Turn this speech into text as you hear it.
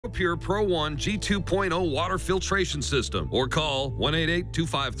Pure Pro 1 G2.0 water filtration system or call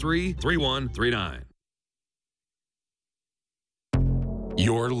 1-888-253-3139.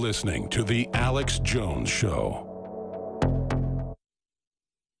 You're listening to The Alex Jones Show.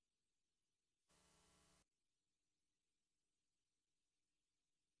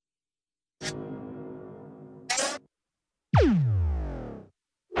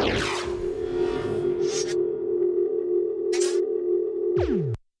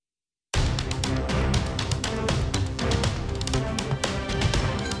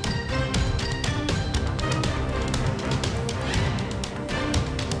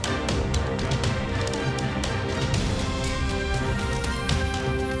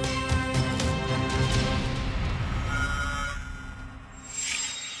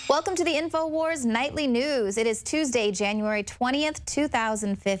 Welcome to the InfoWars Nightly News. It is Tuesday, January 20th,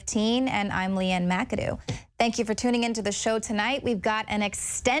 2015, and I'm Leanne McAdoo. Thank you for tuning into the show tonight. We've got an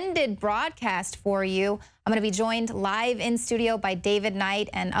extended broadcast for you. I'm going to be joined live in studio by David Knight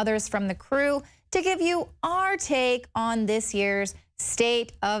and others from the crew to give you our take on this year's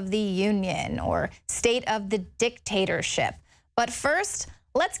State of the Union or State of the Dictatorship. But first,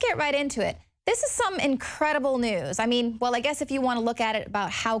 let's get right into it. This is some incredible news. I mean, well, I guess if you want to look at it about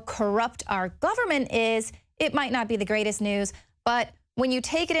how corrupt our government is, it might not be the greatest news. But when you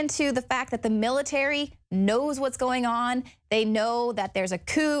take it into the fact that the military knows what's going on, they know that there's a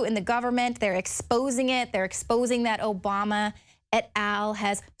coup in the government, they're exposing it, they're exposing that Obama et al.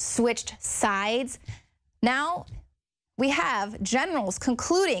 Has switched sides. Now we have generals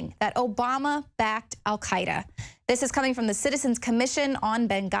concluding that Obama backed Al-Qaeda. This is coming from the Citizens Commission on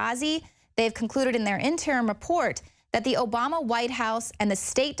Benghazi. They've concluded in their interim report that the Obama White House and the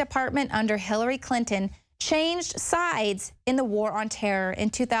State Department under Hillary Clinton changed sides in the war on terror. In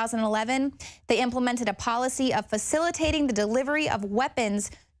 2011, they implemented a policy of facilitating the delivery of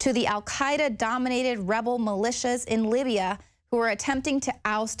weapons to the Al-Qaeda-dominated rebel militias in Libya who were attempting to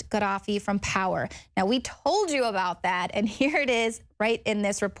oust Gaddafi from power. Now, we told you about that, and here it is right in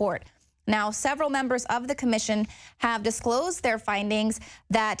this report. Now, several members of the commission have disclosed their findings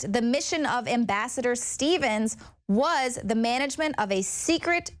that the mission of Ambassador Stevens was the management of a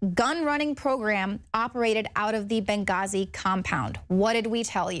secret gun-running program operated out of the Benghazi compound. What did we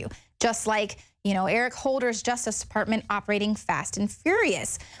tell you? Just like, Eric Holder's Justice Department operating fast and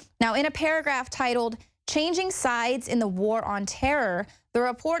furious. Now, in a paragraph titled, "Changing Sides in the War on Terror," the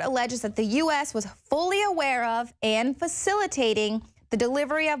report alleges that the U.S. was fully aware of and facilitating the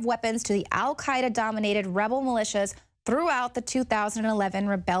delivery of weapons to the Al-Qaeda-dominated rebel militias throughout the 2011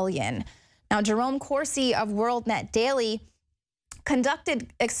 rebellion. Now, Jerome Corsi of WorldNet Daily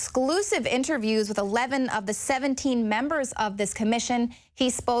conducted exclusive interviews with 11 of the 17 members of this commission. He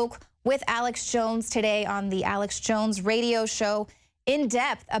spoke with Alex Jones today on the Alex Jones radio show in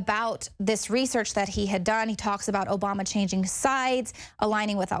depth about this research that he had done. He talks about Obama changing sides,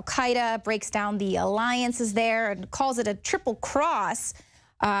 aligning with Al-Qaeda, breaks down the alliances there, and calls it a triple cross,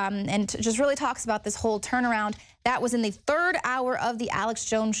 and just really talks about this whole turnaround. That was in the third hour of the Alex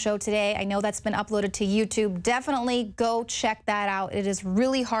Jones show today. I know that's been uploaded to YouTube. Definitely go check that out. It is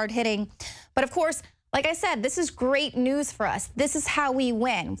really hard-hitting. But of course, like I said, this is great news for us. This is how we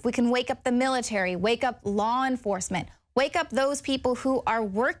win. We can wake up the military, wake up law enforcement, wake up those people who are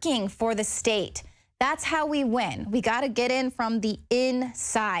working for the state. That's how we win. We got to get in from the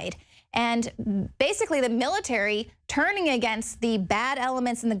inside. And basically the military turning against the bad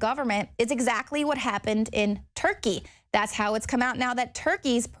elements in the government is exactly what happened in Turkey. That's how it's come out now that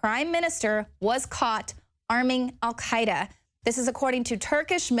Turkey's prime minister was caught arming Al-Qaeda. This is according to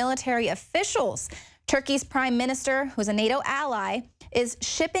Turkish military officials. Turkey's prime minister, who's a NATO ally, is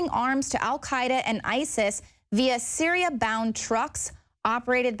shipping arms to Al-Qaeda and ISIS via Syria-bound trucks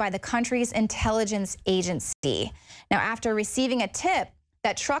operated by the country's intelligence agency. Now, after receiving a tip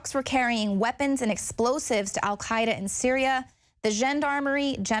that trucks were carrying weapons and explosives to Al-Qaeda in Syria, the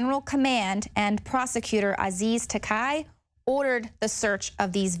Gendarmerie General Command and prosecutor Aziz Takai ordered the search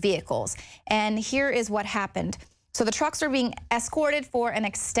of these vehicles. And here is what happened. So the trucks are being escorted for an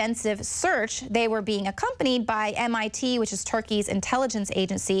extensive search. They were being accompanied by MIT, which is Turkey's intelligence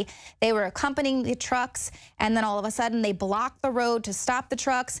agency. They were accompanying the trucks, and then all of a sudden they blocked the road to stop the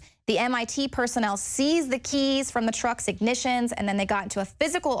trucks. The MIT personnel seized the keys from the truck's ignitions, and then they got into a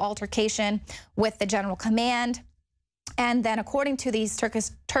physical altercation with the general command. And then according to these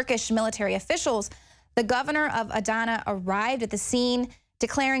Turkish military officials, the governor of Adana arrived at the scene,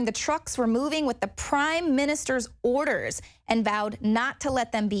 declaring the trucks were moving with the prime minister's orders and vowed not to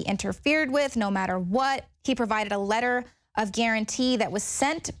let them be interfered with no matter what. He provided a letter of guarantee that was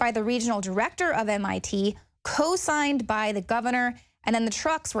sent by the regional director of MIT, co-signed by the governor, and then the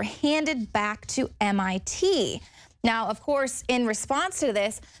trucks were handed back to MIT. Now, of course, in response to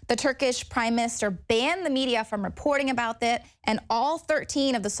this, the Turkish Prime Minister banned the media from reporting about it, and all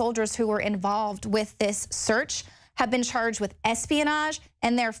 13 of the soldiers who were involved with this search have been charged with espionage,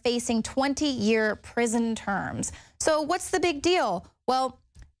 and they're facing 20-year prison terms. So what's the big deal? Well,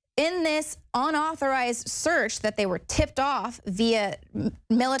 in this unauthorized search that they were tipped off via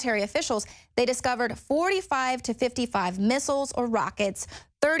military officials, they discovered 45 to 55 missiles or rockets,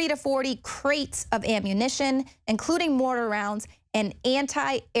 30 to 40 crates of ammunition, including mortar rounds and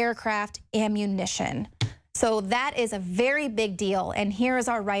anti-aircraft ammunition. So that is a very big deal. And here is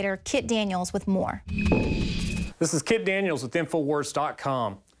our writer, Kit Daniels, with more. This is Kit Daniels with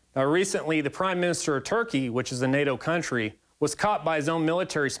NoWorldOrder.com. Now, recently, the Prime Minister of Turkey, which is a NATO country, was caught by his own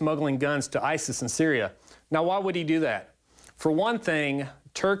military smuggling guns to ISIS in Syria. Now, why would he do that? For one thing,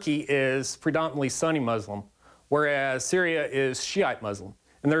 Turkey is predominantly Sunni Muslim, whereas Syria is Shiite Muslim.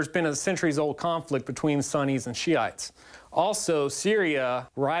 And there's been a centuries-old conflict between Sunnis and Shiites. Also, Syria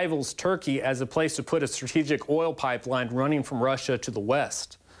rivals Turkey as a place to put a strategic oil pipeline running from Russia to the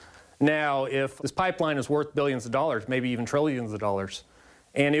west. Now, if this pipeline is worth billions of dollars, maybe even trillions of dollars,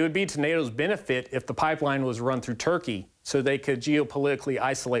 and it would be to NATO's benefit if the pipeline was run through Turkey so they could geopolitically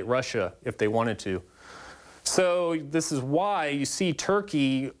isolate Russia if they wanted to. So this is why you see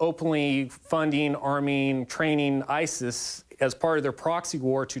Turkey openly funding, arming, training ISIS as part of their proxy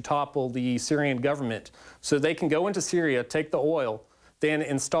war to topple the Syrian government so they can go into Syria, take the oil, then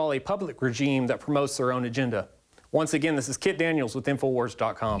install a public regime that promotes their own agenda. Once again, this is Kit Daniels with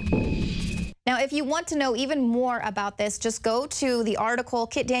NoWorldOrder.com. Now, if you want to know even more about this, just go to the article,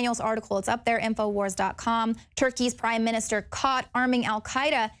 Kit Daniels' article. It's up there, NoWorldOrder.com. Turkey's prime minister caught arming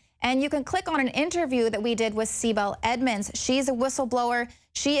Al-Qaeda. And you can click on an interview that we did with Sibel Edmonds. She's a whistleblower.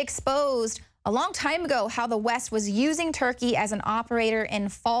 She exposed a long time ago how the West was using Turkey as an operator in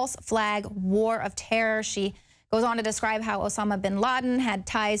false flag war of terror. She goes on to describe how Osama bin Laden had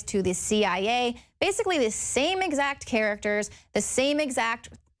ties to the CIA. Basically the same exact characters, the same exact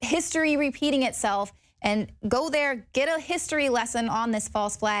history repeating itself. And go there, get a history lesson on this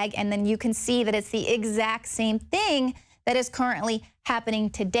false flag, and then you can see that it's the exact same thing that is currently happening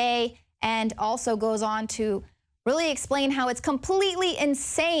today, and also goes on to really explain how it's completely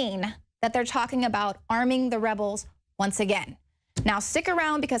insane that they're talking about arming the rebels once again. Now stick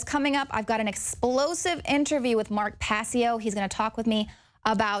around, because coming up I've got an explosive interview with Mark Passio. He's going to talk with me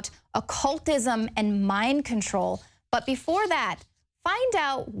about occultism and mind control. But before that, find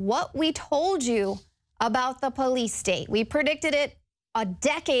out what we told you about the police state. We predicted it a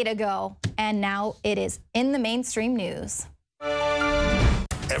decade ago, and now it is in the mainstream news.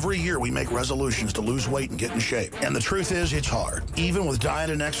 Every year we make resolutions to lose weight and get in shape. And the truth is, it's hard, even with diet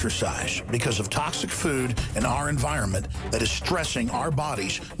and exercise, because of toxic food and our environment that is stressing our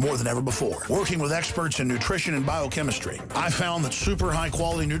bodies more than ever before. Working with experts in nutrition and biochemistry, I found that super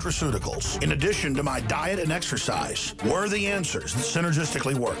high-quality nutraceuticals, in addition to my diet and exercise, were the answers that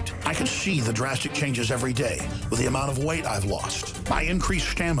synergistically worked. I could see the drastic changes every day with the amount of weight I've lost, my increased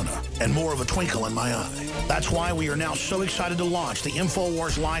stamina, and more of a twinkle in my eye. That's why we are now so excited to launch the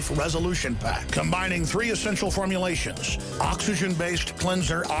InfoWars Life Resolution Pack, combining 3 essential formulations: oxygen-based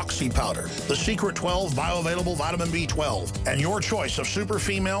cleanser Oxy Powder, the Secret 12 bioavailable vitamin B12, and your choice of super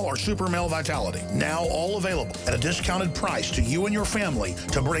female or super male vitality. Now all available at a discounted price to you and your family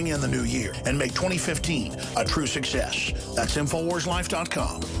to bring in the new year and make 2015 a true success. That's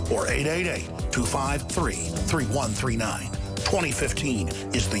InfoWarsLife.com or 888-253-3139. 2015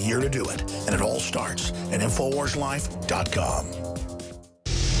 is the year to do it, and it all starts at InfoWarsLife.com.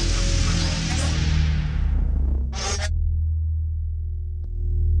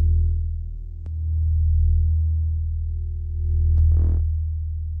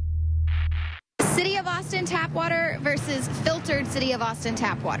 City of Austin tap water versus filtered City of Austin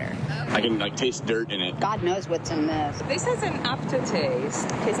tap water. I can taste dirt in it. God knows what's in this. This has an aftertaste.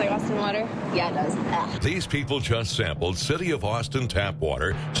 Tastes like Austin water? Yeah, it does. These people just sampled City of Austin tap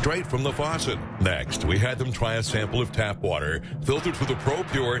water straight from the faucet. Next, we had them try a sample of tap water filtered through the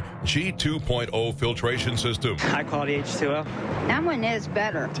ProPure G2.0 filtration system. High quality H2O. That one is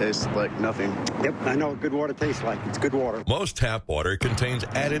better. Tastes like nothing. Yep, I know what good water tastes like. It's good water. Most tap water contains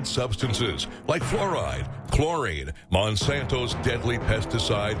added substances like fluoride, chlorine, Monsanto's deadly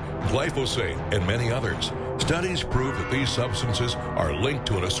pesticide, glyphosate, and many others. Studies prove that these substances are linked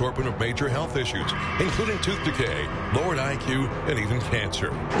to an assortment of major health issues, including tooth decay, lowered IQ, and even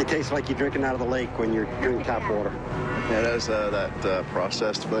cancer. It tastes like you're drinking out of the lake when you're drinking tap water. Yeah, it has that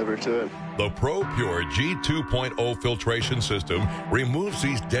processed flavor to it. The ProPure G2.0 filtration system removes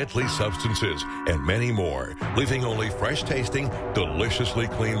these deadly substances and many more, leaving only fresh-tasting, deliciously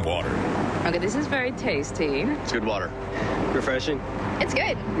clean water. Okay, this is very tasty. It's good water. Refreshing. It's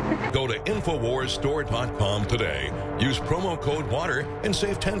good. Go to InfoWarsStore.com today. Use promo code WATER and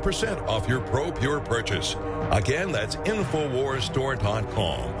save 10% off your ProPure purchase. Again, that's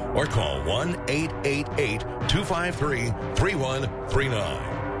InfoWarsStore.com or call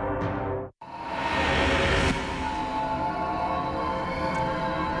 1-888-253-3139.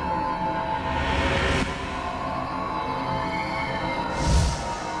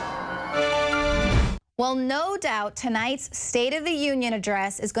 Well, no doubt tonight's State of the Union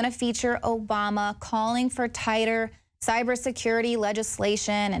address is going to feature Obama calling for tighter cybersecurity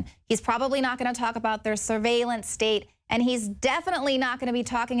legislation, and he's probably not going to talk about their surveillance state, and he's definitely not going to be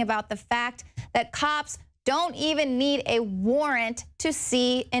talking about the fact that cops don't even need a warrant to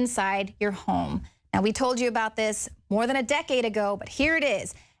see inside your home. Now, we told you about this more than a decade ago, but here it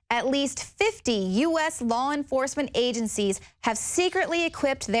is. At least 50 U.S. law enforcement agencies have secretly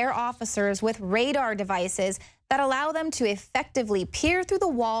equipped their officers with radar devices that allow them to effectively peer through the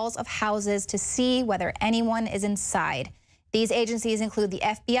walls of houses to see whether anyone is inside. These agencies include the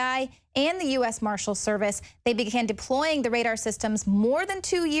FBI and the U.S. Marshal Service. They began deploying the radar systems more than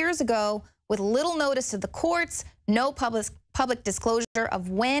 2 years ago with little notice to the courts, no public disclosure of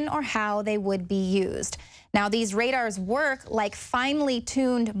when or how they would be used. Now, these radars work like finely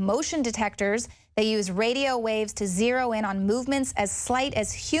tuned motion detectors. They use radio waves to zero in on movements as slight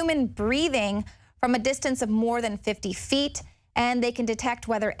as human breathing from a distance of more than 50 feet, and they can detect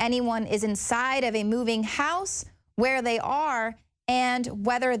whether anyone is inside of a moving house, where they are, and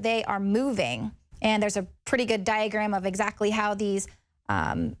whether they are moving. And there's a pretty good diagram of exactly how these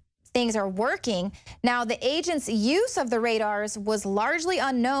things are working. Now, the agents' use of the radars was largely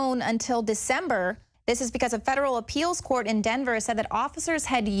unknown until December. This is because a federal appeals court in Denver said that officers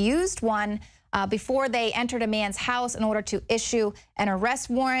had used one before they entered a man's house in order to issue an arrest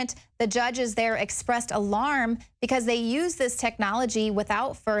warrant. The judges there expressed alarm because they used this technology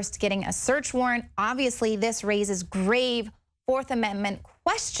without first getting a search warrant. Obviously, this raises grave Fourth Amendment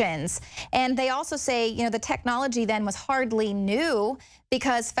questions. And they also say, you know, the technology then was hardly new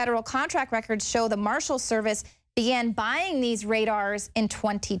because federal contract records show the Marshal Service began buying these radars in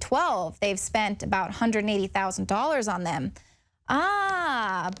 2012. They've spent about $180,000 on them.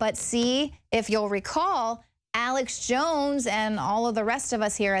 But see, if you'll recall, Alex Jones and all of the rest of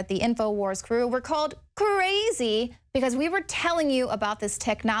us here at the InfoWars crew were called crazy because we were telling you about this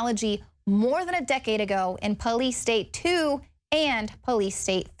technology more than a decade ago in Police State 2 and Police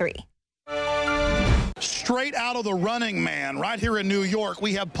State 3. Straight out of the Running Man, right here in New York,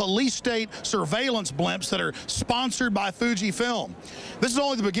 we have police state surveillance blimps that are sponsored by Fujifilm. This is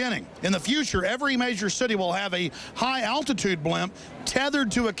only the beginning. In the future, every major city will have a high-altitude blimp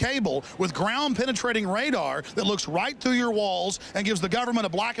tethered to a cable with ground-penetrating radar that looks right through your walls and gives the government a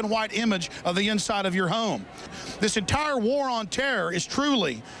black and white image of the inside of your home. This entire war on terror is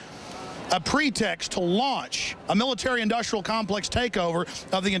truly a pretext to launch a military-industrial complex takeover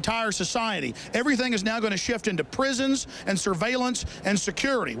of the entire society. Everything is now going to shift into prisons and surveillance and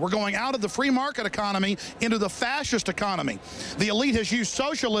security. We're going out of the free market economy into the fascist economy. The elite has used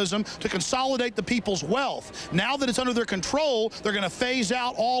socialism to consolidate the people's wealth. Now that it's under their control, they're going to phase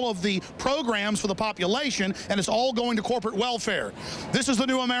out all of the programs for the population, and it's all going to corporate welfare. This is the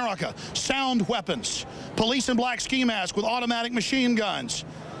new America. Sound weapons, police in black ski masks with automatic machine guns,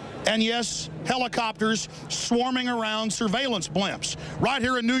 and yes, helicopters swarming around surveillance blimps right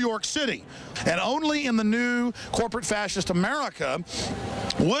here in New York City. And only in the new corporate fascist America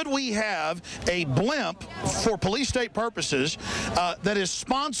would we have a blimp for police state purposes that is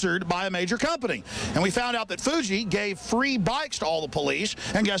sponsored by a major company. And we found out that Fuji gave free bikes to all the police,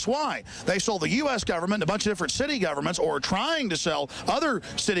 and guess why? They sold the U.S. government, a bunch of different city governments, or trying to sell other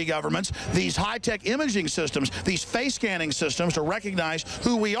city governments, these high-tech imaging systems, these face scanning systems to recognize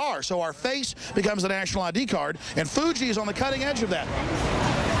who we are. So our face becomes the national ID card, and Fuji is on the cutting edge of that.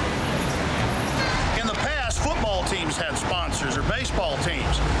 In the past, football teams had sponsors, or baseball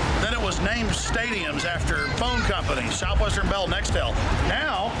teams. Then it was named stadiums after phone companies, Southwestern Bell, Nextel.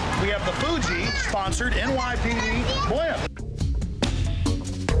 Now we have the Fuji-sponsored NYPD blimp.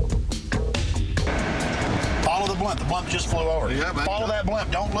 Follow the blimp. The blimp just flew over. Yeah, follow that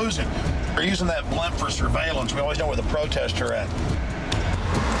blimp. Don't lose it. We're using that blimp for surveillance. We always know where the protests are at.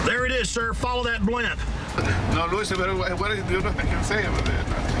 There it is, sir. Follow that blimp. No, Luis, but what is you know I can say about that?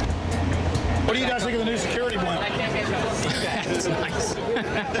 What do you guys think of the new security blimp? It's nice.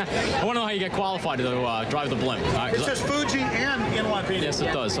 I want to know how you get qualified to drive the blimp. It says Fuji and NYPD. Yes,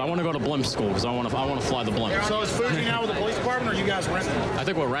 it does. I want to go to blimp school because I want to fly the blimp. So is Fuji now with the police department, or are you guys renting it? I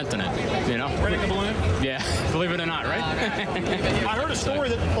think we're renting it. You know, renting the balloon? Yeah, believe it or not, right? I heard a story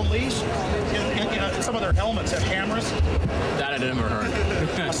that the police, in some of their helmets have cameras. That I never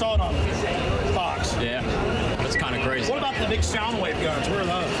heard. I saw it on Fox. Yeah, that's kind of crazy. What about the big sound wave guns? Where are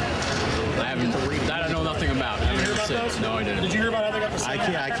those? That I know nothing about. Did you hear about those? No, I didn't. Did you hear about how they got the sound?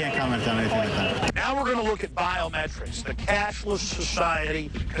 I can't comment on anything like that. Now we're going to look at biometrics, the cashless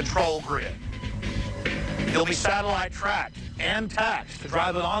society control grid. You'll be satellite tracked and taxed to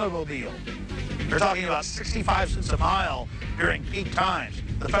drive an automobile. They're talking about 65 cents a mile during peak times.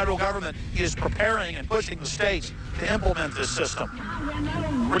 The federal government is preparing and pushing the states to implement this system.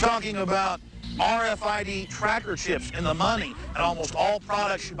 We're talking about RFID tracker chips in the money and almost all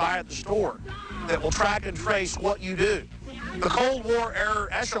products you buy at the store that will track and trace what you do. The Cold War era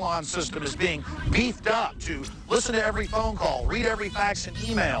echelon system is being beefed up to listen to every phone call, read every fax and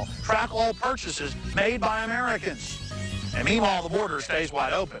email, track all purchases made by Americans. And meanwhile, the border stays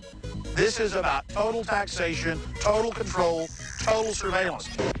wide open. This is about total taxation, total control, total surveillance.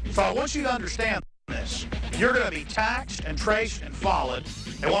 So I want you to understand this. You're going to be taxed and traced and followed.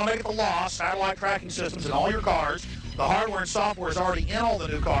 They want to make it the law, satellite tracking systems in all your cars. The hardware and software is already in all the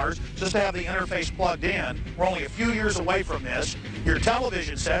new cars, just to have the interface plugged in. We're only a few years away from this. Your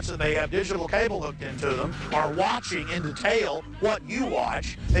television sets, that they have digital cable hooked into them, are watching in detail what you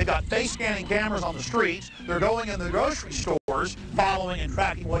watch. They've got face scanning cameras on the streets. They're going in the grocery stores, following and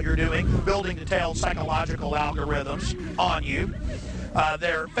tracking what you're doing, building detailed psychological algorithms on you.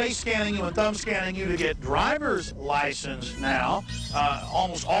 They're face scanning you and thumb scanning you to get driver's license now.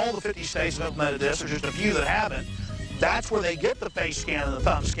 Almost all the 50 states have implemented this. There's just a few that haven't. That's where they get the face scan and the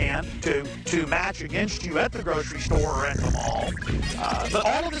thumb scan to match against you at the grocery store or at the mall. But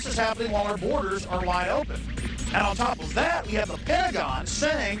all of this is happening while our borders are wide open. And on top of that, we have the Pentagon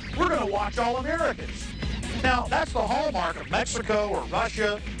saying we're going to watch all Americans. Now, that's the hallmark of Mexico or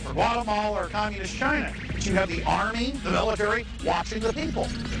Russia or Guatemala or Communist China. You have the Army, the military, watching the people.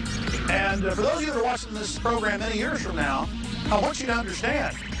 And for those of you that are watching this program many years from now, I want you to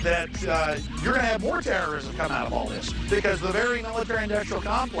understand that you're going to have more terrorism come out of all this, because the very military-industrial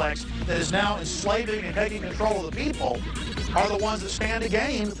complex that is now enslaving and taking control of the people are the ones that stand to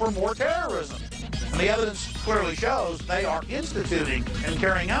gain for more terrorism. And the evidence clearly shows they are instituting and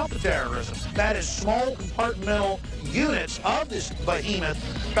carrying out the terrorism. That is small compartmental units of this behemoth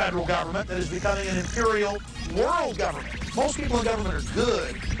federal government that is becoming an imperial world government. Most people in government are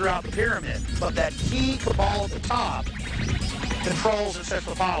good throughout the pyramid, but that key cabal at the top controls and sets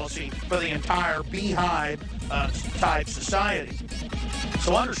the policy for the entire beehive-type society.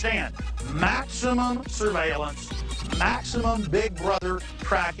 So understand, maximum surveillance, maximum Big Brother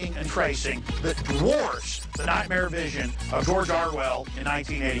tracking and tracing that dwarfs the nightmare vision of George Orwell in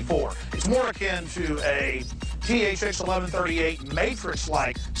 1984. It's more akin to a THX 1138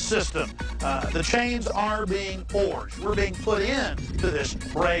 Matrix-like system. The chains are being forged. We're being put into this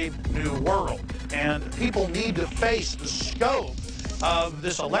brave new world. And people need to face the scope of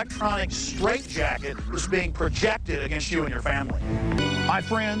this electronic straitjacket that's being projected against you and your family. My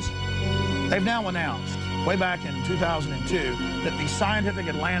friends, they've now announced, way back in 2002, that the Scientific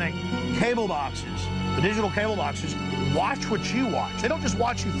Atlantic cable boxes, the digital cable boxes, watch what you watch. They don't just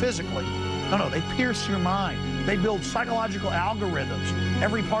watch you physically. No, they pierce your mind. They build psychological algorithms.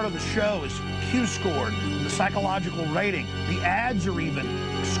 Every part of the show is Q-scored, the psychological rating. The ads are even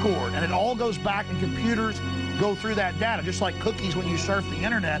scored, and it all goes back, and computers go through that data, just like cookies when you surf the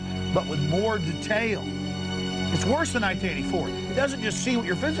internet, but with more detail. It's worse than 1984. It doesn't just see what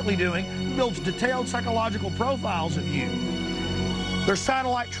you're physically doing, it builds detailed psychological profiles of you. There's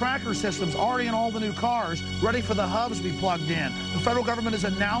satellite tracker systems already in all the new cars, ready for the hubs to be plugged in. The federal government is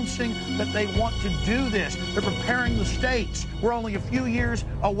announcing that they want to do this. They're preparing the states. We're only a few years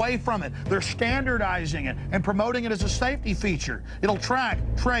away from it. They're standardizing it and promoting it as a safety feature. It'll track,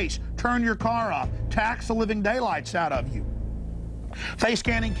 trace, turn your car off, tax the living daylights out of you. Face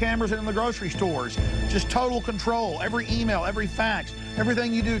scanning cameras in the grocery stores, just total control. Every email, every fax,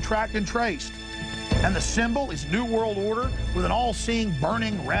 everything you do tracked and traced. And the symbol is New World Order with an all-seeing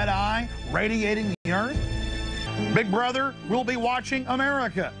burning red eye radiating the earth. Big Brother will be watching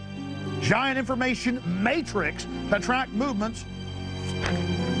America. Giant information matrix to track movements.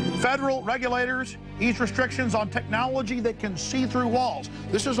 Federal regulators ease restrictions on technology that can see through walls.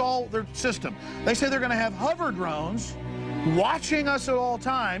 This is all their system. They say they're going to have hover drones watching us at all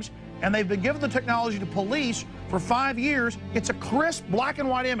times, and they've been given the technology to police for 5 years. It's a crisp black and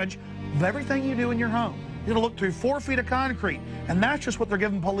white image of everything you do in your home. It'll look through 4 feet of concrete, and that's just what they're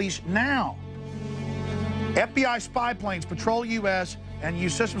giving police now. FBI spy planes patrol U.S. and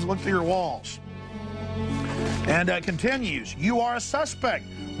use systems that look through your walls. And it continues, you are a suspect.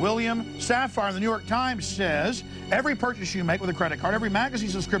 William Sapphire in the New York Times says, every purchase you make with a credit card, every magazine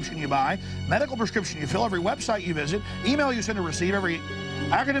subscription you buy, medical prescription you fill, every website you visit, email you send or receive, every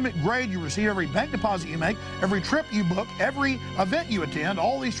academic grade you receive, every bank deposit you make, every trip you book, every event you attend,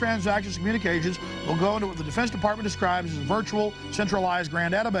 all these transactions and communications will go into what the Defense Department describes as a virtual centralized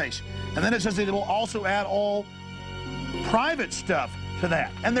grand database. And then it says that it will also add all private stuff to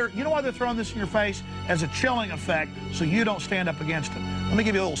that. And you know why they're throwing this in your face? As a chilling effect so you don't stand up against them. Let me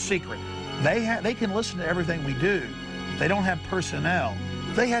give you a little secret. They can listen to everything we do. They don't have personnel.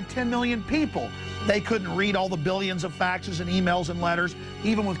 If they had 10 million people, they couldn't read all the billions of faxes and emails and letters,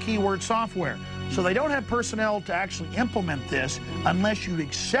 even with keyword software. So they don't have personnel to actually implement this unless you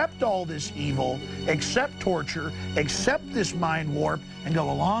accept all this evil, accept torture, accept this mind warp, and go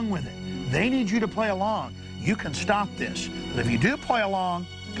along with it. They need you to play along. You can stop this. But if you do play along,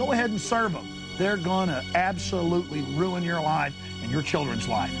 go ahead and serve them. They're going to absolutely ruin your life and your children's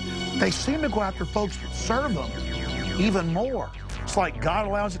life. They seem to go after folks that serve them even more. It's like God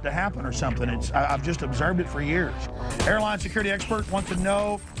allows it to happen or something. I've just observed it for years. Airline security experts want to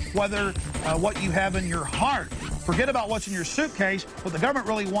know whether what you have in your heart. Forget about what's in your suitcase. What the government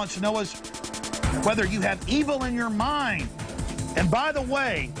really wants to know is whether you have evil in your mind. And by the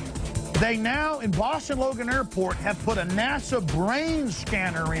way, they now, in Boston Logan Airport, have put a NASA brain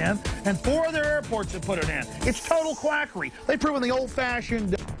scanner in, and 4 of their airports have put it in. It's total quackery. They've proven the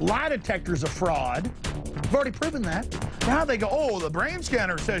old-fashioned lie detector's a fraud. They've already proven that. Now they go, oh, the brain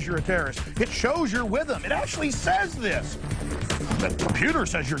scanner says you're a terrorist. It shows you're with them. It actually says this. The computer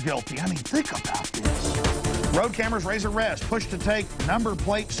says you're guilty. I mean, think about this. Road cameras raise arrest. Push to take number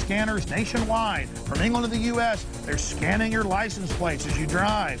plate scanners nationwide. From England to the U.S., they're scanning your license plates as you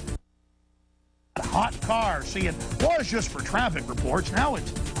drive. Hot car. See, it was just for traffic reports. Now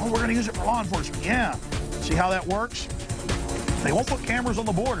it's, oh, we're going to use it for law enforcement. Yeah. See how that works? They won't put cameras on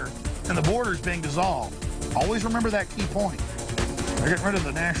the border, and the border is being dissolved. Always remember that key point. They're getting rid of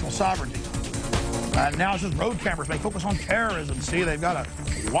the national sovereignty. Now it's just road cameras. They focus on terrorism. See, they've got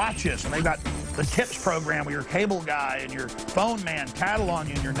to watch us, and they've got the tips program where your cable guy and your phone man tattle on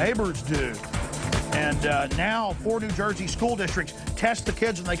you, and your neighbors do. And now 4 New Jersey school districts test the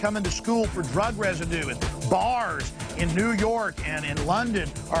kids when they come into school for drug residue. And bars in New York and in London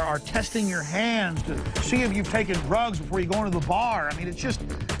are testing your hands to see if you've taken drugs before you go into the bar. I mean,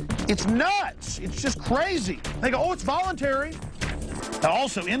 it's nuts. It's just crazy. They go, oh, it's voluntary.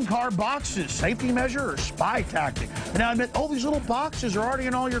 Also, in-car boxes, safety measure or spy tactic. And now admit, oh, these little boxes are already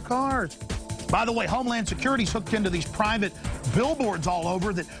in all your cars. By the way, Homeland Security's hooked into these private billboards all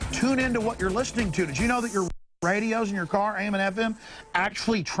over that tune into what you're listening to. Did you know that your radios in your car, AM and FM,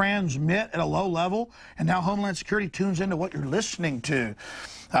 actually transmit at a low level? And now Homeland Security tunes into what you're listening to.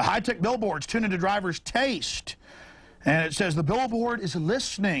 High-tech billboards tune into drivers' taste. And it says the billboard is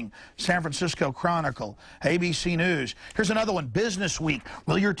listening. San Francisco Chronicle, ABC News. Here's another one, Business Week.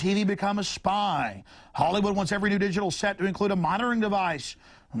 Will your TV become a spy? Hollywood wants every new digital set to include a monitoring device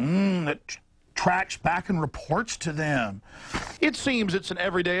that tracks back and reports to them. It seems it's an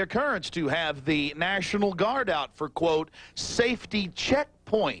everyday occurrence to have the National Guard out for, quote, safety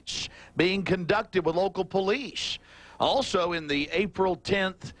checkpoints being conducted with local police. Also in the April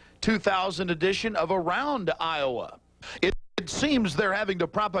 10th, 2000 edition of Around Iowa. It seems they're having to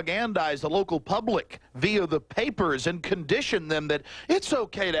propagandize the local public via the papers and condition them that it's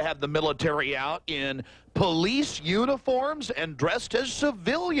okay to have the military out in police uniforms and dressed as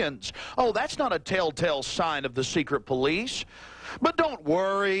civilians. Oh, that's not a telltale sign of the secret police. But don't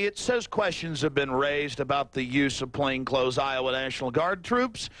worry, it says questions have been raised about the use of plainclothes Iowa National Guard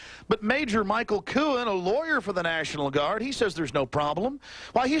troops. But Major Michael Cohen, a lawyer for the National Guard, he says there's no problem.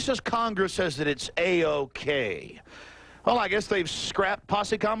 Why, he says Congress says that it's A-OK. Well, I guess they've scrapped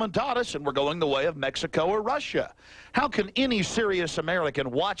posse comitatus and we're going the way of Mexico or Russia. How can any serious American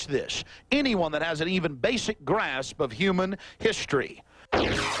watch this? Anyone that has an even basic grasp of human history.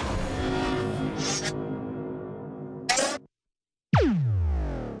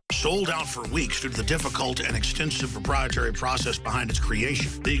 Sold out for weeks due to the difficult and extensive proprietary process behind its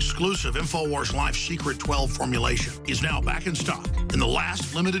creation, the exclusive InfoWars Life Secret 12 formulation is now back in stock in the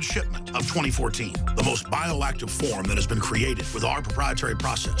last limited shipment of 2014. The most bioactive form that has been created with our proprietary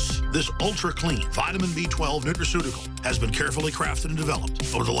process. This ultra-clean vitamin B12 nutraceutical has been carefully crafted and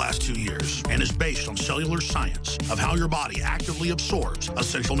developed over the last 2 years and is based on cellular science of how your body actively absorbs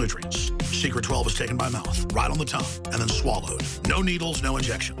essential nutrients. Secret 12 is taken by mouth, right on the tongue, and then swallowed. No needles, no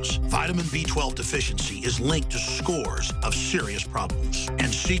injections. Vitamin B12 deficiency is linked to scores of serious problems. And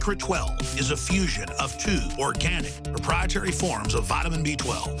Secret 12 is a fusion of 2 organic proprietary forms of vitamin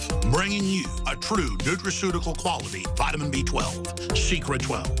B12, bringing you a true nutraceutical quality vitamin B12. Secret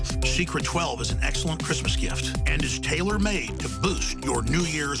 12. Secret 12 is an excellent Christmas gift and is tailor-made to boost your New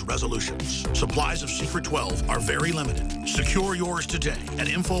Year's resolutions. Supplies of Secret 12 are very limited. Secure yours today at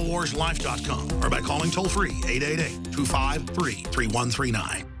InfoWarsLife.com or by calling toll-free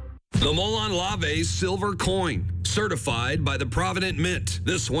 888-253-3139. The Molon Lave Silver Coin, certified by the Provident Mint.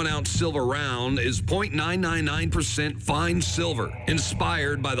 This 1-ounce silver round is 0.999% fine silver,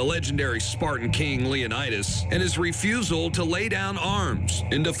 inspired by the legendary Spartan king Leonidas and his refusal to lay down arms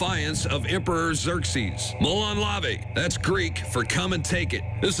in defiance of Emperor Xerxes. Molon Lave, that's Greek for come and take it.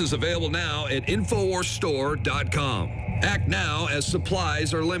 This is available now at InfoWarsStore.com. Act now as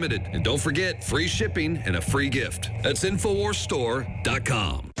supplies are limited. And don't forget, free shipping and a free gift. That's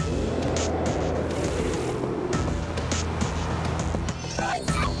InfoWarsStore.com.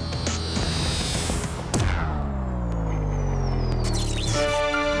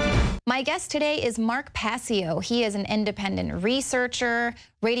 My guest today is Mark Passio. He is an independent researcher,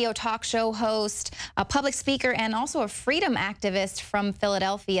 radio talk show host, a public speaker, and also a freedom activist from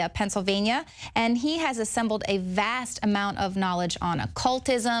Philadelphia, Pennsylvania. And he has assembled a vast amount of knowledge on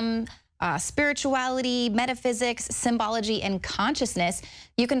occultism, spirituality, metaphysics, symbology, and consciousness.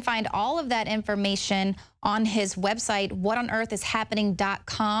 You can find all of that information on his website,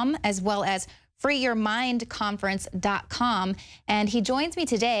 whatonearthishappening.com, as well as freeyourmindconference.com. And he joins me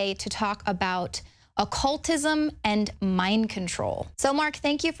today to talk about occultism and mind control. So Mark,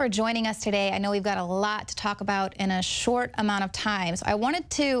 thank you for joining us today. I know we've got a lot to talk about in a short amount of time. So I wanted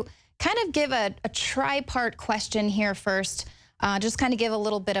to kind of give a tri-part question here first, just kind of give a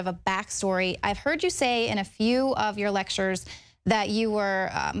little bit of a backstory. I've heard you say in a few of your lectures that you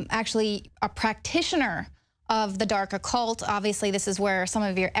were actually a practitioner of the dark occult. Obviously, this is where some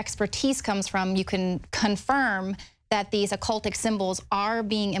of your expertise comes from. You can confirm that these occultic symbols are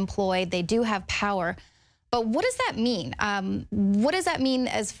being employed. They do have power. But what does that mean? What does that mean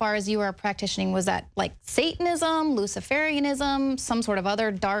as far as you are practicing? Was that like Satanism, Luciferianism, some sort of other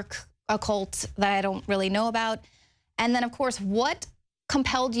dark occult that I don't really know about? And then, of course, what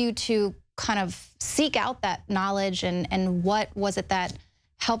compelled you to kind of seek out that knowledge, and what was it that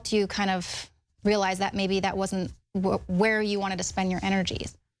helped you kind of realize that maybe that wasn't where you wanted to spend your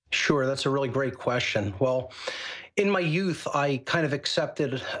energies? Sure, that's a really great question. Well, in my youth, I kind of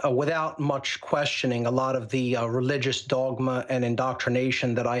accepted, without much questioning, a lot of the religious dogma and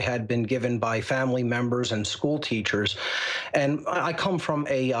indoctrination that I had been given by family members and school teachers. And I come from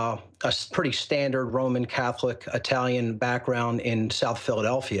a pretty standard Roman Catholic Italian background in South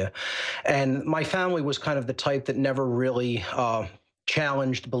Philadelphia. And my family was kind of the type that never really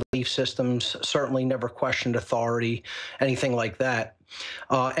challenged belief systems, certainly never questioned authority, anything like that.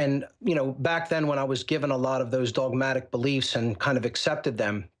 And, you know, back then when I was given a lot of those dogmatic beliefs and kind of accepted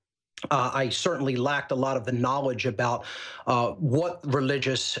them, I certainly lacked a lot of the knowledge about what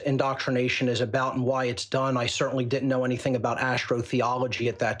religious indoctrination is about and why it's done. I certainly didn't know anything about astrotheology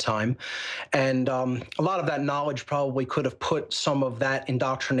at that time. And a lot of that knowledge probably could have put some of that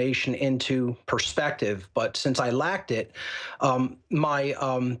indoctrination into perspective. But since I lacked it,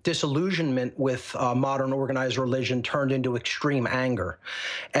 my disillusionment with modern organized religion turned into extreme anger.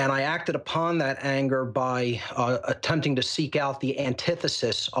 And I acted upon that anger by attempting to seek out the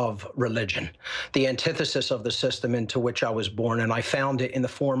antithesis of religion, the antithesis of the system into which I was born, and I found it in the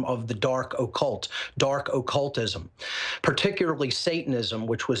form of the dark occult, dark occultism, particularly Satanism,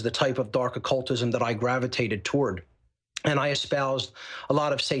 which was the type of dark occultism that I gravitated toward. And I espoused a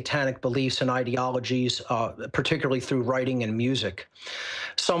lot of satanic beliefs and ideologies, particularly through writing and music.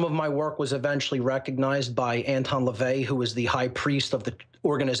 Some of my work was eventually recognized by Anton LaVey, who was the high priest of the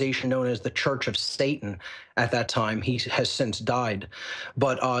organization known as the Church of Satan at that time. He has since died.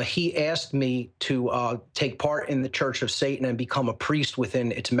 But he asked me to take part in the Church of Satan and become a priest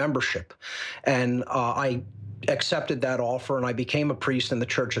within its membership. And I accepted that offer, and I became a priest in the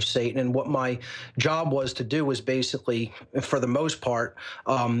Church of Satan. And what my job was to do was basically, for the most part,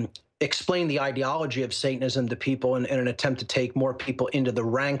 explain the ideology of Satanism to people in an attempt to take more people into the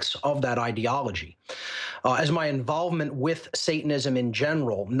ranks of that ideology. As my involvement with Satanism in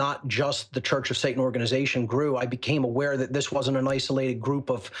general, not just the Church of Satan organization, grew, I became aware that this wasn't an isolated group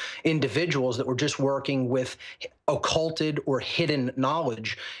of individuals that were just working with occulted or hidden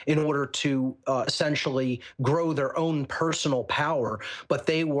knowledge in order to essentially grow their own personal power, but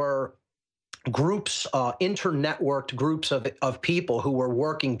they were groups, internetworked groups of people who were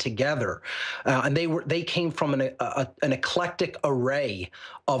working together, and they came from an eclectic array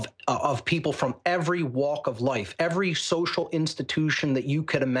of people from every walk of life, every social institution that you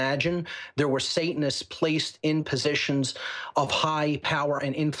could imagine. There were Satanists placed in positions of high power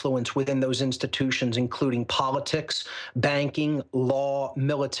and influence within those institutions, including politics, banking, law,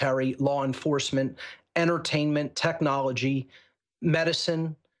 military, law enforcement, entertainment, technology,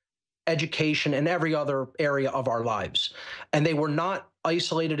 medicine, education, and every other area of our lives. And they were not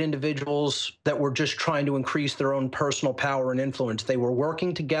isolated individuals that were just trying to increase their own personal power and influence. They were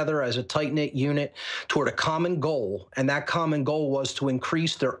working together as a tight-knit unit toward a common goal, and that common goal was to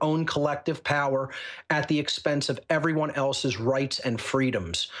increase their own collective power at the expense of everyone else's rights and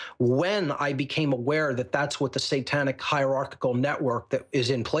freedoms. When I became aware that that's what the satanic hierarchical network that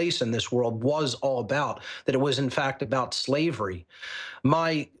is in place in this world was all about, that it was in fact about slavery,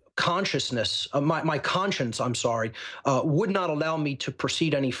 my consciousness, my conscience, would not allow me to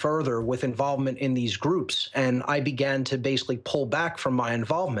proceed any further with involvement in these groups. And I began to basically pull back from my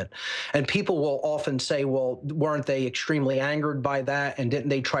involvement. And people will often say, well, weren't they extremely angered by that? And didn't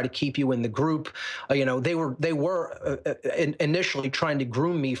they try to keep you in the group? They were initially trying to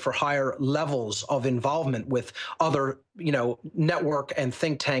groom me for higher levels of involvement with other network and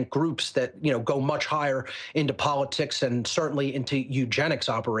think tank groups that, go much higher into politics and certainly into eugenics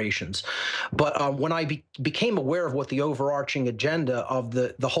operations. But when I became aware of what the overarching agenda of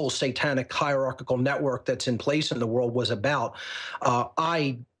the whole satanic hierarchical network that's in place in the world was about,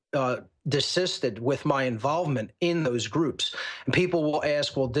 I desisted with my involvement in those groups. And people will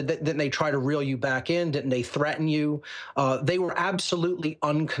ask, well, didn't they try to reel you back in? Didn't they threaten you? They were absolutely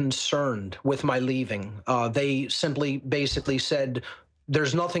unconcerned with my leaving. They simply basically said,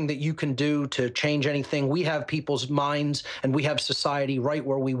 there's nothing that you can do to change anything. We have people's minds and we have society right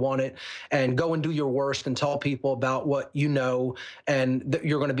where we want it. And go and do your worst and tell people about what you know, and that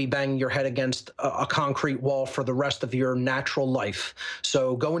you're going to be banging your head against a concrete wall for the rest of your natural life.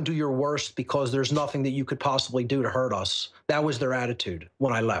 So go and do your worst, because there's nothing that you could possibly do to hurt us. That was their attitude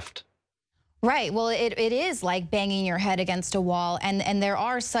when I left. Right. Well, it is like banging your head against a wall, and there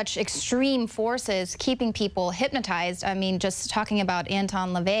are such extreme forces keeping people hypnotized. I mean, just talking about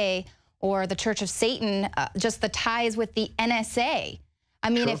Anton LaVey or the Church of Satan, just the ties with the NSA. I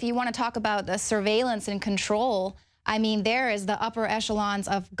mean, if you want to talk about the surveillance and control, I mean, there is the upper echelons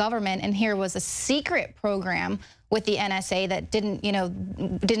of government, and here was a secret program with the NSA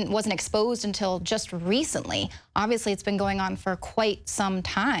that wasn't exposed until just recently. Obviously, it's been going on for quite some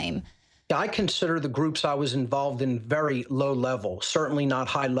time. I consider the groups I was involved in very low level, certainly not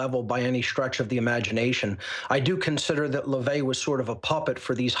high level by any stretch of the imagination. I do consider that LaVey was sort of a puppet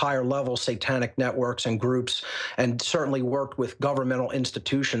for these higher level satanic networks and groups, and certainly worked with governmental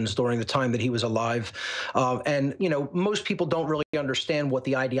institutions during the time that he was alive. And most people don't really understand what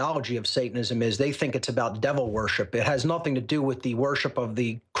the ideology of Satanism is. They think it's about devil worship. It has nothing to do with the worship of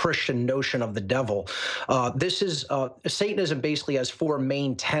the Christian notion of the devil. Satanism basically has four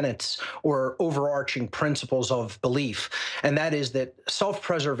main tenets or overarching principles of belief, and that is that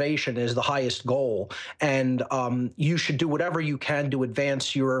self-preservation is the highest goal, and you should do whatever you can to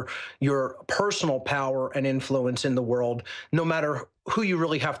advance your personal power and influence in the world, no matter who you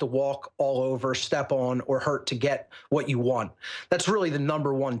really have to walk all over, step on, or hurt to get what you want. That's really the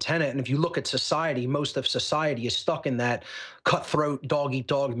number one tenet. And if you look at society, most of society is stuck in that cutthroat,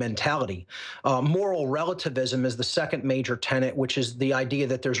 dog-eat-dog mentality. Moral relativism is the second major tenet, which is the idea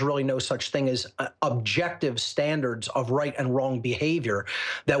that there's really no such thing as objective standards of right and wrong behavior,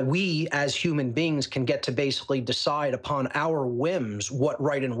 that we as human beings can get to basically decide upon our whims what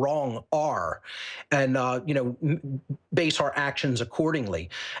right and wrong are, and base our actions accordingly.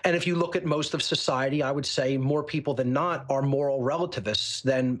 And if you look at most of society, I would say more people than not are moral relativists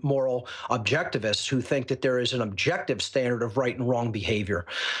than moral objectivists, who think that there is an objective standard of right and wrong behavior.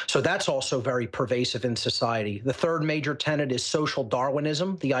 So that's also very pervasive in society. The third major tenet is social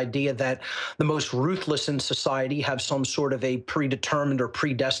Darwinism, the idea that the most ruthless in society have some sort of a predetermined or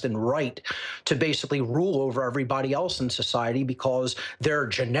predestined right to basically rule over everybody else in society because their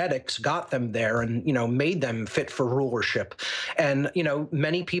genetics got them there and, made them fit for rulership. And And, you know,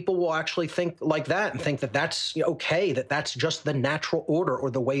 many people will actually think like that and think that that's okay, that that's just the natural order or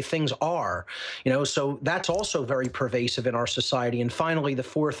the way things are, you know, so that's also very pervasive in our society. And finally, the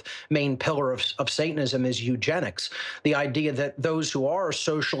fourth main pillar of Satanism is eugenics, the idea that those who are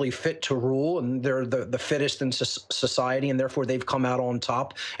socially fit to rule and they're the fittest in society and therefore they've come out on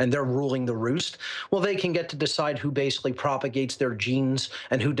top and they're ruling the roost, well, they can get to decide who basically propagates their genes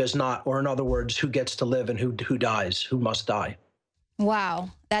and who does not, or in other words, who gets to live and who dies, who must die. Wow,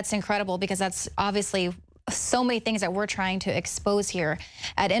 that's incredible, because that's obviously so many things that we're trying to expose here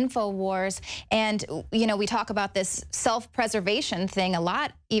at InfoWars. And, you know, we talk about this self-preservation thing a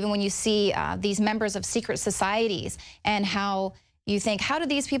lot, even when you see these members of secret societies, and how you think, how do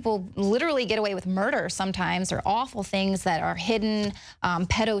these people literally get away with murder sometimes, or awful things that are hidden,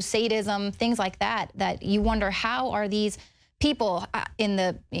 pedosadism, things like that, that you wonder, how are these people in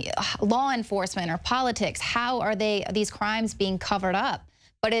the law enforcement or politics, how are these crimes being covered up?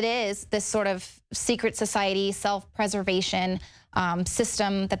 But it is this sort of secret society, self-preservation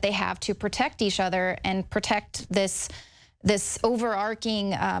system that they have to protect each other and protect this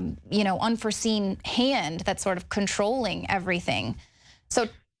overarching, you know, unforeseen hand that's sort of controlling everything. So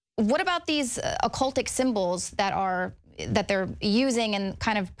what about these occultic symbols that they're using and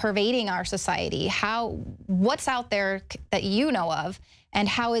kind of pervading our society? What's out there that you know of, and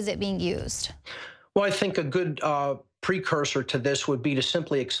how is it being used? Well, I think a good precursor to this would be to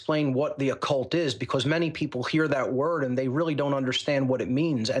simply explain what the occult is, because many people hear that word and they really don't understand what it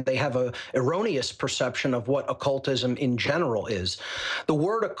means, and they have an erroneous perception of what occultism in general is. The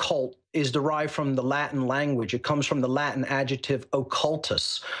word occult is derived from the Latin language. It comes from the Latin adjective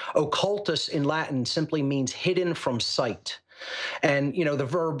occultus. Occultus in Latin simply means hidden from sight. And, you know, the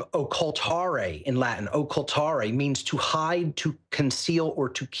verb occultare in Latin, occultare, means to hide, to conceal, or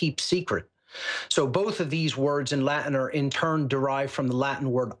to keep secret. So both of these words in Latin are in turn derived from the Latin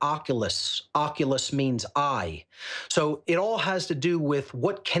word oculus. Oculus means eye. So it all has to do with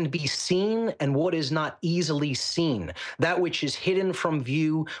what can be seen and what is not easily seen. That which is hidden from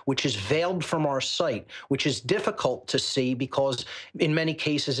view, which is veiled from our sight, which is difficult to see because in many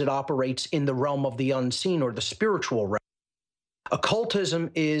cases it operates in the realm of the unseen or the spiritual realm.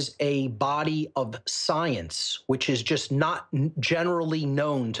 Occultism is a body of science, which is just not generally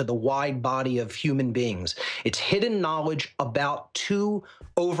known to the wide body of human beings. It's hidden knowledge about two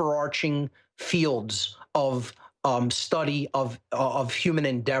overarching fields of study of human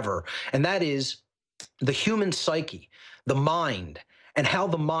endeavor, and that is the human psyche, the mind, and how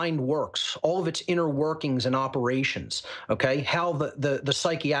the mind works, all of its inner workings and operations, okay? How the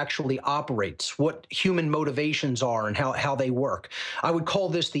psyche actually operates, what human motivations are and how they work. I would call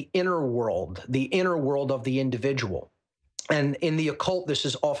this the inner world of the individual. And in the occult, this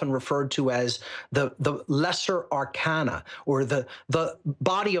is often referred to as the lesser arcana, or the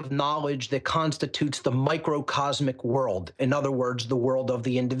body of knowledge that constitutes the microcosmic world. In other words, the world of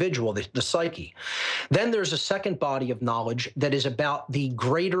the individual, the psyche. Then there's a second body of knowledge that is about the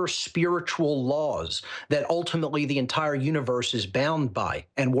greater spiritual laws that ultimately the entire universe is bound by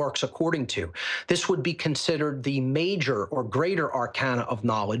and works according to. This would be considered the major or greater arcana of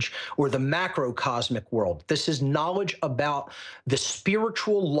knowledge, or the macrocosmic world. This is knowledge about the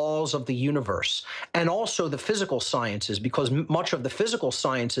spiritual laws of the universe, and also the physical sciences, because much of the physical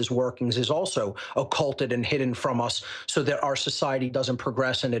sciences workings is also occulted and hidden from us, so that our society doesn't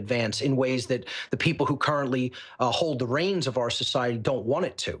progress and advance in ways that the people who currently hold the reins of our society don't want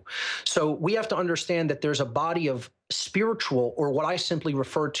it to. So we have to understand that there's a body of spiritual, or what I simply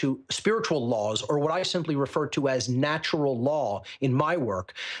refer to spiritual laws, or what I simply refer to as natural law in my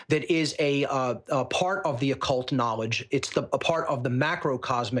work, that is a part of the occult knowledge. It's a part of the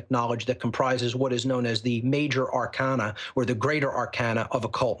macrocosmic knowledge that comprises what is known as the major arcana, or the greater arcana of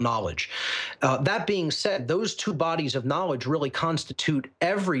occult knowledge. That being said, those two bodies of knowledge really constitute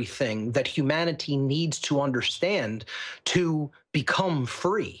everything that humanity needs to understand to become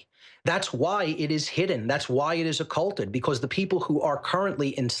free. That's why it is hidden. That's why it is occulted, because the people who are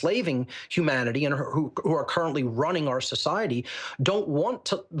currently enslaving humanity and who are currently running our society don't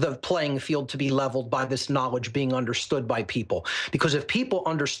want the playing field to be leveled by this knowledge being understood by people. Because if people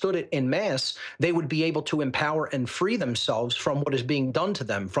understood it en masse, they would be able to empower and free themselves from what is being done to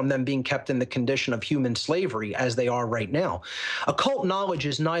them, from them being kept in the condition of human slavery as they are right now. Occult knowledge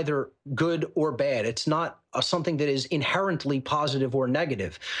is neither good or bad. It's not something that is inherently positive or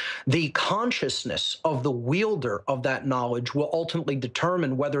negative. The consciousness of the wielder of that knowledge will ultimately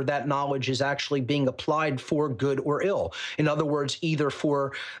determine whether that knowledge is actually being applied for good or ill. In other words, either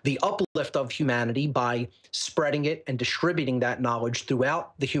for the uplift of humanity by spreading it and distributing that knowledge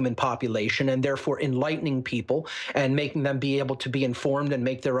throughout the human population, and therefore enlightening people and making them be able to be informed and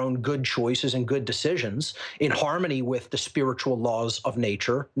make their own good choices and good decisions in harmony with the spiritual laws of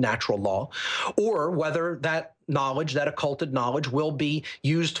nature, natural law, or whether that knowledge, that occulted knowledge, will be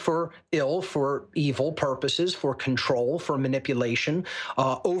used for ill, for evil purposes, for control, for manipulation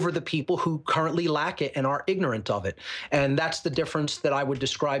over the people who currently lack it and are ignorant of it. And that's the difference that I would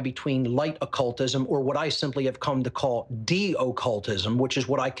describe between light occultism, or what I simply have come to call de-occultism, which is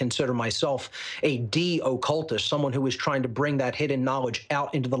what I consider myself, a de-occultist, someone who is trying to bring that hidden knowledge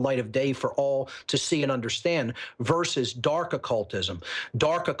out into the light of day for all to see and understand, versus dark occultism.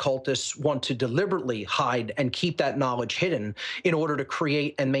 Dark occultists want to deliberately hide and keep that knowledge hidden in order to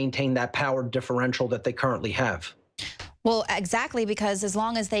create and maintain that power differential that they currently have. Well, exactly, because as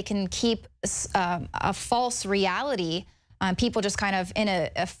long as they can keep a false reality, people just kind of in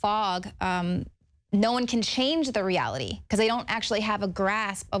a fog, no one can change the reality because they don't actually have a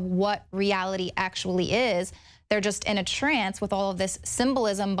grasp of what reality actually is. They're just in a trance with all of this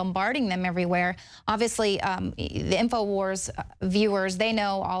symbolism bombarding them everywhere. Obviously, the InfoWars viewers, they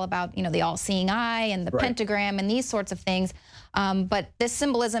know all about, you know, the all-seeing eye and the pentagram and these sorts of things. But this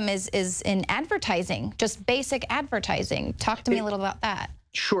symbolism is in advertising, just basic advertising. Talk to me a little about that.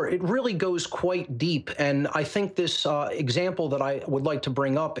 Sure, it really goes quite deep, and I think this example that I would like to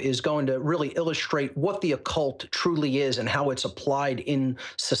bring up is going to really illustrate what the occult truly is and how it's applied in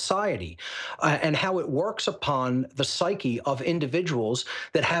society, and how it works upon the psyche of individuals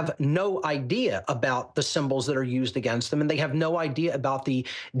that have no idea about the symbols that are used against them, and they have no idea about the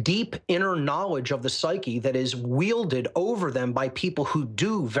deep inner knowledge of the psyche that is wielded over them by people who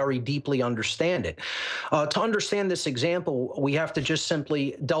do very deeply understand it. To understand this example, we have to just simply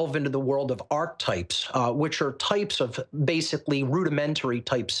delve into the world of archetypes, which are types of basically rudimentary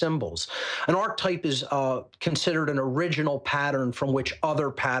type symbols. An archetype is considered an original pattern from which other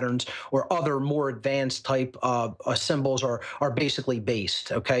patterns or other more advanced type symbols are basically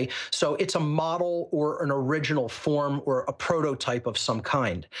based, okay? So it's a model or an original form or a prototype of some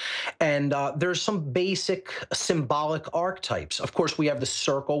kind. And there's some basic symbolic archetypes. Of course, we have the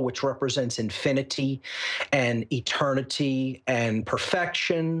circle, which represents infinity and eternity and perfection,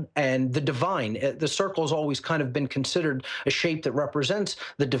 and the divine. The circle has always kind of been considered a shape that represents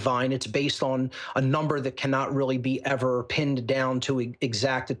the divine. It's based on a number that cannot really be ever pinned down to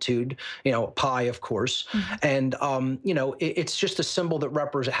exactitude, you know, pi, of course. And, you know, it's just a symbol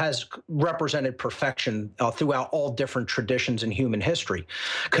that has represented perfection throughout all different traditions in human history.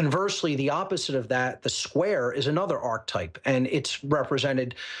 Conversely, the opposite of that, the square, is another archetype, and it's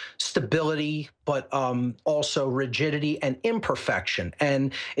represented stability, but also rigidity and imperfection.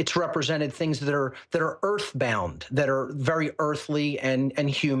 And it's represented things that are earthbound, that are very earthly and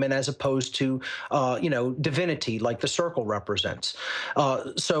human, as opposed to you know, divinity, like the circle represents.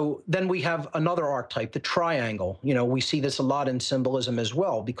 So then we have another archetype, the triangle. You know, we see this a lot in symbolism as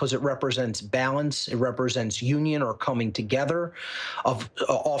well, because it represents balance, it represents union or coming together of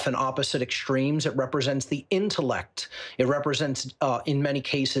often opposite extremes. It represents the intellect. It represents, in many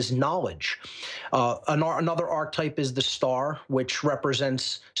cases, knowledge. Another archetype is the star, which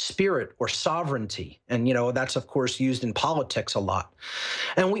represents spirit or sovereignty. And, you know, that's, of course, used in politics a lot.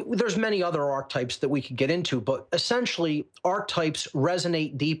 And there's many other archetypes that we could get into, but essentially, archetypes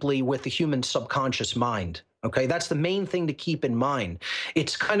resonate deeply with the human subconscious mind. Okay, that's the main thing to keep in mind.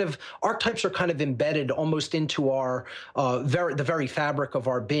 It's kind of, archetypes are kind of embedded almost into our, the very fabric of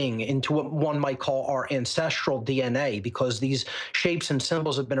our being, into what one might call our ancestral DNA, because these shapes and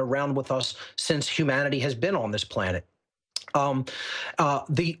symbols have been around with us since humanity has been on this planet.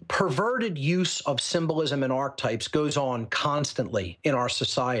 The perverted use of symbolism and archetypes goes on constantly in our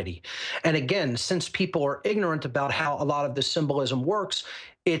society. And again, since people are ignorant about how a lot of this symbolism works,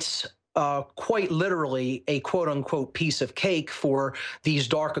 it's quite literally a quote-unquote piece of cake for these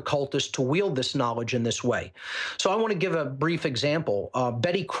dark occultists to wield this knowledge in this way. So I want to give a brief example.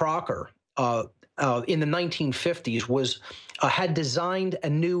 Betty Crocker, in the 1950s, had designed a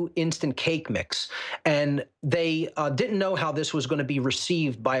new instant cake mix, and they didn't know how this was going to be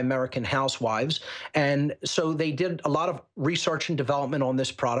received by American housewives, and so they did a lot of research and development on this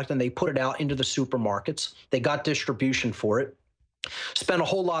product, and they put it out into the supermarkets. They got distribution for it. Spent a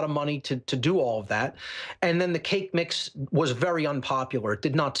whole lot of money to do all of that. And then the cake mix was very unpopular. It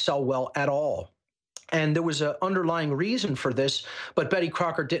did not sell well at all. And there was an underlying reason for this, but Betty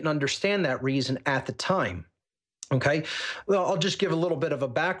Crocker didn't understand that reason at the time. Okay, well, I'll just give a little bit of a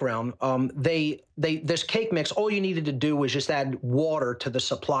background. This cake mix, all you needed to do was just add water to the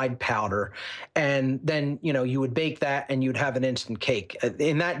supplied powder, and then you would bake that and you'd have an instant cake.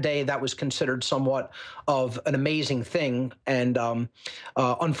 In that day, that was considered somewhat of an amazing thing, and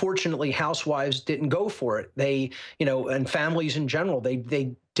unfortunately, housewives didn't go for it. They, and families in general,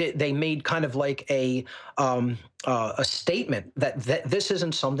 they made kind of like a statement that this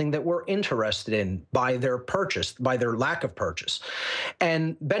isn't something that we're interested in by their lack of purchase.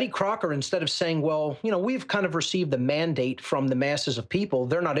 And Betty Crocker, instead of saying, well, we've kind of received a mandate from the masses of people,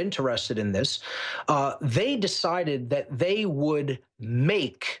 they're not interested in this, they decided that they would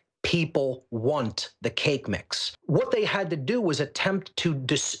make people want the cake mix. What they had to do was attempt to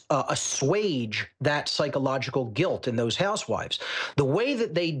assuage that psychological guilt in those housewives. The way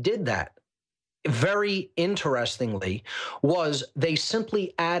that they did that, very interestingly, was they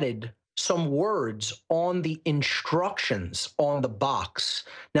simply added some words on the instructions on the box.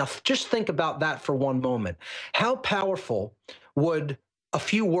 Now, just think about that for one moment. How powerful would a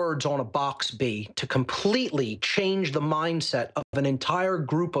few words on a box be to completely change the mindset of an entire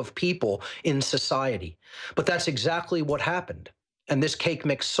group of people in society? But that's exactly what happened. And this cake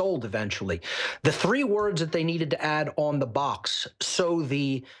mix sold eventually. The 3 words that they needed to add on the box, so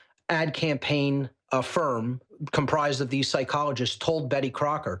the ad campaign firm comprised of these psychologists told Betty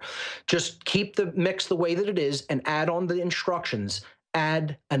Crocker, just keep the mix the way that it is and add on the instructions,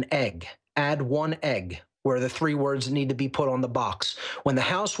 add an egg, add 1 egg, where the 3 words need to be put on the box. When the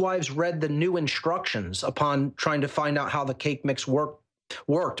housewives read the new instructions upon trying to find out how the cake mix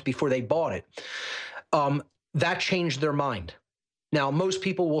worked before they bought it, that changed their mind. Now, most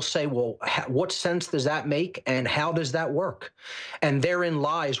people will say, well, what sense does that make and how does that work? And therein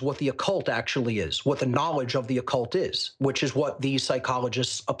lies what the occult actually is, what the knowledge of the occult is, which is what these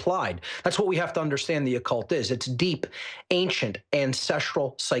psychologists applied. That's what we have to understand the occult is. It's deep, ancient,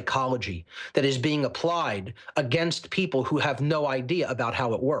 ancestral psychology that is being applied against people who have no idea about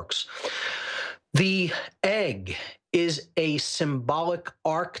how it works. The egg is a symbolic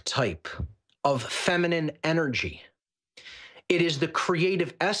archetype of feminine energy. It is the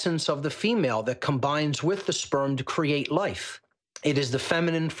creative essence of the female that combines with the sperm to create life. It is the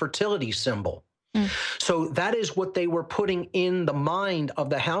feminine fertility symbol. So that is what they were putting in the mind of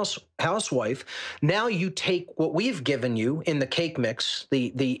the housewife. Now you take what we've given you in the cake mix,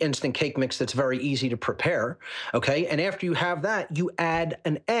 the instant cake mix that's very easy to prepare, okay? And after you have that, you add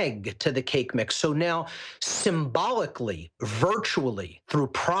an egg to the cake mix. So now symbolically, virtually, through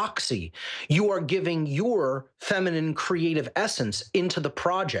proxy, you are giving your feminine creative essence into the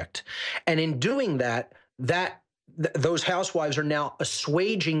project. And in doing that, those housewives are now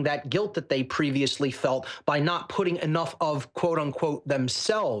assuaging that guilt that they previously felt by not putting enough of, quote unquote,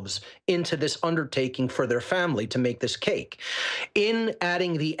 themselves into this undertaking for their family to make this cake. In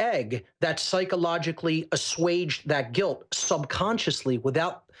adding the egg, that psychologically assuaged that guilt subconsciously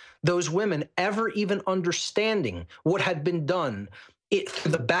without those women ever even understanding what had been done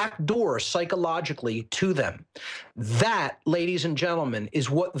through the back door psychologically to them. That, ladies and gentlemen, is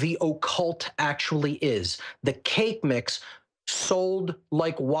what the occult actually is. The cake mix sold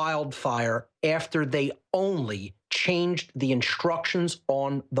like wildfire after they only changed the instructions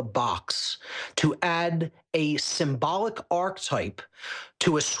on the box to add a symbolic archetype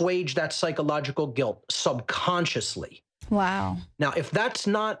to assuage that psychological guilt subconsciously. Wow. Now, if that's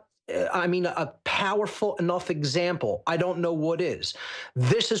not a powerful enough example, I don't know what is.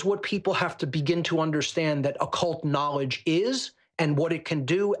 This is what people have to begin to understand that occult knowledge is and what it can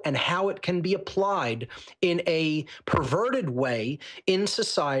do and how it can be applied in a perverted way in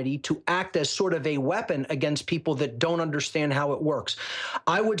society to act as sort of a weapon against people that don't understand how it works.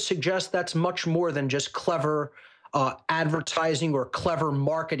 I would suggest that's much more than just clever advertising or clever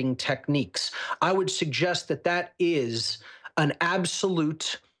marketing techniques. I would suggest that that is an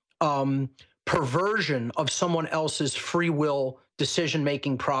absolute perversion of someone else's free will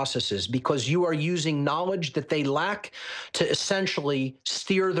decision-making processes, because you are using knowledge that they lack to essentially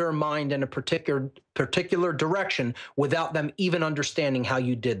steer their mind in a particular direction without them even understanding how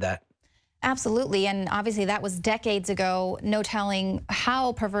you did that. Absolutely, and obviously that was decades ago. No telling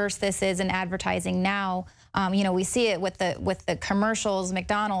how perverse this is in advertising now. We see it with the commercials,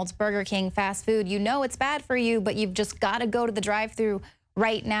 McDonald's, Burger King, fast food. You know it's bad for you, but you've just got to go to the drive-thru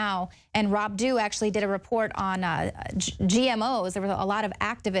right now. And Rob Dew actually did a report on GMOs. There were a lot of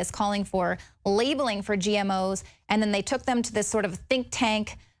activists calling for labeling for GMOs, and then they took them to this sort of think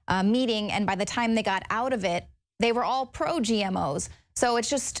tank meeting, and by the time they got out of it, they were all pro-GMOs. So it's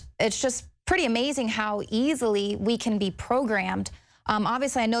just pretty amazing how easily we can be programmed.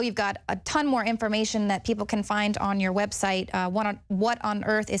 Obviously, I know you've got a ton more information that people can find on your website,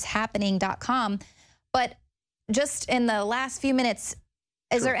 whatonearthishappening.com. But just in the last few minutes,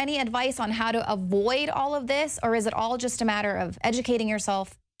 is there any advice on how to avoid all of this, or is it all just a matter of educating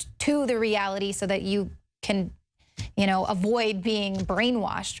yourself to the reality so that you can, you know, avoid being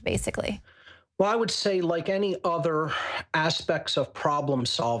brainwashed, basically? Well, I would say, like any other aspects of problem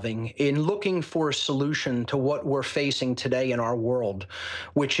solving, in looking for a solution to what we're facing today in our world,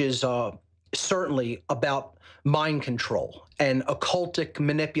 which is certainly about mind control and occultic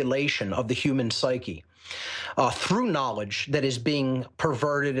manipulation of the human psyche through knowledge that is being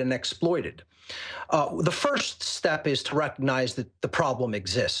perverted and exploited. The first step is to recognize that the problem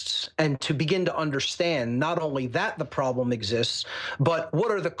exists and to begin to understand not only that the problem exists, but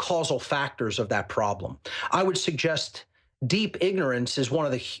what are the causal factors of that problem. I would suggest deep ignorance is one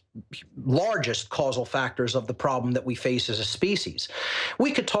of the largest causal factors of the problem that we face as a species.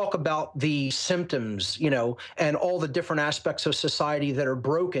 We could talk about the symptoms, you know, and all the different aspects of society that are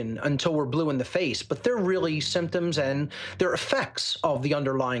broken until we're blue in the face, but they're really symptoms and they're effects of the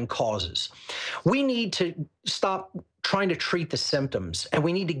underlying causes. We need to stop trying to treat the symptoms, and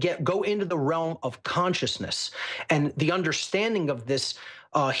we need to go into the realm of consciousness and the understanding of this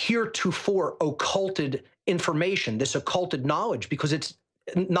heretofore occulted information, this occulted knowledge, because it's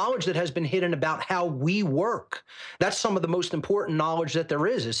knowledge that has been hidden about how we work. That's some of the most important knowledge that there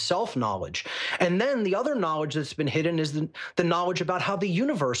is self-knowledge. And then the other knowledge that's been hidden is the knowledge about how the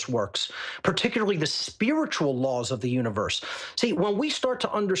universe works, particularly the spiritual laws of the universe. See, when we start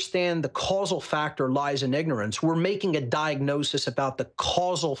to understand the causal factor lies in ignorance, we're making a diagnosis about the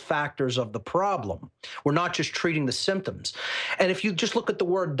causal factors of the problem. We're not just treating the symptoms. And if you just look at the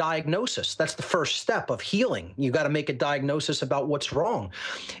word diagnosis, that's the first step of healing. You got to make a diagnosis about what's wrong.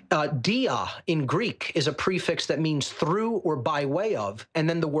 Dia in Greek is a prefix that means through or by way of, and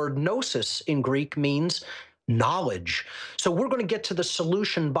then the word gnosis in Greek means knowledge. So we're going to get to the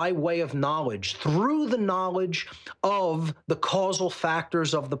solution by way of knowledge, through the knowledge of the causal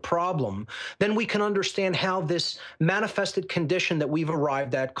factors of the problem. Then we can understand how this manifested condition that we've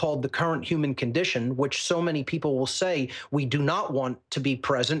arrived at, called the current human condition, which so many people will say we do not want to be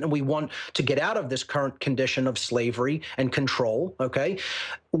present and we want to get out of this current condition of slavery and control, okay?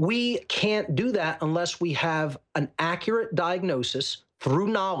 We can't do that unless we have an accurate diagnosis through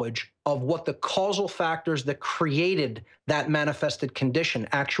knowledge of what the causal factors that created that manifested condition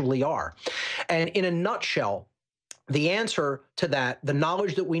actually are. And in a nutshell, the answer to that, the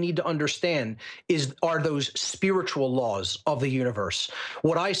knowledge that we need to understand, are those spiritual laws of the universe,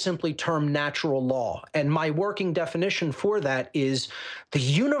 what I simply term natural law. And my working definition for that is the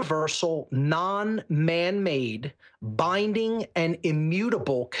universal, non-man-made, binding and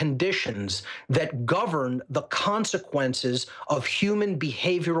immutable conditions that govern the consequences of human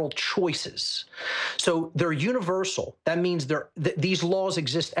behavioral choices. So they're universal. That means these laws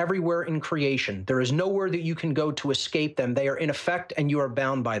exist everywhere in creation. There is nowhere that you can go to escape them. They are in effect and you are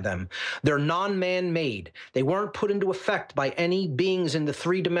bound by them. They're non-man-made. They weren't put into effect by any beings in the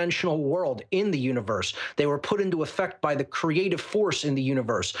three-dimensional world in the universe. They were put into effect by the creative force in the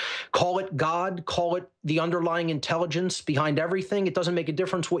universe. Call it God, call it the underlying intelligence behind everything. It doesn't make a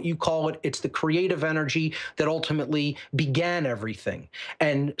difference what you call it. It's the creative energy that ultimately began everything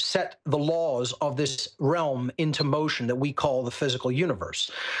and set the laws of this realm into motion that we call the physical universe.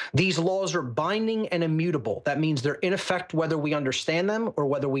 These laws are binding and immutable. That means they're in effect whether we understand them or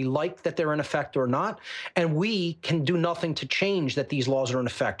whether we like that they're in effect or not. And we can do nothing to change that these laws are in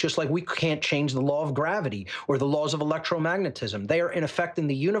effect, just like we can't change the law of gravity or the laws of electromagnetism. They are in effect in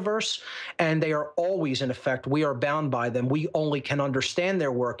the universe, and they are always in effect. We are bound by them. We only can understand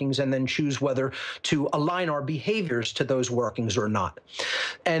their workings and then choose whether to align our behaviors to those workings or not.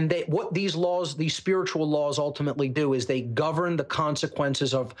 And what these laws, these spiritual laws, ultimately do is they govern the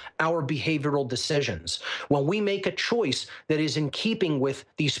consequences of our behavioral decisions. When we make a choice that is in keeping with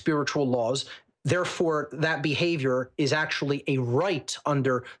these spiritual laws, therefore, that behavior is actually a right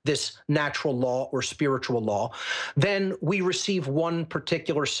under this natural law or spiritual law, then we receive one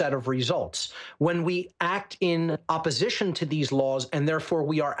particular set of results. When we act in opposition to these laws, and therefore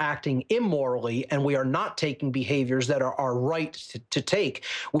we are acting immorally, and we are not taking behaviors that are our right to take,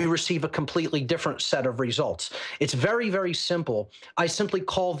 we receive a completely different set of results. It's very, very simple. I simply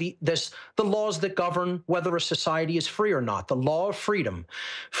call the laws that govern whether a society is free or not, the law of freedom.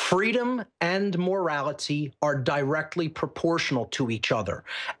 Freedom and morality are directly proportional to each other.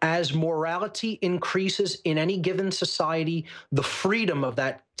 As morality increases in any given society, the freedom of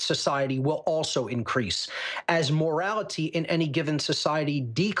that society will also increase. As morality in any given society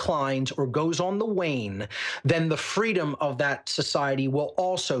declines or goes on the wane, then the freedom of that society will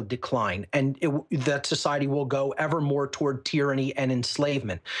also decline, and that society will go ever more toward tyranny and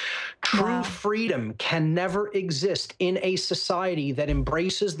enslavement. True freedom can never exist in a society that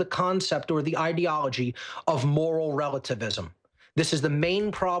embraces the concept or the ideology of moral relativism. This is the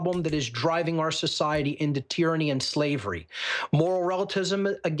main problem that is driving our society into tyranny and slavery. Moral relativism,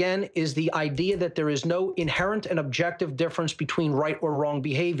 again, is the idea that there is no inherent and objective difference between right or wrong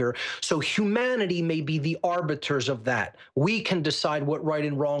behavior. So humanity may be the arbiters of that. We can decide what right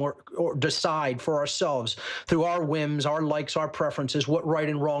and wrong, or decide for ourselves through our whims, our likes, our preferences, what right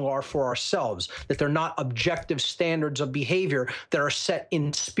and wrong are for ourselves, that they're not objective standards of behavior that are set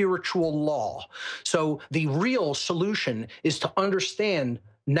in spiritual law. So the real solution is to understand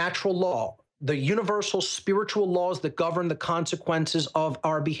natural law, the universal spiritual laws that govern the consequences of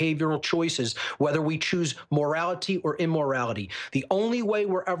our behavioral choices, whether we choose morality or immorality. The only way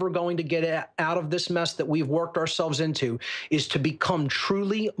we're ever going to get out of this mess that we've worked ourselves into is to become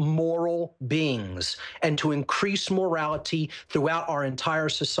truly moral beings and to increase morality throughout our entire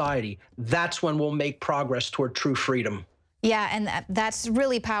society. That's when we'll make progress toward true freedom. Yeah, and that's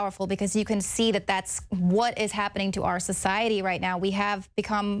really powerful because you can see that that's what is happening to our society right now. We have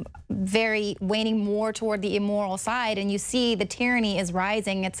become waning more toward the immoral side, and you see the tyranny is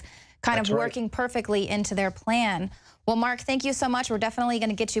rising. It's kind of working perfectly into their plan. Well, Mark, thank you so much. We're definitely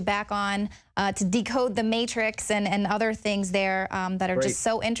going to get you back on to decode the matrix and other things there that are just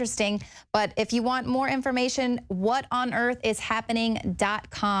so interesting. But if you want more information,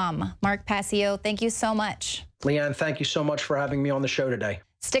 whatonearthishappening.com. Mark Passio, thank you so much. Leanne, thank you so much for having me on the show today.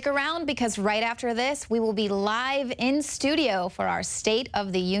 Stick around because right after this, we will be live in studio for our State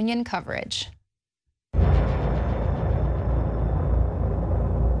of the Union coverage.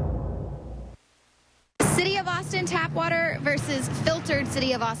 City of Austin tap water versus filtered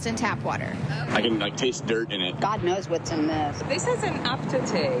City of Austin tap water. I can taste dirt in it. God knows what's in this. This has an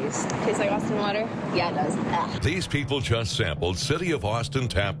aftertaste. Tastes like Austin water? Yeah, it does. These people just sampled City of Austin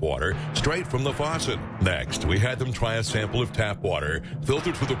tap water straight from the faucet. Next, we had them try a sample of tap water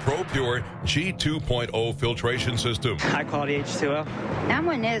filtered with a ProPure G2.0 filtration system. High quality H2O. That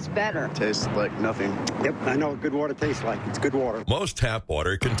one is better. Tastes like nothing. Yep, I know what good water tastes like. It's good water. Most tap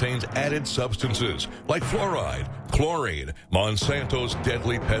water contains added substances like fluoride, chlorine, Monsanto's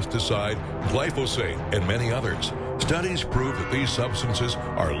deadly pesticide, glyphosate, and many others. Studies prove that these substances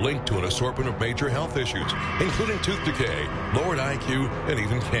are linked to an assortment of major health issues, including tooth decay, lowered IQ, and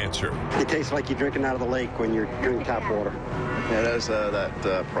even cancer. It tastes like you're drinking out of the lake when you're drinking tap water. Yeah, it has that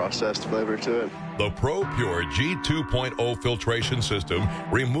processed flavor to it. The ProPure G2.0 filtration system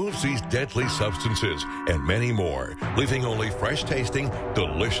removes these deadly substances and many more, leaving only fresh-tasting,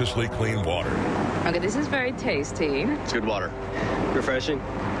 deliciously clean water. Okay, this is very tasty. It's good water. Refreshing.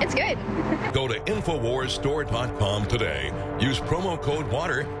 It's good. Go to InfoWarsStore.com today. Use promo code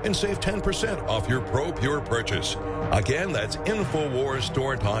WATER and save 10% off your ProPure purchase. Again, that's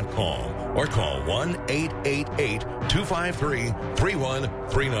InfoWarsStore.com or call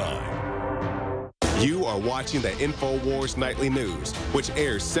 1-888-253-3139. You are watching the InfoWars Nightly News, which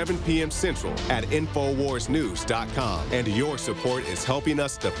airs 7 p.m. Central at InfoWarsNews.com. And your support is helping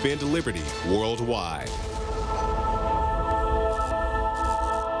us defend liberty worldwide.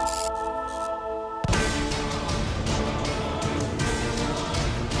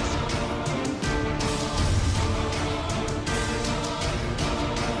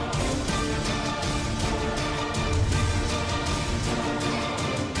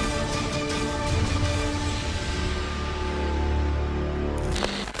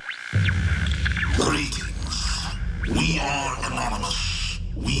 We are Anonymous.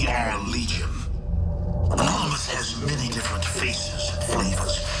 We are Legion. Anonymous has many different faces and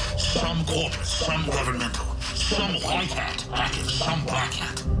flavors. Some corporate, some governmental, some white hat active, some black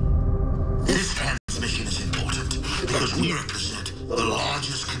hat. This transmission is important because we represent the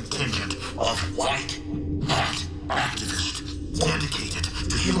largest contingent of white hat activists dedicated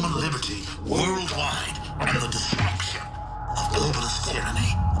to human liberty worldwide and the destruction of globalist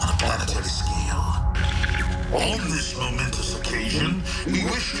tyranny on a planetary scale. On this momentous occasion, we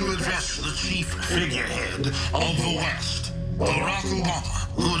wish to address the chief figurehead of the West, Barack Obama,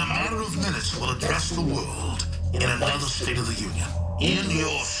 who in a matter of minutes will address the world in another State of the Union. In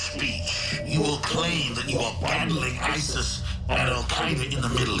your speech, you will claim that you are battling ISIS and Al-Qaeda in the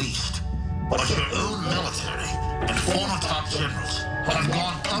Middle East. But your own military and former top generals have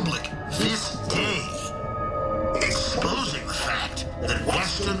gone public this day, exposing the fact that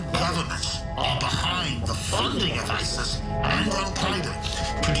Western governments are behind the funding of ISIS and Al-Qaeda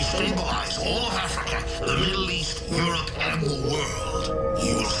to destabilize all of Africa, the Middle East, Europe, and the world.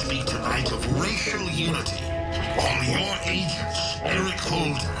 You will speak tonight of racial unity, while your agents, Eric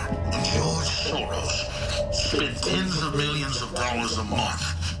Holder and George Soros, spend tens of millions of dollars a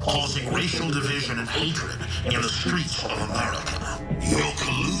month causing racial division and hatred in the streets of America. Your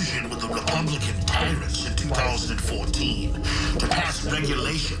collusion with the Republican tyrants in 2014 to pass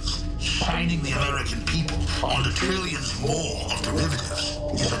regulations shining the American people onto trillions more of derivatives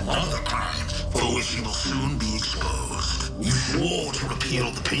is another crime for which you will soon be exposed. You swore to repeal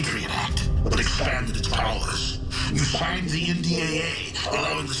the Patriot Act, but expanded its powers. You signed the NDAA,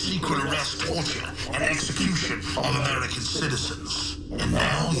 allowing the secret arrest, torture, and execution of American citizens. And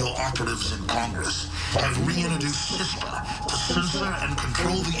now your operatives in Congress have reintroduced CISPA to censor and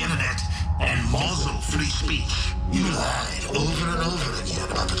control the internet and muzzle free speech. You lied over and over again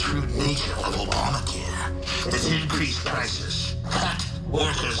about the true nature of Obamacare. It's increased prices, cut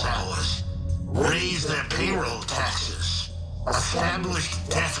workers' hours, raised their payroll taxes, established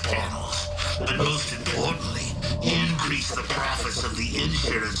death panels, but most importantly, increased the profits of the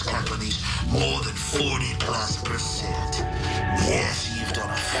insurance companies more than 40+%. Yes, you've done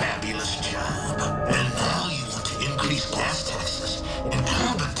a fabulous job. And now you want to increase gas taxes and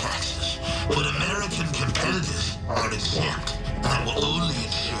carbon taxes, but American competitors are exempt. That will only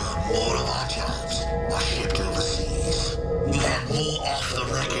ensure more of our jobs are shipped overseas. You had more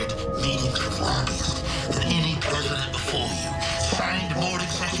off-the-record meetings with lobbyists than any president before you, signed more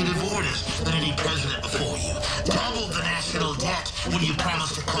executive orders than any president before you, doubled the national debt when you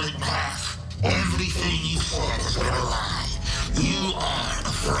promised to cut it in half. Everything you've said has been a lie. You are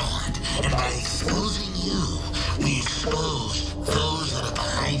a fraud, and by exposing you, we expose those that are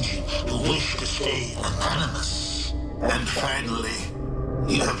behind you who wish to stay anonymous. And finally,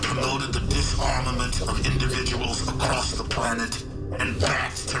 you have promoted the disarmament of individuals across the planet and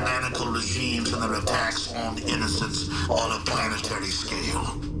backed tyrannical regimes in their attacks on innocents on a planetary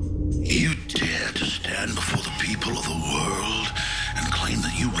scale. You dare to stand before the people of the world and claim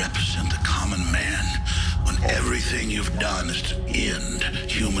that you represent the common man when everything you've done is to end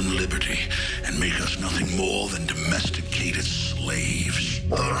human liberty and make us nothing more than domesticated slaves.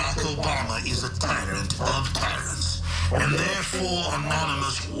 Barack Obama is a tyrant of tyrants, and therefore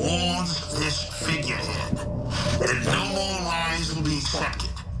Anonymous warns this figurehead that no more lies will be accepted,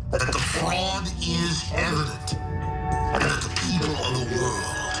 that the fraud is evident, and that the people of the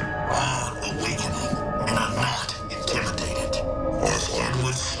world are awakening and are not intimidated. As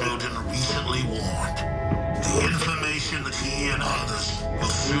Edward Snowden recently warned, the information that he and others will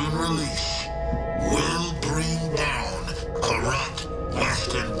soon release will bring down corrupt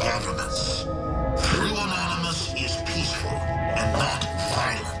Western governments. True Anonymous is peaceful and not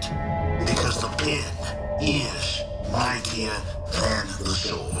violent, because the pen is mightier than the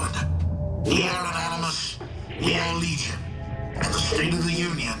sword. We are Anonymous, we are Legion, and the State of the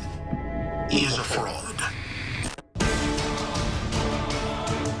Union is a fraud.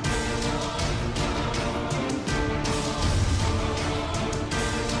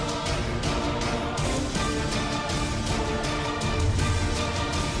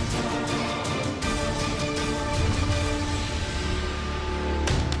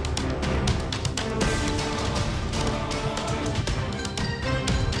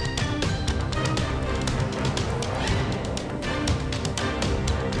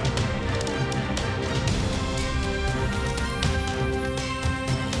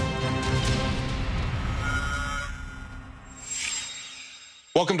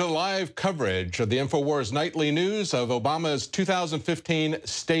 Welcome to the live coverage of the InfoWars Nightly News of Obama's 2015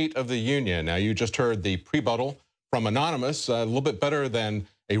 State of the Union. Now, you just heard the rebuttal from Anonymous, a little bit better than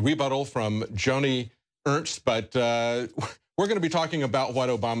a rebuttal from Joni Ernst, but we're going to be talking about what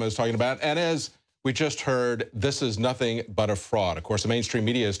Obama is talking about. And as we just heard, this is nothing but a fraud. Of course, the mainstream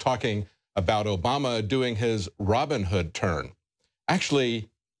media is talking about Obama doing his Robin Hood turn. Actually,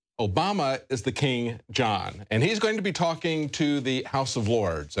 Obama is the King John, and he's going to be talking to the House of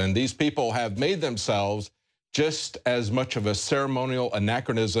Lords. And these people have made themselves just as much of a ceremonial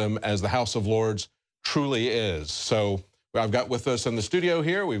anachronism as the House of Lords truly is. So I've got with us in the studio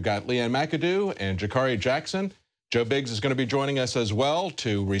here, we've got Leanne McAdoo and Jakari Jackson. Joe Biggs is going to be joining us as well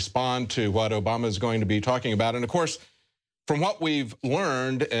to respond to what Obama is going to be talking about. And of course, from what we've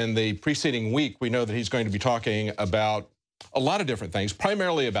learned in the preceding week, we know that he's going to be talking about a lot of different things,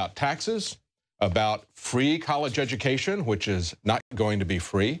 primarily about taxes, about free college education, which is not going to be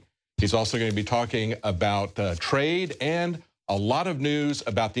free. He's also going to be talking about trade and a lot of news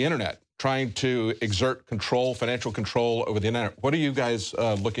about the internet, trying to exert control, financial control over the internet. What are you guys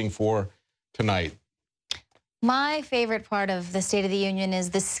looking for tonight? My favorite part of the State of the Union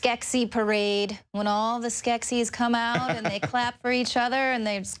is the Skeksis parade, when all the Skeksis come out and they clap for each other and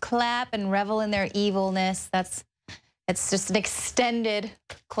they just clap and revel in their evilness. It's just an extended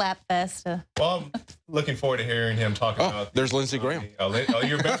clap fest. Well, I'm looking forward to hearing him talk about. There's Lindsey Graham.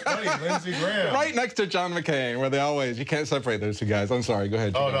 Your best buddy, Lindsey Graham. Right next to John McCain, where they always, you can't separate those two guys. I'm sorry, go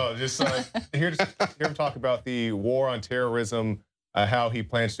ahead. Oh, no, just hear him talk about the war on terrorism, how he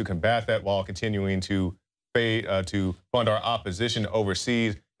plans to combat that while continuing to fund our opposition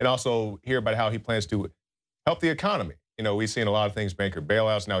overseas, and also hear about how he plans to help the economy. You know, we've seen a lot of things, banker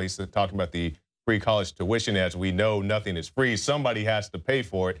bailouts. Now he's talking about the free college tuition. As we know, nothing is free. Somebody has to pay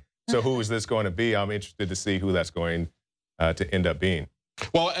for it. So who is this going to be? I'm interested to see who that's going to end up being.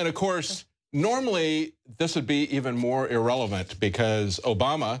 Well, and of course, normally this would be even more irrelevant because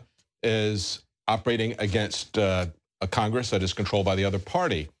Obama is operating against a Congress that is controlled by the other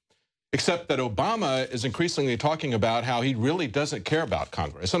party. Except that Obama is increasingly talking about how he really doesn't care about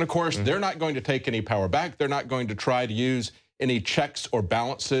Congress. And of course, they're not going to take any power back. They're not going to try to use any checks or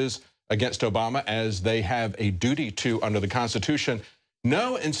balances against Obama as they have a duty to under the Constitution.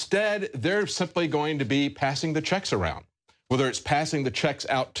 No, instead, they're simply going to be passing the checks around. Whether it's passing the checks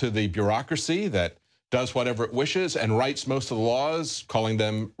out to the bureaucracy that does whatever it wishes and writes most of the laws, calling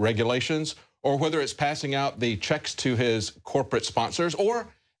them regulations, or whether it's passing out the checks to his corporate sponsors, or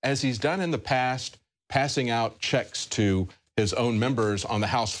as he's done in the past, passing out checks to his own members on the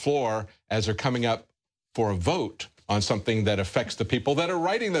House floor as they're coming up for a vote on something that affects the people that are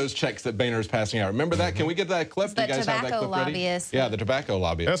writing those checks that Boehner is passing out. Remember that? Can we get that clip? The tobacco lobbyists. Yeah, the tobacco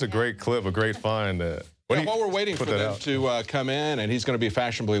lobbyists. That's a great clip, a great find. While we're waiting for them to come in, and he's going to be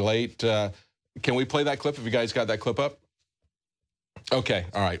fashionably late, can we play that clip if you guys got that clip up? Okay,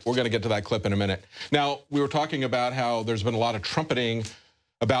 all right, we're going to get to that clip in a minute. Now, we were talking about how there's been a lot of trumpeting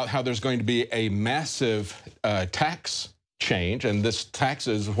about how there's going to be a massive tax change, and this tax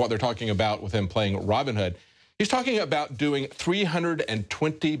is what they're talking about with him playing Robin Hood. He's talking about doing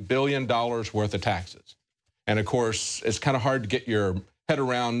 $320 billion worth of taxes. And of course, it's kind of hard to get your head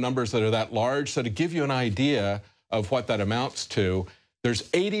around numbers that are that large. So to give you an idea of what that amounts to, there's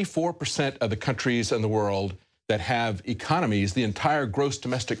 84% of the countries in the world that have economies, the entire gross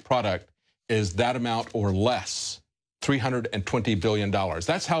domestic product is that amount or less. $320 billion.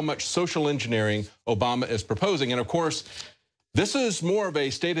 That's how much social engineering Obama is proposing. And of course, this is more of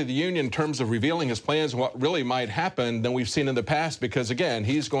a State of the Union in terms of revealing his plans and what really might happen than we've seen in the past, because again,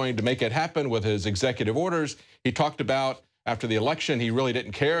 he's going to make it happen with his executive orders. He talked about after the election, he really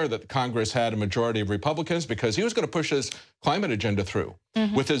didn't care that Congress had a majority of Republicans because he was going to push his climate agenda through.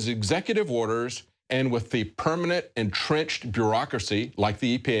 With his executive orders, and with the permanent entrenched bureaucracy, like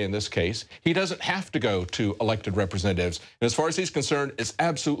the EPA in this case, he doesn't have to go to elected representatives. And as far as he's concerned, it's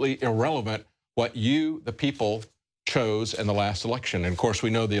absolutely irrelevant what you, the people, chose in the last election. And of course, we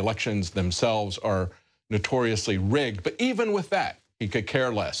know the elections themselves are notoriously rigged. But even with that, he could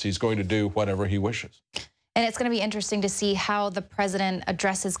care less. He's going to do whatever he wishes. And it's going to be interesting to see how the president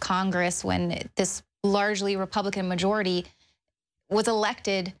addresses Congress when this largely Republican majority was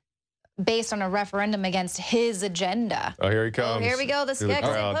elected based on a referendum against his agenda. Oh, here he comes. Oh, here we go, the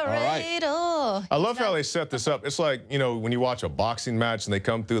Skeksis parade. Oh, I love how they set this up. It's like, you know, when you watch a boxing match and they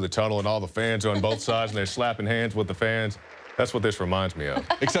come through the tunnel and all the fans are on both sides and they're slapping hands with the fans. That's what this reminds me of.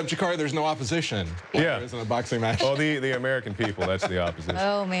 Except, Jakari, there's no opposition. Yeah. There isn't a boxing match. Well, the American people, that's the opposition.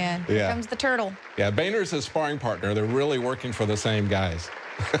 Oh, man. Here comes the turtle. Yeah, Boehner's his sparring partner. They're really working for the same guys.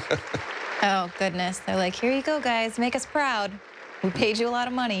 Oh, goodness. They're like, here you go, guys. Make us proud. We paid you a lot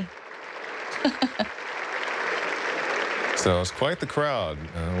of money. So it's quite the crowd.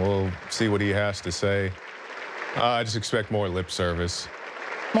 We'll see what he has to say. I just expect more lip service.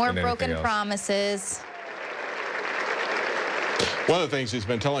 More broken promises. One of the things he's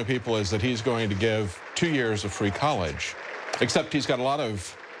been telling people is that he's going to give 2 years of free college, except he's got a lot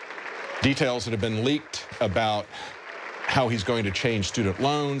of details that have been leaked about how he's going to change student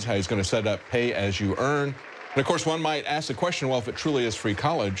loans, how he's going to set up pay as you earn. And of course, one might ask the question, well, if it truly is free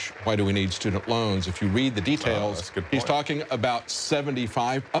college, why do we need student loans? If you read the details, he's talking about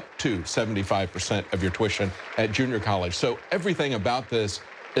up to 75% of your tuition at junior college. So everything about this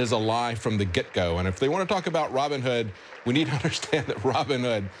is a lie from the get-go. And if they want to talk about Robin Hood, we need to understand that Robin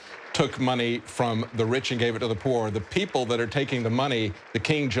Hood took money from the rich and gave it to the poor. The people that are taking the money, the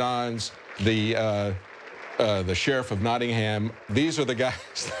King Johns, the sheriff of Nottingham, these are the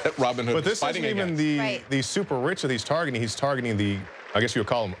guys that Robin Hood is fighting against. But this isn't even the super rich that he's targeting. He's targeting the, I guess you would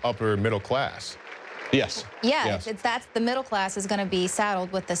call them upper middle class. Yes. Yeah, yes. That's the middle class is going to be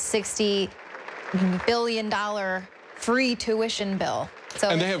saddled with the $60 billion free tuition bill. So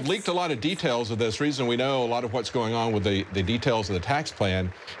and they have leaked a lot of details of this. Reason we know a lot of what's going on with the details of the tax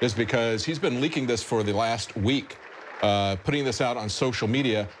plan is because he's been leaking this for the last week, putting this out on social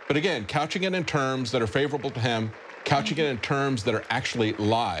media. But again, couching it in terms that are favorable to him, couching it in terms that are actually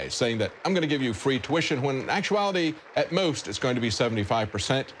lies, saying that I'm going to give you free tuition, when in actuality, at most, it's going to be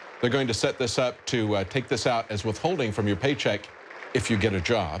 75%. They're going to set this up to take this out as withholding from your paycheck if you get a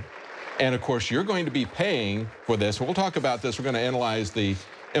job. And of course, you're going to be paying for this. We'll talk about this. We're going to analyze the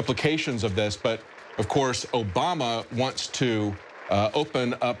implications of this. But of course, Obama wants to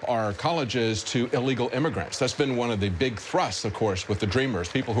open up our colleges to illegal immigrants. That's been one of the big thrusts, of course, with the Dreamers.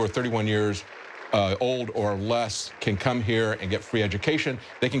 People who are 31 years old or less can come here and get free education.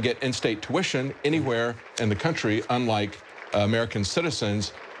 They can get in-state tuition anywhere in the country, unlike American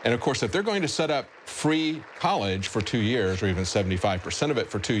citizens. And of course, if they're going to set up free college for 2 years, or even 75% of it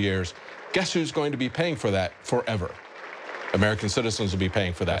for 2 years, guess who's going to be paying for that forever? American citizens will be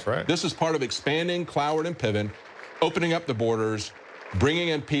paying for that. That's right. This is part of expanding Cloward and Piven, opening up the borders, bringing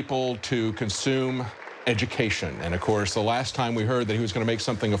in people to consume education. And of course, the last time we heard that he was going to make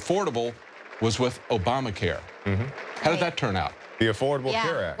something affordable was with Obamacare. How did that turn out? The Affordable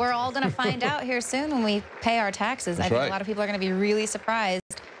Care Act. We're all going to find out here soon when we pay our taxes. I think a lot of people are going to be really surprised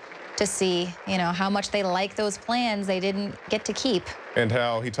to see, you know, how much they like those plans they didn't get to keep. And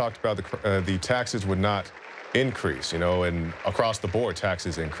how he talked about the taxes would not increase, you know, and across the board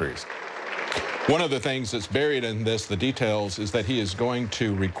taxes increased. One of the things that's buried in this, the details, is that he is going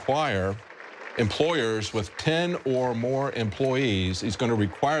to require employers with 10 or more employees, he's going to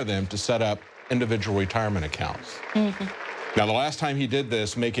require them to set up individual retirement accounts. Now, the last time he did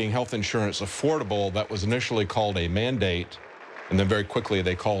this, making health insurance affordable, that was initially called a mandate, and then very quickly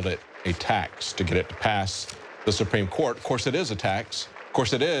they called it a tax to get it to pass the Supreme Court. Of course, it is a tax. Of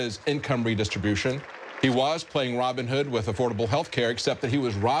course, it is income redistribution. He was playing Robin Hood with affordable health care, except that he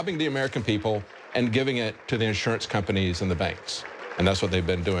was robbing the American people and giving it to the insurance companies and the banks. And that's what they've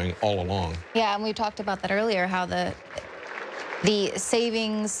been doing all along. Yeah, and we talked about that earlier, how the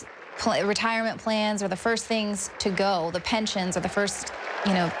savings, retirement plans are the first things to go. The pensions are the first,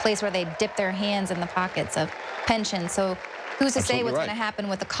 you know, place where they dip their hands in the pockets of pensions. So who's to say what's going to happen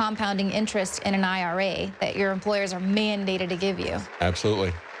with the compounding interest in an IRA that your employers are mandated to give you?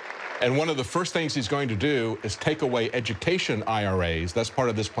 Absolutely. And one of the first things he's going to do is take away education IRAs. That's part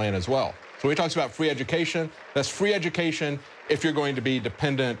of this plan as well. So he talks about free education. That's free education if you're going to be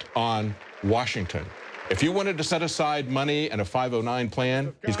dependent on Washington. If you wanted to set aside money in a 509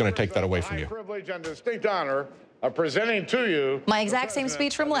 plan, he's going to take that away from you. Privilege and distinct honor of presenting to you my exact same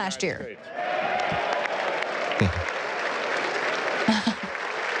speech from last year.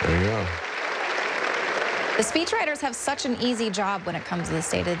 There you go. The speechwriters have such an easy job when it comes to the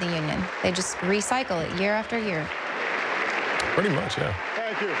State of the Union. They just recycle it year after year. Pretty much, yeah.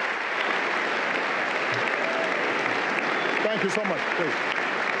 Thank you. Thank you so much, please.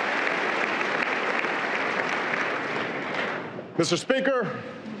 Mr. Speaker,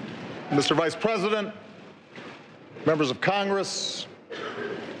 Mr. Vice President, members of Congress,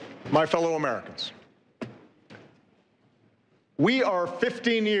 my fellow Americans. We are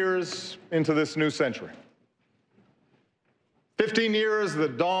 15 years into this new century. 15 years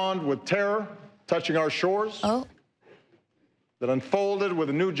that dawned with terror touching our shores, that unfolded with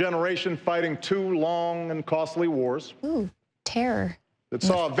a new generation fighting two long and costly wars. Ooh, terror. That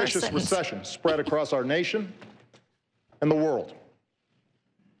saw a vicious recession spread across our nation and the world.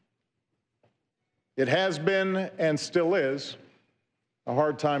 It has been and still is a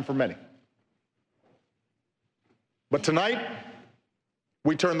hard time for many. But tonight,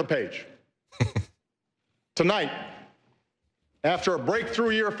 we turn the page. Tonight, after a breakthrough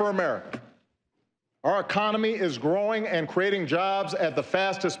year for America, our economy is growing and creating jobs at the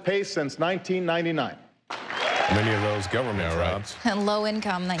fastest pace since 1999. Many of those government jobs. And low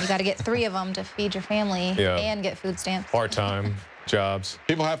income, that you got to get 3 of them to feed your family and get food stamps. Part-time jobs.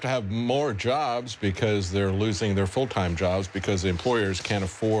 People have to have more jobs because they're losing their full-time jobs because the employers can't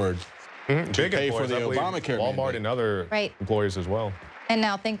afford to pay for the Obamacare. Walmart and other employers as well. And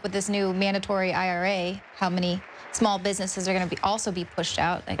now think with this new mandatory IRA, how many small businesses are going to also be pushed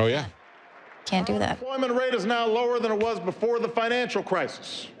out. Oh, yeah. Can't do that. Our unemployment rate is now lower than it was before the financial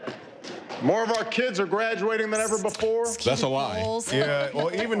crisis. More of our kids are graduating than ever before. That's a lie. Yeah,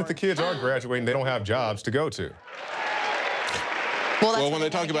 well, even if the kids are graduating, they don't have jobs to go to. Well, when they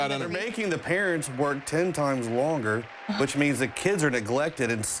talk about they're making the parents work 10 times longer, which means the kids are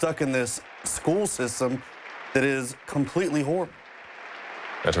neglected and stuck in this school system that is completely horrible.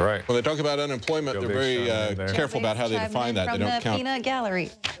 That's right. When they talk about unemployment, they're very careful about how they define that. They don't count. Peanut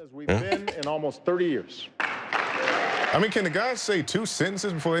gallery. As we've been in almost 30 years. I mean, can the guys say 2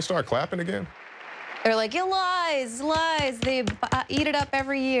 sentences before they start clapping again? They're like, "You lies, lies." They eat it up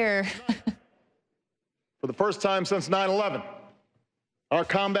every year. For the first time since 9/11, our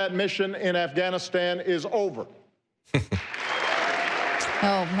combat mission in Afghanistan is over.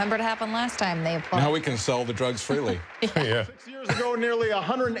 Oh, remember what happened last time? They applauded. Now we can sell the drugs freely. Yeah. 6 years ago, nearly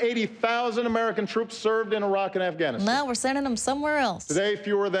 180,000 American troops served in Iraq and Afghanistan. Now we're sending them somewhere else. Today,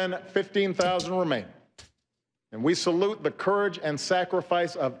 fewer than 15,000 remain. And we salute the courage and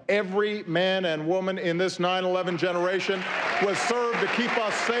sacrifice of every man and woman in this 9/11 generation who has served to keep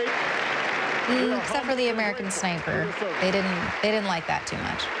us safe. Except for the American sniper. They didn't like that too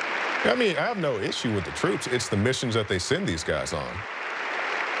much. I mean, I have no issue with the troops. It's the missions that they send these guys on.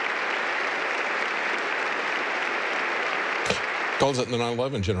 Calls it the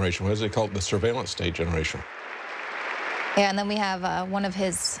 9/11 generation. What does it called? The surveillance state generation. Yeah, and then we have one of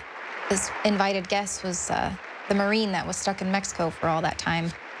his invited guests was the Marine that was stuck in Mexico for all that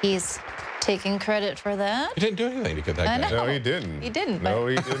time. He's taking credit for that. He didn't do anything to get that guy. No, he didn't. He didn't. No,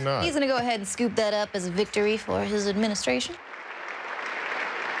 he did not. He's going to go ahead and scoop that up as a victory for his administration.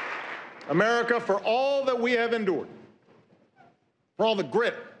 America, for all that we have endured, for all the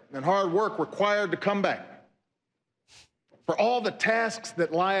grit and hard work required to come back, for all the tasks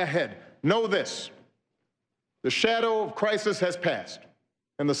that lie ahead, know this: the shadow of crisis has passed,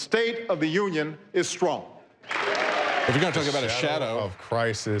 and the state of the union is strong. If you're going to talk about a shadow of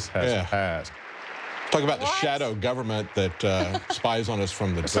crisis has passed. Talk about the shadow government that spies on us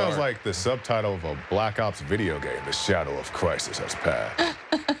from the dark. It sounds like the subtitle of a Black Ops video game, The Shadow of Crisis Has Passed.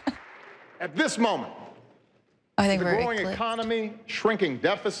 At this moment, I think the we're growing economy, shrinking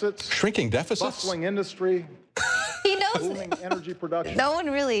deficits, bustling industry, he knows booming energy production. No one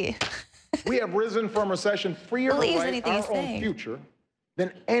really we have risen from recession freer to believes write anything our he's own saying. future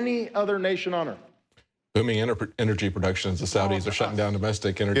than any other nation on earth. Booming energy productions. The Saudis are shutting down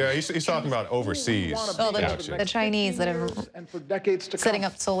domestic energy. Yeah, he's talking about overseas. Oh, the Chinese that are setting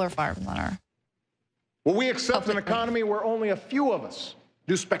up solar farms on our. Will we accept an economy where only a few of us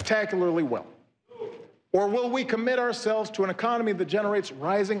do spectacularly well? Or will we commit ourselves to an economy that generates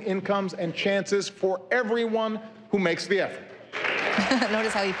rising incomes and chances for everyone who makes the effort?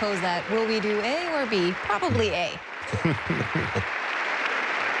 Notice how he posed that. Will we do A or B? Probably A.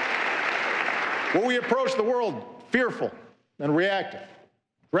 Will we approach the world fearful and reactive,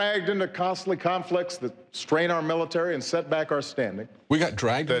 dragged into costly conflicts that strain our military and set back our standing? We got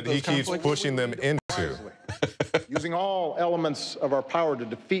dragged that he keeps pushing them into. Using all elements of our power to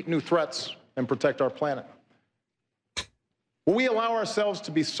defeat new threats and protect our planet. Will we allow ourselves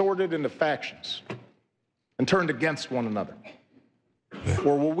to be sorted into factions and turned against one another?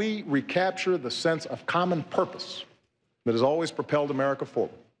 Or will we recapture the sense of common purpose that has always propelled America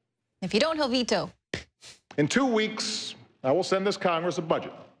forward? If you don't, he'll veto. In 2 weeks, I will send this Congress a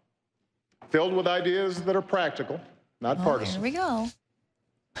budget filled with ideas that are practical, not partisan. Here we go.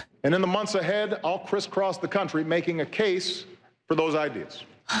 And in the months ahead, I'll crisscross the country making a case for those ideas.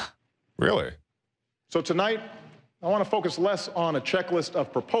 Really? So tonight, I want to focus less on a checklist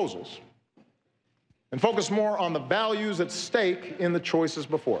of proposals and focus more on the values at stake in the choices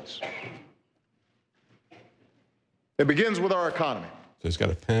before us. It begins with our economy. So he's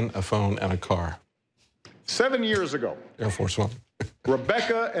got a pen, a phone, and a car. 7 years ago, Air Force One.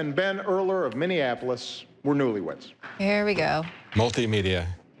 Rebecca and Ben Erler of Minneapolis were newlyweds. Here we go. Multimedia.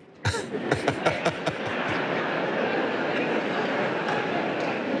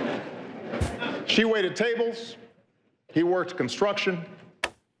 She waited tables. He worked construction.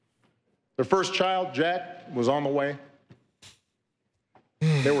 Their first child, Jack, was on the way.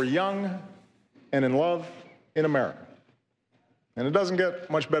 They were young and in love in America. And it doesn't get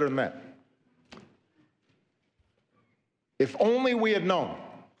much better than that. If only we had known,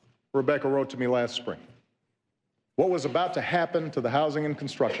 Rebecca wrote to me last spring, what was about to happen to the housing and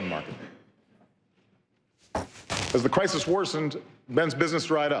construction market. As the crisis worsened, Ben's business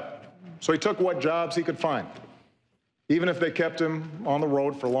dried up. So he took what jobs he could find, even if they kept him on the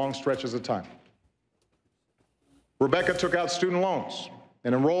road for long stretches of time. Rebecca took out student loans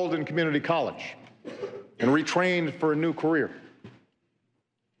and enrolled in community college and retrained for a new career.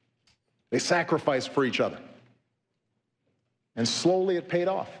 They sacrificed for each other. And slowly it paid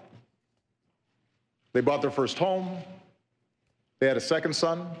off. They bought their first home. They had a second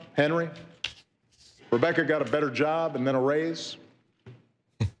son, Henry. Rebecca got a better job and then a raise.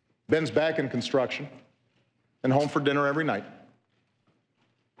 Ben's back in construction and home for dinner every night.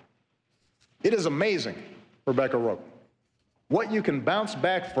 It is amazing, Rebecca wrote, what you can bounce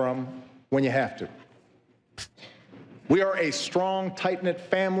back from when you have to. We are a strong, tight-knit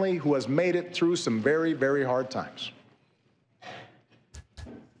family who has made it through some very, very hard times.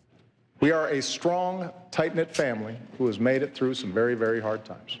 We are a strong, tight-knit family who has made it through some very, very hard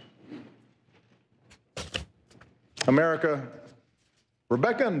times. America,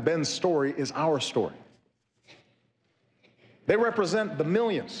 Rebecca and Ben's story is our story. They represent the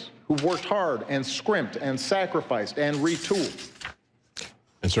millions who've worked hard and scrimped and sacrificed and retooled.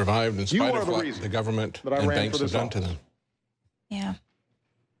 And survived in spite of what the government and banks have done to them. Yeah.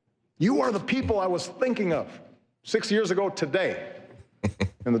 You are the people I was thinking of 6 years ago today,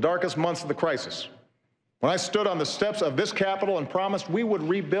 in the darkest months of the crisis, when I stood on the steps of this Capitol and promised we would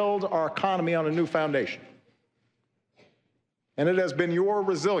rebuild our economy on a new foundation. And it has been your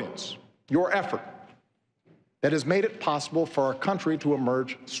resilience, your effort, that has made it possible for our country to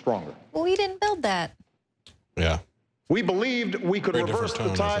emerge stronger. Well, we didn't build that. Yeah. We believed we could reverse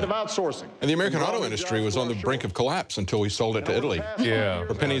the tide of outsourcing. And the American auto industry was on the brink of collapse until we sold it to Italy. Yeah.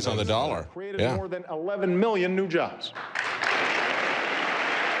 For pennies on the dollar. Created more than 11 million new jobs.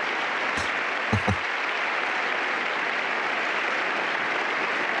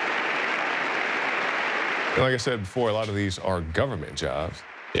 Like I said before, a lot of these are government jobs.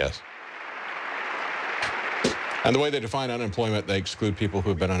 Yes. And the way they define unemployment, they exclude people who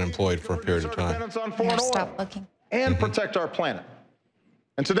have been unemployed for a period of time. Stop looking. And protect our planet.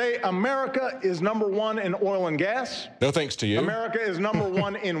 And today, America is #1 in oil and gas. No thanks to you. America is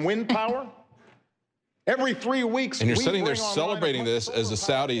 #1 in wind power. Every 3 weeks, and you're sitting there celebrating this as the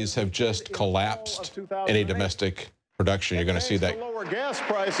Saudis have just collapsed any domestic production. You're going to see that. You're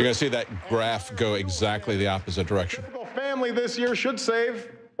going to see that graph go exactly the opposite direction. A typical family this year should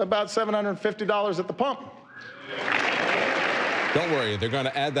save about $750 at the pump. Don't worry, they're going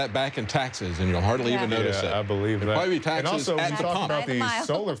to add that back in taxes, and you'll hardly even notice it. I believe that. Probably taxes and also, at you the talk pump. about these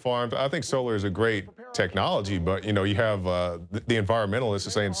solar farms. I think solar is a great technology, but you know, you have the environmentalists are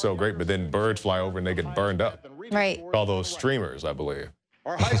saying it's so great, but then birds fly over and they get burned up. Right. All those streamers, I believe.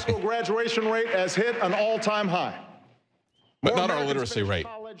 Our high school graduation rate has hit an all-time high. But not our literacy rate.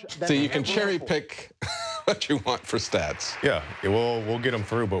 So you can cherry pick what you want for stats. Yeah, we'll get them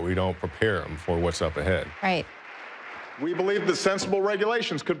through, but we don't prepare them for what's up ahead. Right. We believe that sensible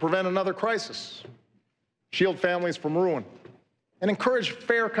regulations could prevent another crisis, shield families from ruin, and encourage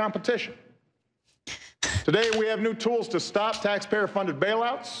fair competition. Today, we have new tools to stop taxpayer-funded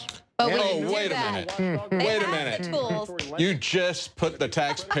bailouts. But wait a minute. Wait a minute. You just put the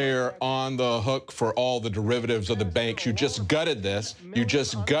taxpayer on the hook for all the derivatives of the banks. You just gutted this. You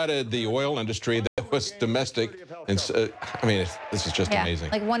just gutted the oil industry that was domestic. And I mean, this is just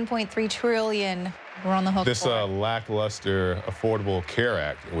amazing. Like 1.3 trillion. We're on the hook. This for lackluster Affordable Care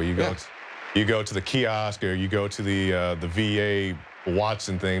Act, where you go to the kiosk or you go to the VA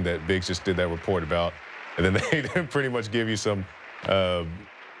Watson thing that Biggs just did that report about, and then they pretty much give you some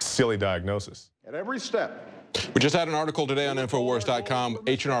silly diagnosis. At every step. We just had an article today on NoWorldOrder.com.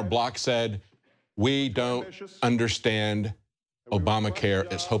 H&R Block said, we don't understand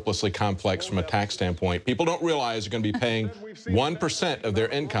Obamacare. It's hopelessly complex from a tax standpoint. People don't realize they're going to be paying 1% of their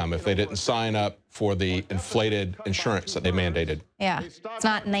income if they didn't sign up for the inflated insurance that they mandated. Yeah, it's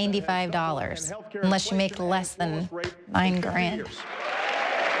not $95 unless you make less than $9 grand.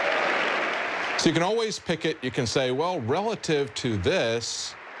 So you can always pick it. You can say, well, relative to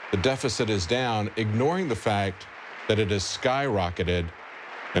this, the deficit is down, ignoring the fact that it has skyrocketed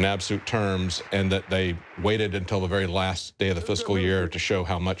in absolute terms and that they waited until the very last day of the fiscal year to show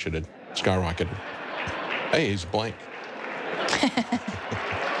how much it had skyrocketed. Hey, he's blank.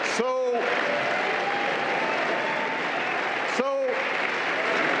 So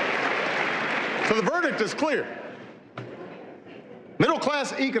the verdict is clear.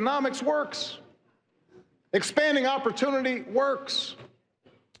 Middle-class economics works. Expanding opportunity works.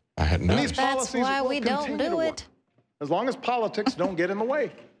 I had and these That's policies why will we don't continue do to it. work, as long as politics don't get in the way.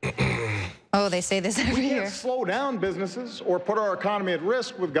 Oh, they say this every We year. can't slow down businesses or put our economy at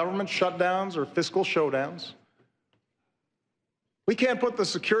risk with government shutdowns or fiscal showdowns. We can't put the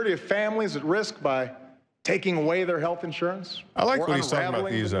security of families at risk by taking away their health insurance. I like or when he's talking about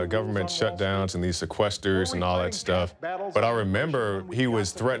unraveling these the government shutdowns and these sequesters and all that stuff. But I remember he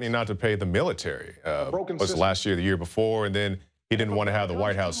was threatening not to pay the military. Was last year, the year before, and then he didn't want to have the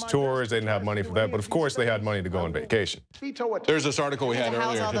White House tours. They didn't have money for that. But of course, they had money to go on vacation. There's this article we had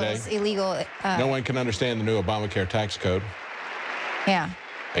House earlier all today. those illegal. No one can understand the new Obamacare tax code. Yeah.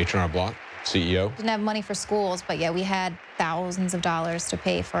 H&R Block, CEO. Didn't have money for schools, but yeah, we had thousands of dollars to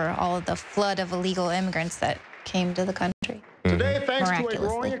pay for all of the flood of illegal immigrants that came to the country. Today, thanks to a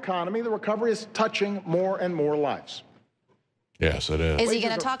growing economy, the recovery is touching more and more lives. Yes, it is. Is he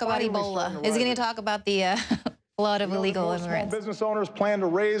going to talk about Ebola? Is he going to talk about the flood of illegal immigrants? Small business owners plan to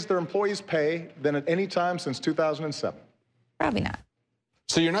raise their employees' pay than at any time since 2007. Probably not.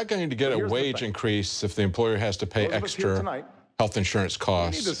 So you're not going to get a wage increase if the employer has to pay extra health insurance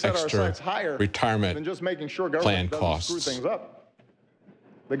costs, extra retirement than just making sure plan government doesn't costs. screw things up.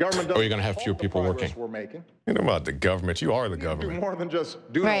 The government doesn't or you're going to have fewer people working. We're making. You know about the government. You are the Do government. more than just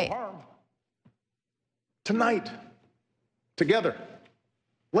do no harm. Tonight, together,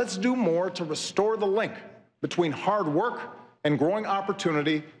 let's do more to restore the link between hard work and growing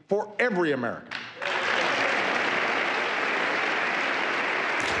opportunity for every American.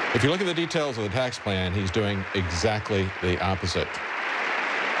 If you look at the details of the tax plan, he's doing exactly the opposite.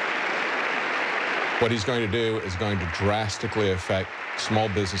 What he's going to do is going to drastically affect small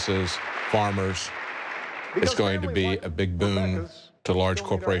businesses, farmers. It's going to be a big boon to large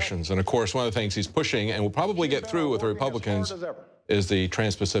corporations. And of course, one of the things he's pushing, and will probably get through with the Republicans, is the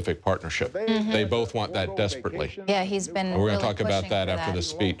Trans-Pacific Partnership. They both want that desperately. Yeah, he's been And we're going to really talk about pushing that for after the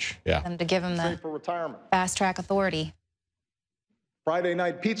speech. Yeah. Them to give him the fast-track authority. Friday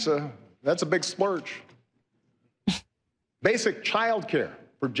night pizza, that's a big splurge. Basic child care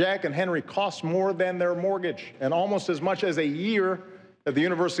for Jack and Henry costs more than their mortgage and almost as much as a year at the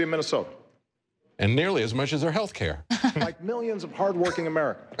University of Minnesota. And nearly as much as their health care. Like millions of hardworking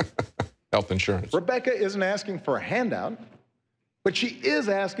Americans. Health insurance. Rebecca isn't asking for a handout, but she is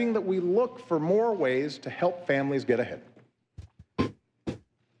asking that we look for more ways to help families get ahead.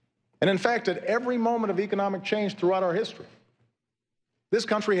 And in fact, at every moment of economic change throughout our history, this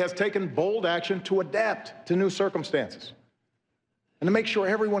country has taken bold action to adapt to new circumstances and to make sure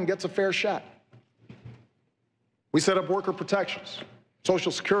everyone gets a fair shot. We set up worker protections,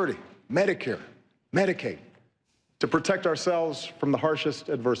 Social Security, Medicare, Medicaid, to protect ourselves from the harshest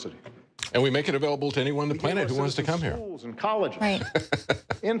adversity. And we make it available to anyone on the planet who wants to come here. Schools and colleges,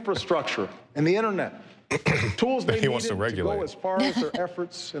 infrastructure, and the internet. Tools they needed to go as far as their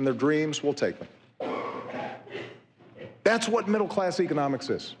efforts and their dreams will take them. That's what middle-class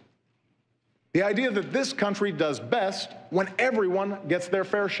economics is. The idea that this country does best when everyone gets their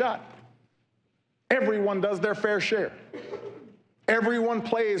fair shot. Everyone does their fair share. Everyone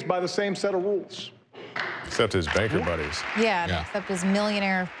plays by the same set of rules. Except his banker buddies. Yeah, except his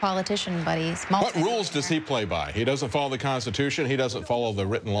millionaire politician buddies. What rules does he play by? He doesn't follow the Constitution. He doesn't follow the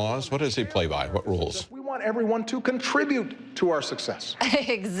written laws. What does he play by? What rules? We want everyone to contribute to our success.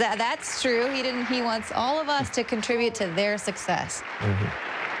 That's true. He wants all of us to contribute to their success.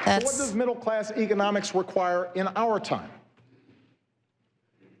 So what does middle-class economics require in our time?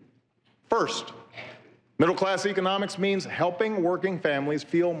 First, middle-class economics means helping working families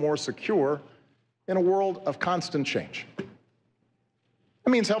feel more secure in a world of constant change. It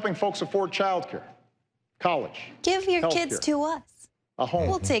means helping folks afford childcare, college, Give your kids to us. a home.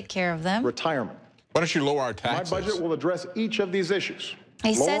 We'll take care of them. Retirement. Why don't you lower our taxes? My budget will address each of these issues.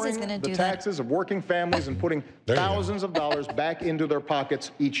 He says he's lowering going to do the that. taxes of working families and putting thousands of dollars back into their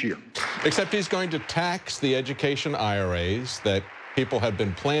pockets each year. Except he's going to tax the education IRAs that people have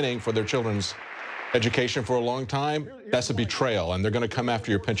been planning for their children's education for a long time. That's a betrayal, and they're going to come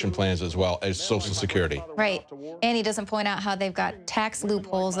after your pension plans as well as Social Security. Right. And he doesn't point out how they've got tax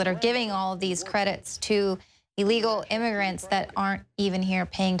loopholes that are giving all of these credits to illegal immigrants that aren't even here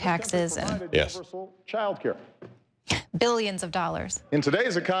paying taxes. And Child care. Billions of dollars. In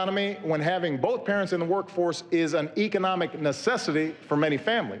today's economy, when having both parents in the workforce is an economic necessity for many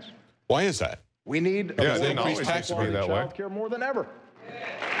families. Why is that? We need increased tax to be that way. Child care more than ever.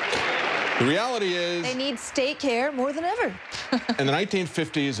 The reality is, They need state care more than ever. in the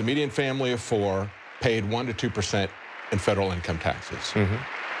 1950s, a median family of 4 paid 1% to 2% in federal income taxes.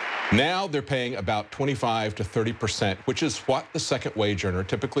 Now they're paying about 25% to 30%, which is what the second wage earner,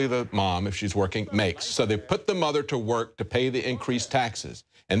 typically the mom, if she's working, makes. So they put the mother to work to pay the increased taxes.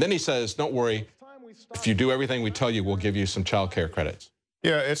 And then he says, don't worry, if you do everything we tell you, we'll give you some child care credits.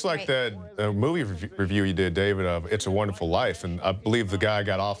 Yeah, it's like that movie review you did, David, of It's a Wonderful Life. And I believe the guy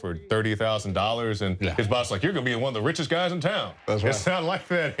got offered $30,000, and his boss was like, you're going to be one of the richest guys in town. That's right. It's not like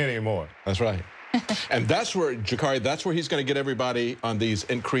that anymore. That's right. And that's where, Jakari, that's where he's going to get everybody on these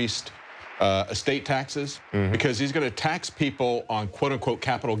increased estate taxes, because he's going to tax people on quote-unquote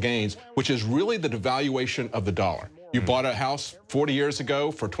capital gains, which is really the devaluation of the dollar. You bought a house 40 years ago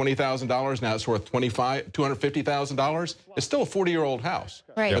for $20,000. Now it's worth $250,000. It's still a 40-year-old house.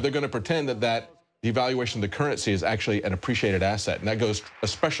 Right. But they're going to pretend that that devaluation of the currency is actually an appreciated asset. And that goes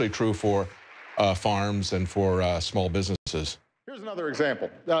especially true for farms and for small businesses. Here's another example.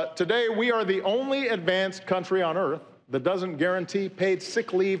 Today, we are the only advanced country on earth that doesn't guarantee paid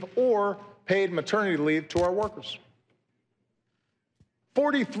sick leave or paid maternity leave to our workers.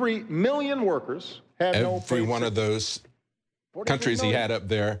 43 million workers have no paid Every one of those countries he had up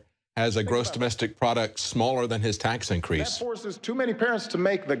there has a gross domestic product smaller than his tax increase. That forces too many parents to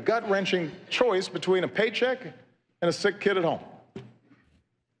make the gut-wrenching choice between a paycheck and a sick kid at home.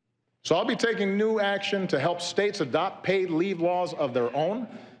 So I'll be taking new action to help states adopt paid leave laws of their own.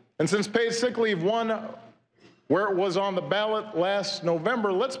 And since paid sick leave won where it was on the ballot last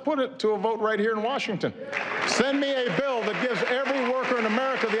November, let's put it to a vote right here in Washington. Send me a bill that gives every worker in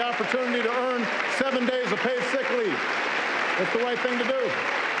America the opportunity to earn 7 days of paid sick leave. It's the right thing to do.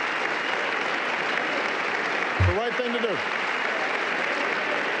 The right thing to do.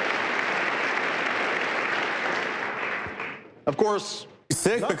 Of course,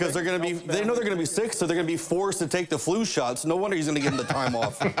 sick because they're going to be, they know they're going to be sick, so they're going to be forced to take the flu shots. No wonder he's going to give them the time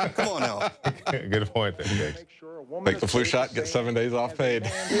off. Come on now. Good point there, Jake. Take the flu shot, get 7 days off paid.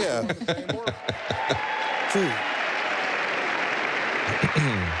 Yeah.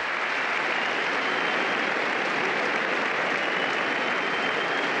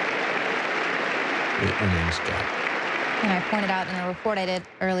 And I pointed out in a report I did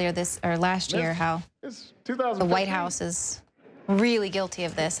earlier last year how the White House is really guilty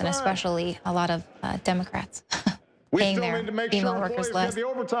of this, and especially a lot of Democrats paying their female workers less. The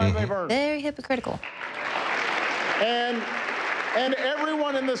overtime they've earned. Very hypocritical. And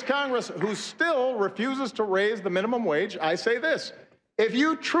everyone in this Congress who still refuses to raise the minimum wage, I say this. If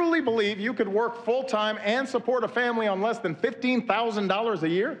you truly believe you could work full-time and support a family on less than $15,000 a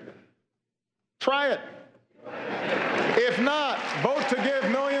year, try it. If not, vote to give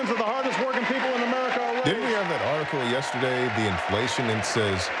millions of the hardest working people in America a raise. Didn't we have that article yesterday, the inflation, and it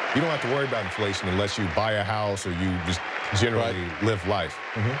says you don't have to worry about inflation unless you buy a house or you just generally live life.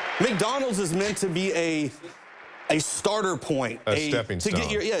 McDonald's is meant to be a starter point. A stepping stone.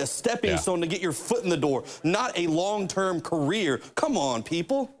 A stepping stone to get your foot in the door, not a long-term career. Come on,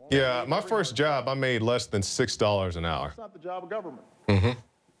 people. Yeah, my first job, I made less than $6 an hour. It's not the job of government.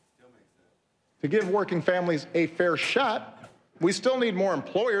 To give working families a fair shot, we still need more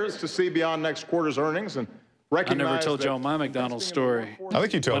employers to see beyond next quarter's earnings and recognize. I never told y'all my McDonald's story. I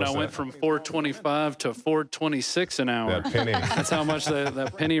think you told us when I went from $4.25 to $4.26 an hour. That penny. That's how much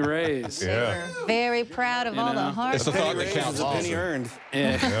that penny raised. Yeah. Very proud of all the hard. It's the thought that counts. A penny earned.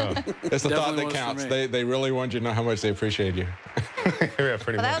 Yeah. It's the thought that counts. They really want you to know how much they appreciate you. Yeah,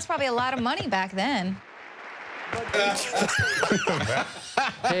 pretty Well, that was probably a lot of money back then.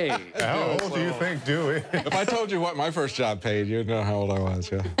 Hey. How old do you think Dewey? If I told you what my first job paid, you'd know how old I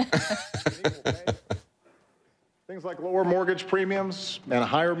was, yeah. Things like lower mortgage premiums and a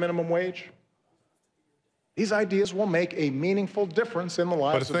higher minimum wage. These ideas will make a meaningful difference in the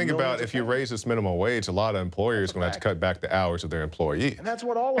lives of But the thing about if you raise this minimum wage, a lot of employers are going to have to cut back the hours of their employees. And that's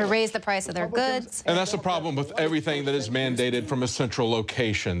what all of Or raise the price of their goods. And that's the problem with everything that is mandated from a central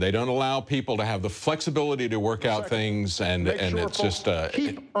location. They don't allow people to have the flexibility to work out things, and it's just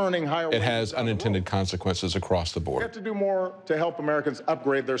keep earning higher it has unintended consequences across the We board. have to do more to help Americans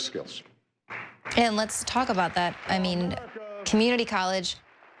upgrade their skills. And let's talk about that. I mean, community college,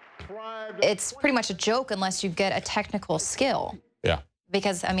 it's pretty much a joke unless you get a technical skill. Yeah.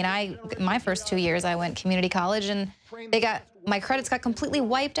 Because, I mean, my first 2 years, I went community college, and my credits got completely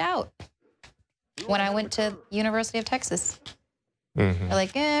wiped out when I went to University of Texas. They're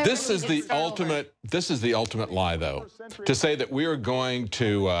like, This is the ultimate lie, though, to say that we are going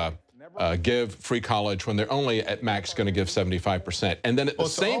to give free college when they're only at max going to give 75%. And then at the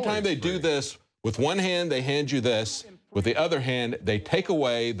same time they do this, with one hand they hand you this, with the other hand they take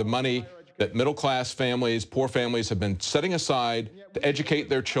away the money that middle-class families, poor families have been setting aside to educate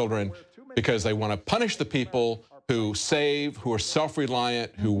their children, because they want to punish the people who save, who are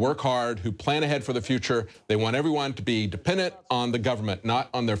self-reliant, who work hard, who plan ahead for the future. They want everyone to be dependent on the government, not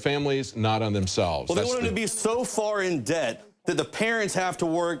on their families, not on themselves. Well, they want them to be so far in debt that the parents have to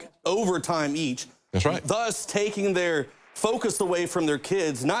work overtime each. That's right. Thus taking their focus away from their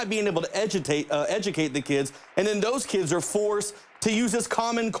kids, not being able to educate the kids, and then those kids are forced to use this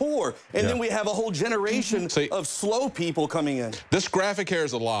Common Core. And then we have a whole generation of slow people coming in. This graphic here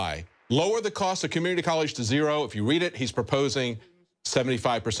is a lie. Lower the cost of community college to zero. If you read it, he's proposing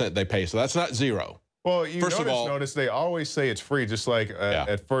 75% they pay. So that's not zero. Well, you notice they always say it's free, just like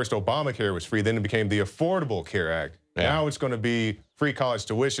at first Obamacare was free, then it became the Affordable Care Act. Now it's going to be free college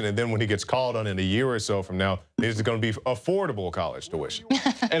tuition, and then when he gets called on in a year or so from now, it's going to be affordable college tuition.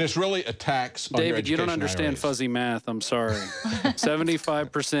 And it's really a tax on your David, you don't understand fuzzy math. I'm sorry.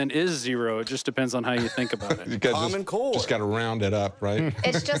 75% is zero. It just depends on how you think about it. Common Core. Just got to round it up, right?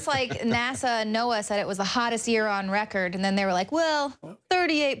 It's just like NASA and NOAA said it was the hottest year on record, and then they were like, well,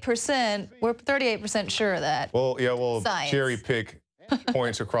 38%, we're 38% sure of that. Well, yeah, we'll Science. cherry pick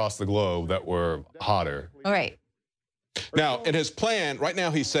points across the globe that were hotter. All right. Now, in his plan, right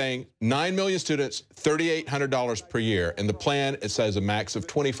now he's saying 9 million students, $3,800 per year. In the plan, it says a max of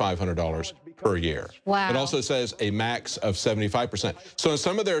 $2,500 per year. Wow. It also says a max of 75%. So in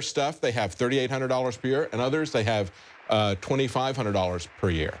some of their stuff, they have $3,800 per year, and others they have $2,500 per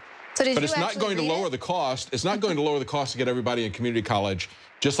year. So but it's not going to lower the cost. It's not going to lower the cost to get everybody in community college,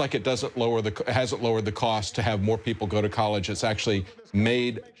 just like it hasn't lowered the cost to have more people go to college. It's actually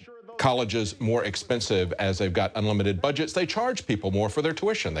made colleges more expensive as they've got unlimited budgets. They charge people more for their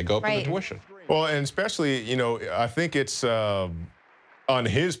tuition. They go up in the tuition. Well, and especially, you know, I think it's on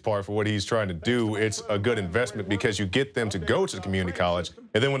his part for what he's trying to do, it's a good investment because you get them to go to the community college,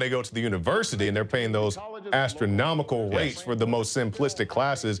 and then when they go to the university and they're paying those astronomical rates for the most simplistic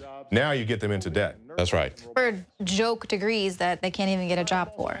classes, now you get them into debt. That's right. For joke degrees that they can't even get a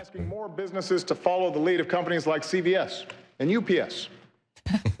job for. Asking more businesses to follow the lead of companies like CVS and UPS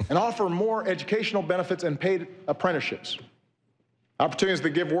and offer more educational benefits and paid apprenticeships. Opportunities that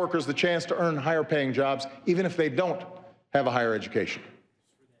give workers the chance to earn higher paying jobs, even if they don't have a higher education.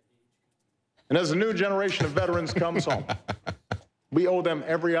 And as a new generation of veterans comes home, we owe them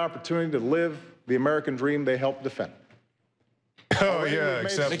every opportunity to live the American dream they helped defend. Oh, yeah,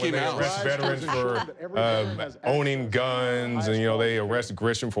 except when they arrest veterans for owning guns, and, you know, they arrest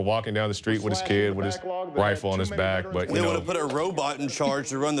Grisham for walking down the street with his kid with his rifle on his back. But, you they know, want to put a robot in charge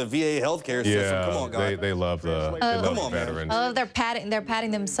to run the VA healthcare system. Come on, guys. They love the, veterans. Oh, they're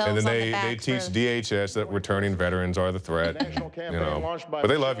patting themselves and then on the back. they teach DHS that returning veterans are the threat. You know, but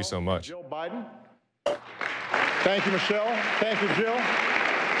they love you so much. Joe Biden. Thank you, Michelle. Thank you, Jill.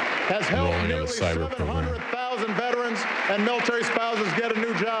 Has helped nearly 700,000 veterans and military spouses get a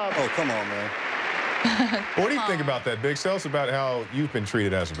new job. Oh, come on, man. What do you think about that, Big? Tell us about how you've been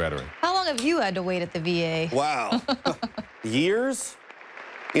treated as a veteran. How long have you had to wait at the VA? Wow. Years?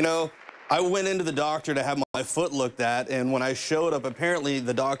 You know, I went into the doctor to have my foot looked at, and when I showed up, apparently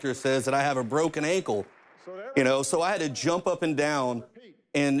the doctor says that I have a broken ankle. You know, so I had to jump up and down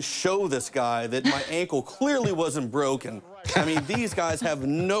and show this guy that my ankle clearly wasn't broken. I mean, these guys have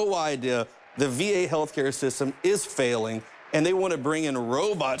no idea the VA healthcare system is failing, and they want to bring in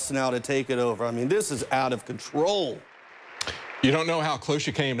robots now to take it over. I mean, this is out of control. You don't know how close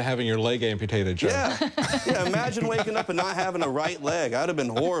you came to having your leg amputated, Joe. Yeah, imagine waking up and not having a right leg. I'd have been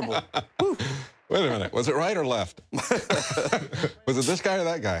horrible. Wait a minute. Was it right or left? Was it this guy or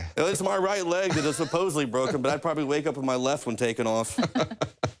that guy? It's my right leg that is supposedly broken, but I'd probably wake up with my left one taken off.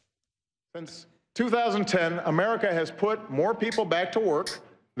 Since 2010, America has put more people back to work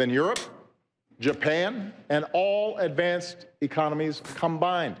than Europe, Japan, and all advanced economies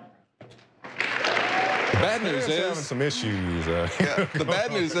combined. The bad news is having some issues. The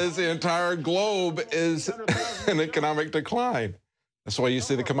bad news is the entire globe is in economic decline. That's why you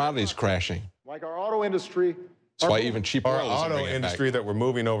see the commodities crashing. Like our auto industry. That's why even cheap oil our isn't auto bringing it industry back. that we're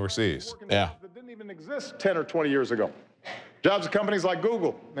moving overseas. Yeah. That didn't even exist 10 or 20 years ago. Jobs at companies like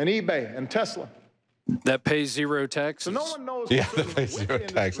Google and eBay and Tesla. That pays zero taxes. So no one knows. Yeah, that pays zero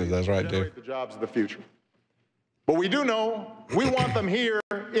taxes. That's right, dude. The jobs of the future. But we do know we want them here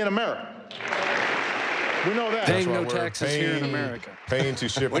in America. We know that. Paying no taxes here in America. Paying to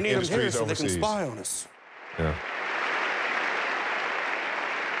ship We need them here industries so they overseas. can spy on us. Yeah.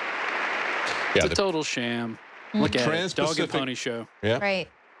 It's a total sham. Look at it. Dog and Trans-Pacific- pony show. Yeah. Right.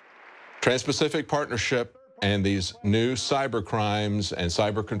 Trans-Pacific Partnership and these new cyber crimes and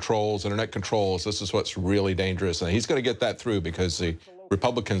cyber controls, internet controls, this is what's really dangerous. And he's going to get that through because the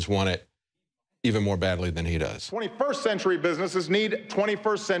Republicans want it even more badly than he does. 21st century businesses need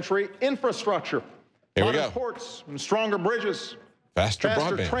 21st century infrastructure. Here we Modern go. ports and stronger bridges. Faster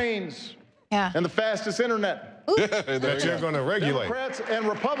broadband. Trains. Yeah. And the fastest internet. That you're going to regulate. Democrats and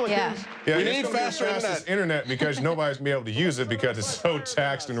Republicans. Yeah, We it's need gonna be faster the fastest internet because nobody's going to be able to use it because it's so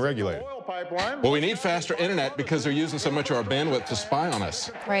taxed and regulated. Well, we need faster internet because they're using so much of our bandwidth to spy on us.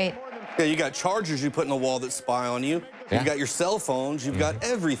 Right. Yeah, you got chargers you put in the wall that spy on you. Yeah. You've got your cell phones. You've got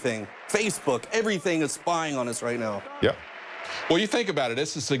everything. Facebook, everything is spying on us right now. Yep. Well, you think about it,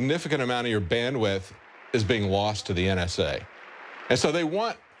 it's a significant amount of your bandwidth is being lost to the NSA. And so they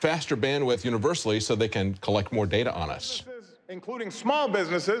want faster bandwidth universally so they can collect more data on us. Including small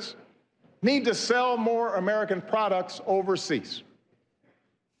businesses, need to sell more American products overseas.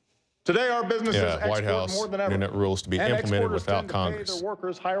 Today, our businesses White export House more than ever. internet rules to be And implemented exporters without tend to pay Congress. their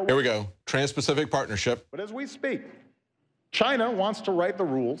workers higher Here we wages. go. Trans-Pacific Partnership. But as we speak, China wants to write the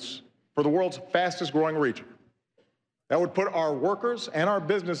rules for the world's fastest growing region. That would put our workers and our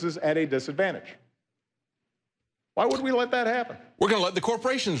businesses at a disadvantage. Why would we let that happen? We're going to let the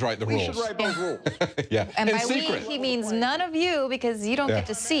corporations write the rules. We should write those rules. Yeah, and in by secret. we, he means none of you, because you don't get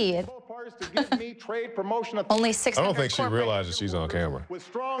to see it. To give me trade promotion. Only 600 I don't think she realizes she's on camera. With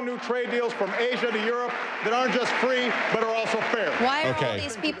strong new trade deals from Asia to Europe that aren't just free, but are also fair. Why are all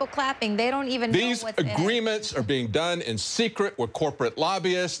these people clapping? They don't even know what's in it. These agreements are being done in secret with corporate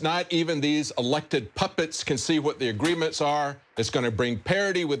lobbyists. Not even these elected puppets can see what the agreements are. It's going to bring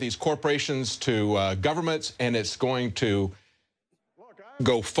parity with these corporations to governments, and it's going to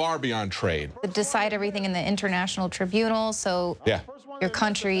go far beyond trade. Decide everything in the international tribunal, so your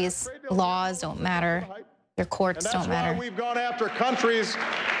country's laws don't matter, your courts don't matter. That's why we've gone after countries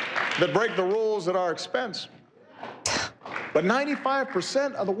that break the rules at our expense. But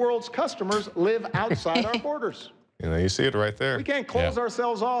 95% of the world's customers live outside our borders. You know, you see it right there. We can't close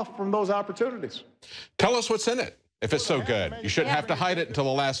ourselves off from those opportunities. Tell us what's in it. If it's so good, you shouldn't have to hide it until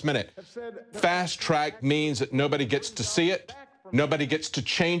the last minute. Fast track means that nobody gets to see it. Nobody gets to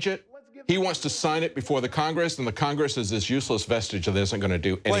change it. He wants to sign it before the Congress, and the Congress is this useless vestige that isn't going to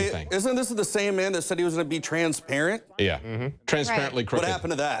do anything. Wait, isn't this the same man that said he was going to be transparent? Yeah, transparently crooked. What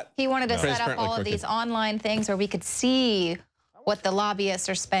happened to that? He wanted to set up all of these online things where we could see what the lobbyists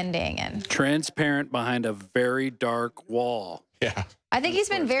are spending. And transparent behind a very dark wall. Yeah. I think he's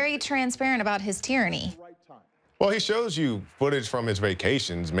been very transparent about his tyranny. Well, he shows you footage from his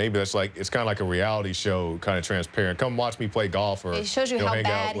vacations. Maybe that's like, it's kind of like a reality show, kind of transparent. Come watch me play golf, or it shows you how hang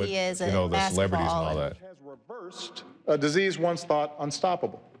bad out with, he is at the celebrities and all basketball. that. Has reversed a disease once thought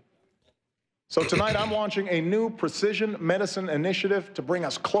unstoppable. So tonight I'm launching a new precision medicine initiative to bring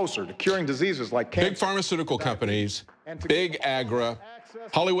us closer to curing diseases like cancer. Big pharmaceutical companies, big agri,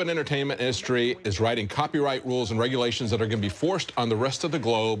 Hollywood entertainment industry is writing copyright rules and regulations that are going to be forced on the rest of the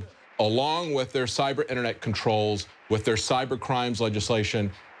globe, along with their cyber internet controls, with their cyber crimes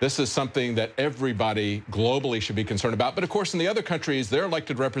legislation. This is something that everybody globally should be concerned about. But of course, in the other countries, their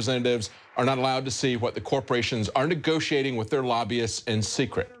elected representatives are not allowed to see what the corporations are negotiating with their lobbyists in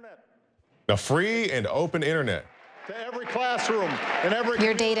secret. The free and open internet. To every classroom and every...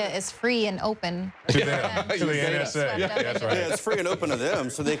 Your data is free and open. To the NSA. Yeah, that's right. Yeah, it's free and open to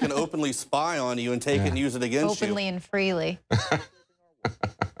them, so they can openly spy on you and take it and use it against you. Openly and freely.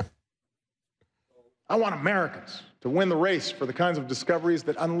 I want Americans to win the race for the kinds of discoveries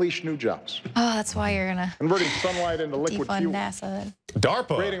that unleash new jobs. Oh, that's why you're going to converting sunlight into liquid fuel. NASA.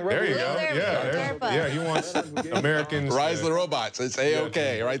 DARPA. There you go. Yeah, he wants Americans. Rise the robots. It's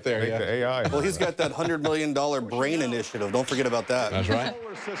A-OK right there. The AI. Well, he's got that $100 million brain initiative. Don't forget about that. That's right.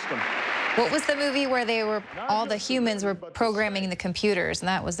 What was the movie where they were, all the humans were programming the computers, and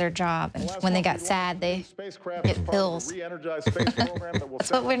that was their job? And when they got sad, they get pills.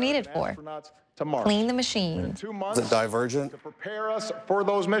 That's what we're needed for. Clean the machines. Is it Divergent? To prepare us for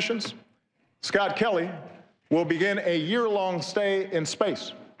those missions, Scott Kelly will begin a year-long stay in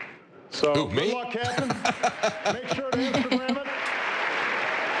space. So good luck, Captain. Make sure to Instagram it.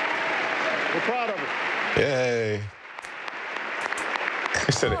 We're proud of it. Yay.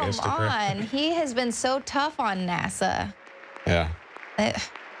 Instead of Come Instagram. on. He has been so tough on NASA. Yeah.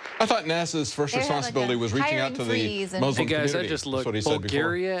 I thought NASA's first responsibility was reaching out to the Muslim community. Hey guys, I just looked.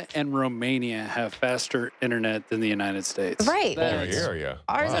 Bulgaria and Romania have faster internet than the United States. Right.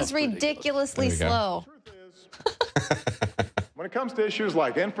 Ours is ridiculously slow. When it comes to issues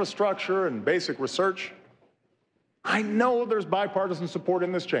like infrastructure and basic research, I know there's bipartisan support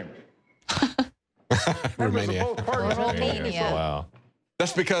in this chamber. Romania. Romania. Wow.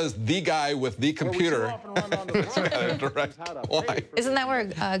 That's because the guy with the computer got a direct line. Isn't that where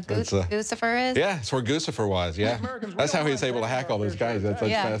Guccifer is? Yeah, it's where Guccifer was, yeah. That's how he's able to hack all those guys. That's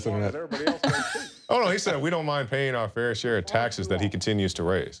fascinating. Oh, no, he said we don't mind paying our fair share of taxes that he continues to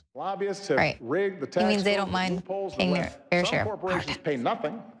raise. Lobbyists have rigged the tax. He means they don't mind paying their fair share. Some corporations pay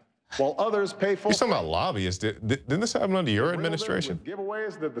nothing, while others pay full. You're talking about lobbyists. Didn't this happen under your administration?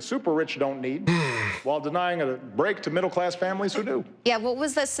 Giveaways that the super rich don't need, while denying a break to middle-class families who do. Yeah, what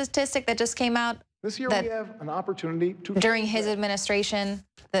was the statistic that just came out? This year we have an opportunity to... During his administration,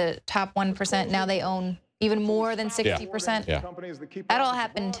 the top 1%, now they own even more than 60%. Yeah. That all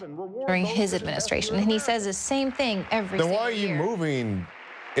happened during his administration. And he says the same thing every single year. Then why are you moving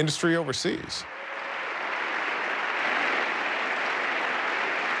industry overseas?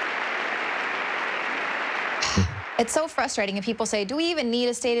 It's so frustrating if people say, do we even need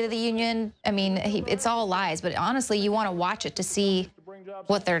a State of the Union? I mean, it's all lies, but honestly, you want to watch it to see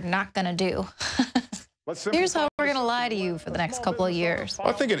what they're not going to do. Here's how we're going to lie to you for the next couple of years.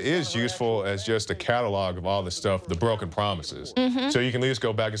 I think it is useful as just a catalog of all the stuff, the broken promises. So you can at least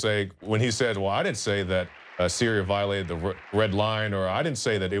go back and say, when he said, well, I didn't say that Syria violated the red line, or I didn't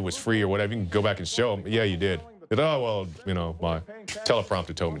say that it was free or whatever, you can go back and show them, yeah, you did. Oh, well, you know, my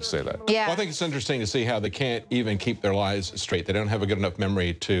teleprompter told me to say that. Yeah. Well, I think it's interesting to see how they can't even keep their lies straight. They don't have a good enough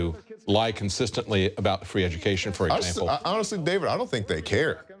memory to lie consistently about free education, for example. Honestly, David, I don't think they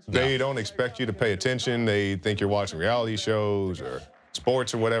care. They don't expect you to pay attention. They think you're watching reality shows or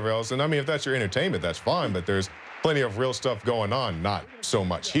sports or whatever else. And I mean, if that's your entertainment, that's fine. But there's plenty of real stuff going on. Not so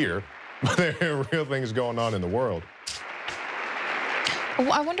much here, but there are real things going on in the world.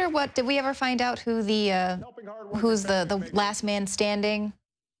 I wonder did we ever find out who who's the last man standing?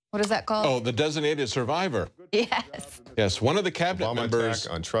 What is that called? Oh, the designated survivor. Yes. Yes, one of the cabinet Obama members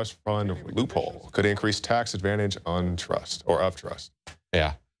attack on trust fund loophole could increase tax advantage on trust or of trust.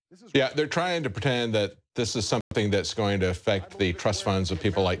 Yeah. Yeah, they're trying to pretend that this is something that's going to affect the trust funds of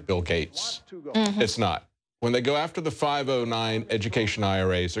people like Bill Gates. It's not. When they go after the 509 education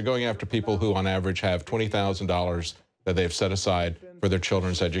IRAs, they're going after people who on average have $20,000 that they've set aside for their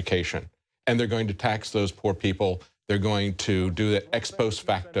children's education. And they're going to tax those poor people. They're going to do it ex post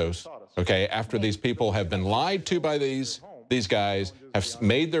factos, okay? After these people have been lied to by these guys, have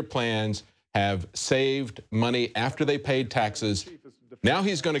made their plans, have saved money after they paid taxes. Now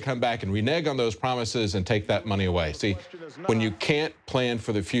he's going to come back and renege on those promises and take that money away. See, when you can't plan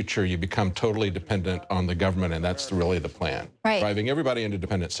for the future, you become totally dependent on the government, and that's really the plan. Right. Driving everybody into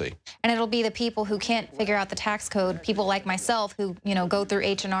dependency. And it'll be the people who can't figure out the tax code, people like myself who, you know, go through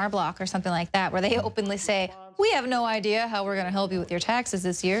H&R Block or something like that, where they openly say, we have no idea how we're going to help you with your taxes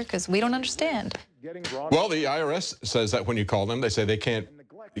this year because we don't understand. Well, the IRS says that when you call them, they say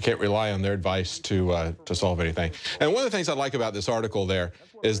you can't rely on their advice to solve anything. And one of the things I like about this article there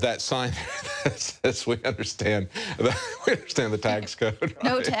is that sign that says we understand the tax code.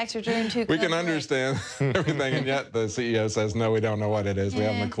 No tax return too. We can understand everything, and yet the CEO says, no, we don't know what it is. We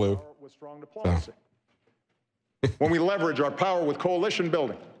haven't a clue. So. When we leverage our power with coalition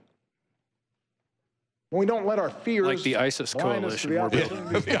building, when we don't let our fears like the ISIS coalition.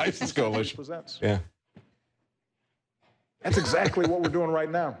 The ISIS coalition. Yeah. That's exactly what we're doing right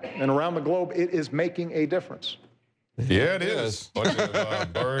now. And around the globe, it is making a difference. Yeah, it is. Bunch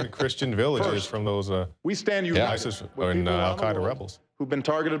of burned Christian villages from those we stand united ISIS and Al-Qaeda rebels who've been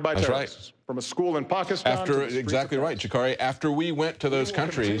targeted by terrorists. Right. From a school in Pakistan. Exactly right, Chikari. After we went to those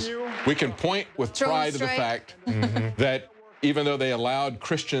countries, we can point with pride to the fact that even though they allowed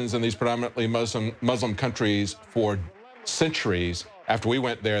Christians in these predominantly Muslim countries for centuries, after we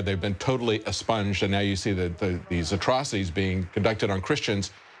went there, they've been totally expunged, and now you see these atrocities being conducted on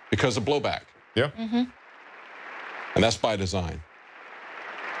Christians because of blowback. Yeah. And that's by design.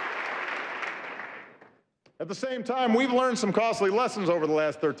 At the same time, we've learned some costly lessons over the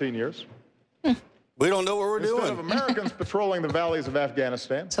last 13 years. We don't know what we're doing. Instead of Americans patrolling the valleys of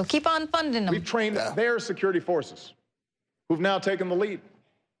Afghanistan, so keep on funding them. We've trained their security forces, who've now taken the lead.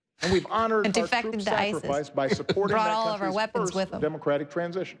 And we've honored our troops' sacrifice by supporting Brought that all of our weapons with them. Democratic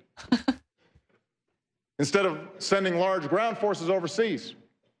transition. Instead of sending large ground forces overseas,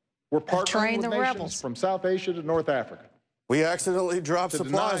 we're partnering with nations from South Asia to North Africa. We accidentally dropped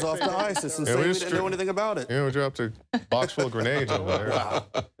supplies off to ISIS and say we didn't know anything about it. Yeah, we dropped a box full of grenades over there. Wow.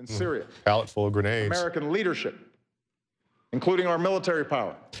 In Syria. Pallet full of grenades. American leadership, including our military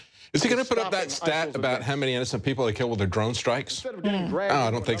power. Is he going to put up that stat about how many innocent people they killed with their drone strikes? No,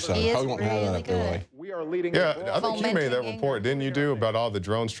 I don't think so. Probably won't have that up there, really. We are leading. Yeah, I think you made that report, didn't you, do about all the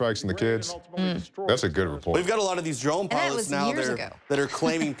drone strikes and the kids? That's a good report. We've got a lot of these drone pilots now that are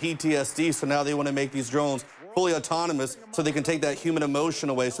claiming PTSD, so now they want to make these drones fully autonomous so they can take that human emotion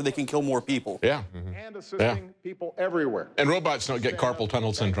away so they can kill more people. Yeah. And assisting people everywhere. And robots don't get carpal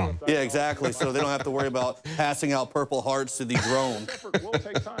tunnel syndrome. Yeah, exactly. So they don't have to worry about passing out Purple Hearts to the drone. It will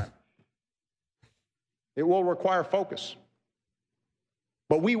take time. It will require focus.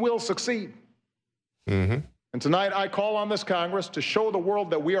 But we will succeed. And tonight I call on this Congress to show the world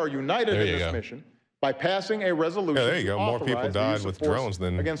that we are united in this mission by passing a resolution. Yeah, there you go. More people died with drones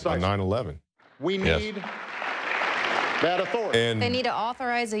than on 9/11. We need that authority. They need to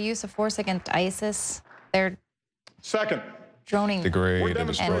authorize the use of force against ISIS. They're droning degrade and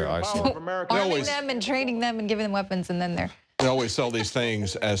destroy ISIS. Arming them and training them and giving them weapons, and then They always sell these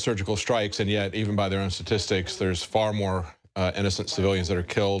things as surgical strikes, and yet, even by their own statistics, there's far more innocent civilians that are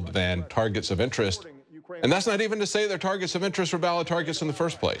killed than targets of interest. And that's not even to say they're targets of interest or valid targets in the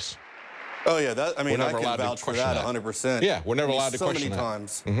first place. Oh, yeah. I mean, I can vouch for that 100%. Yeah, we're never allowed to question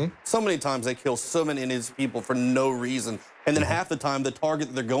that. So many times they kill so many innocent people for no reason. And then half the time, the target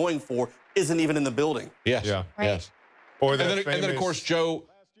that they're going for isn't even in the building. Yes. Yeah. Yes. And then, of course, Joe,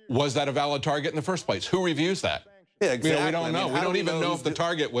 was that a valid target in the first place? Who reviews that? Yeah, exactly. We don't know. We don't even know if the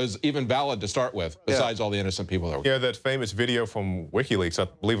target was even valid to start with, besides all the innocent people that were. Yeah, that famous video from WikiLeaks, I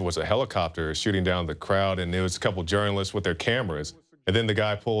believe it was a helicopter shooting down the crowd, and there was a couple journalists with their cameras, and then the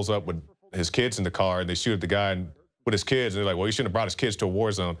guy pulls up with his kids in the car, and they shoot at the guy with his kids, and they're like, well, he shouldn't have brought his kids to a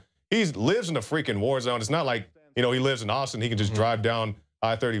war zone. He lives in a freaking war zone. It's not like, you know, he lives in Austin. He can just drive down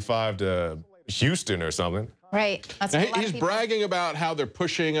I-35 to Houston or something. Right. That's now, he's bragging about how they're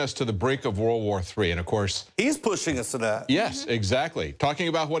pushing us to the brink of World War III. And, of course... He's pushing us to that. Yes, exactly. Talking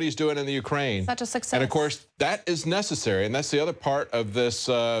about what he's doing in the Ukraine. Such a success. And, of course, that is necessary. And that's the other part of this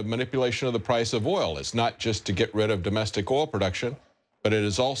manipulation of the price of oil. It's not just to get rid of domestic oil production, but it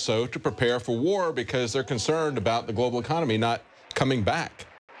is also to prepare for war because they're concerned about the global economy not coming back.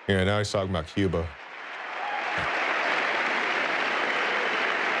 Yeah, now he's talking about Cuba.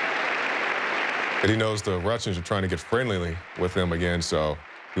 But he knows the Russians are trying to get friendly with him again, so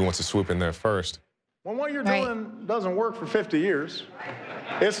he wants to swoop in there first. When what you're doing doesn't work for 50 years,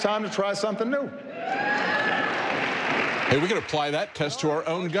 it's time to try something new. Hey, we could apply that test to our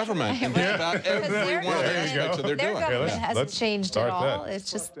own government and think about every one of the aspects that they're doing. Their government hasn't changed at all.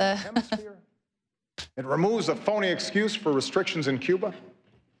 It's just the... It removes a phony excuse for restrictions in Cuba.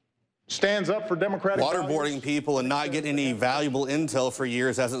 Stands up for democratic Waterboarding people and not getting any valuable intel for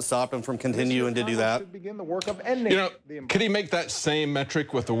years hasn't stopped him from continuing to do that. Begin the work of ending. You know, could he make that same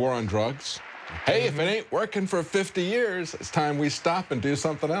metric with the war on drugs? Hey, if it ain't working for 50 years, it's time we stop and do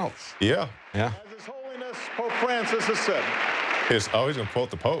something else. Yeah. Yeah. As His Holiness Pope Francis has said. He's always going to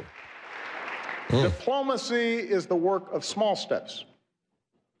quote the Pope. Diplomacy is the work of small steps.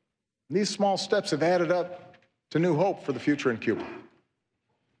 These small steps have added up to new hope for the future in Cuba.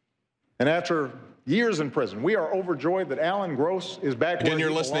 And after years in prison, we are overjoyed that Alan Gross is back. Again, you're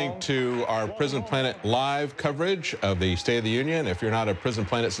listening to our Prison Planet live coverage of the State of the Union. If you're not a Prison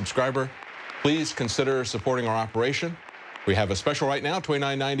Planet subscriber, please consider supporting our operation. We have a special right now,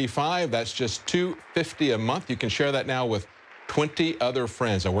 $29.95. That's just $2.50 a month. You can share that now with 20 other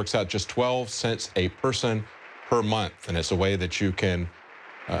friends. That works out just 12 cents a person per month. And it's a way that you can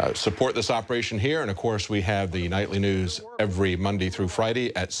support this operation here. And, of course, we have the nightly news every Monday through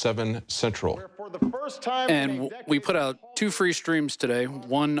Friday at 7 Central. And we put out 2 free streams today,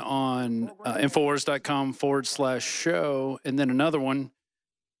 one on Infowars.com/show, and then another one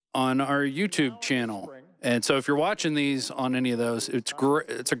on our YouTube channel. And so if you're watching these on any of those, it's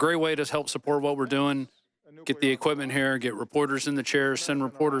a great way to help support what we're doing, get the equipment here, get reporters in the chairs, send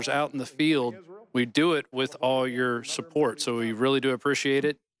reporters out in the field. We do it with all your support, so we really do appreciate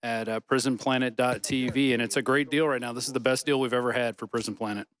it at prisonplanet.tv, and it's a great deal right now. This is the best deal we've ever had for Prison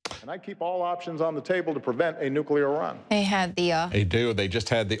Planet. And I keep all options on the table to prevent a nuclear run. They had the... They do. They just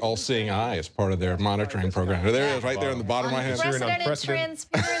had the all-seeing eye as part of their monitoring program. There it is, right there in the bottom right hand. Unprecedented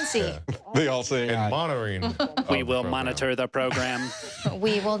transparency. The all-seeing eye. Monitoring. We will monitor the program.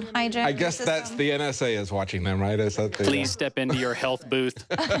 We will hijack I guess that's the NSA is watching them, right? Is that the, Please step into your health booth.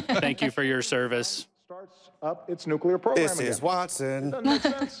 Thank you for your service. Starts up its nuclear program This is Watson. Doesn't make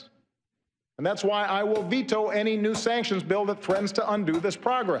sense. And that's why I will veto any new sanctions bill that threatens to undo this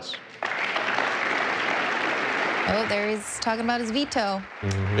progress. Oh, there he's talking about his veto.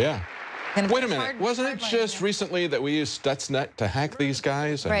 Yeah. Wait a minute. Wasn't it just recently that we used Stuxnet to hack these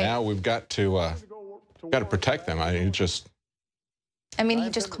guys? And now we've got to protect them. I mean, he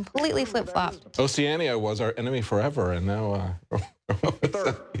just completely flip-flopped. Oceania was our enemy forever, and now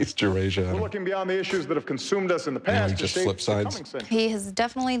East Eurasia. We're looking beyond the issues that have consumed us in the past. Just flip sides. He is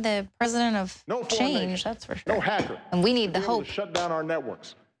definitely the president of change, that's for sure. No hacker. And we need the hope. To shut down our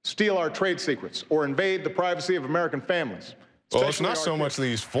networks, steal our trade secrets, or invade the privacy of American families. Well, it's not so much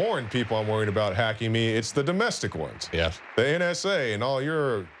these foreign people I'm worried about hacking me, it's the domestic ones. Yes. The NSA and all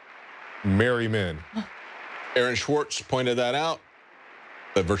your merry men. Aaron Schwartz pointed that out,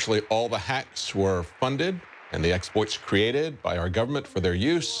 that virtually all the hacks were funded and the exploits created by our government for their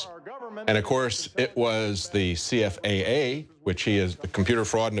use. And, of course, it was the CFAA, which he is the Computer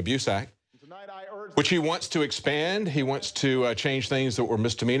Fraud and Abuse Act, which he wants to expand. He wants to change things that were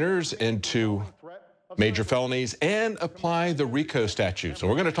misdemeanors into major felonies and apply the RICO statute. So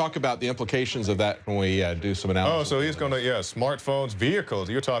we're going to talk about the implications of that when we do some analysis. Oh, so he's going to, smartphones, vehicles.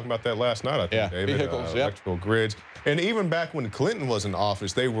 You were talking about that last night, I think, David. Vehicles, electrical grids. And even back when Clinton was in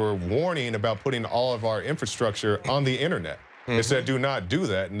office, they were warning about putting all of our infrastructure on the internet. They said, do not do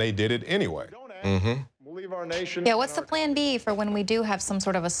that, and they did it anyway. We'll leave our nation. Yeah, what's the plan B for when we do have some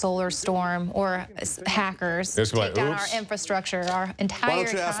sort of a solar storm or hackers take down our infrastructure, our entire Why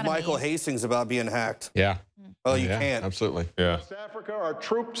don't you ask economy? Michael Hastings about being hacked? Yeah. Well, you can't. Absolutely. Yeah. West Africa, our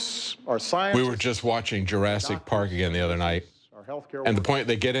troops, our scientists. We were just watching Jurassic Park again the other night. And the point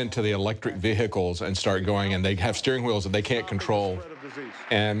they get into the electric vehicles and start going, and they have steering wheels that they can't control.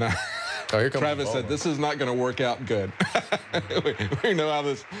 And Travis said, this is not going to work out good. we know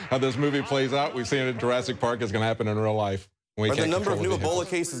how this movie plays out. We've seen it in Jurassic Park. It's going to happen in real life. Are the number of new Ebola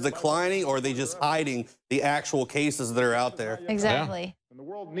cases declining, or are they just hiding the actual cases that are out there? Exactly. And the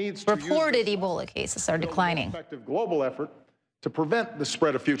world needs Reported Ebola cases are declining. Effective global effort to prevent the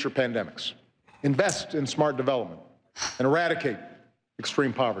spread of future pandemics, invest in smart development, and eradicate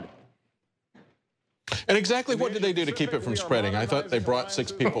extreme poverty. And exactly what did they do to keep it from spreading? I thought they brought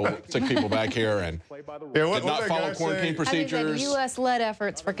six people back here and did not follow quarantine procedures. U.S.-led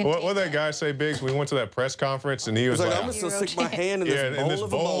efforts for containment. What did that guy say, Biggs? We went to that press conference and he was like, I'm just going to stick my hand in this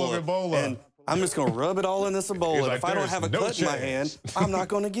bowl of Ebola. And I'm just going to rub it all in this Ebola. Like, if I don't have a cut in my hand, I'm not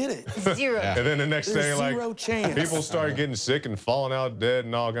going to get it. Zero. And then the next day, like, zero chance. People start getting sick and falling out dead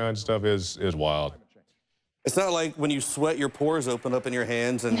and all kinds of stuff is wild. It's not like when you sweat, your pores open up in your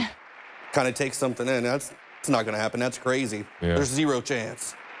hands and kind of take something in. It's not going to happen. That's crazy. Yeah. There's zero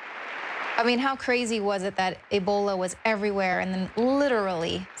chance. I mean, how crazy was it that Ebola was everywhere and then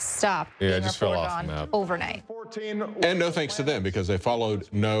literally stopped being reported on overnight? And no thanks to them, because they followed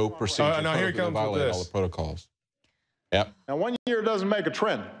no procedure. Now here it comes violated with all the protocols. Yep. Now, 1 year doesn't make a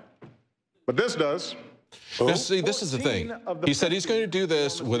trend, but this does. This is the thing. He said he's going to do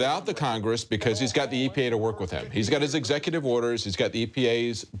this without the Congress because he's got the EPA to work with him. He's got his executive orders. He's got the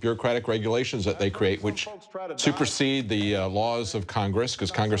EPA's bureaucratic regulations that they create, which supersede the laws of Congress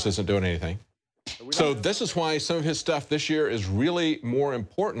because Congress isn't doing anything. So this is why some of his stuff this year is really more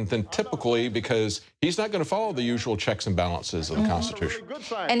important than typically, because he's not going to follow the usual checks and balances of the Constitution.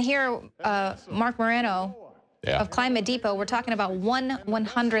 And here, Mark Moreno of Climate Depot, we're talking about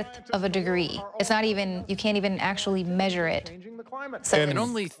 1/100th of a degree. It's not even, you can't even actually measure it. So and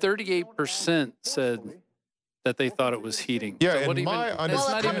only 38% said that they thought it was heating. Yeah, so it's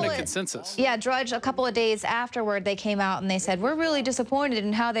not even a consensus. Yeah, Drudge, a couple of days afterward, they came out and they said, we're really disappointed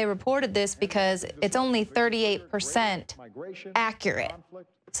in how they reported this because it's only 38% accurate.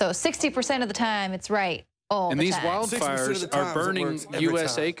 So 60% of the time, it's right. And these wildfires are burning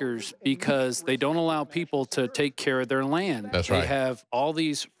U.S. acres because they don't allow people to take care of their land. That's right. They have all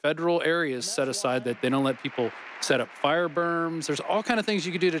these federal areas set aside that they don't let people set up fire berms. There's all kind of things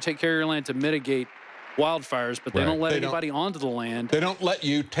you can do to take care of your land to mitigate wildfires, but they don't let anybody onto the land. They don't let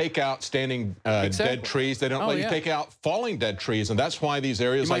you take out standing dead trees. They don't let you take out falling dead trees, and that's why these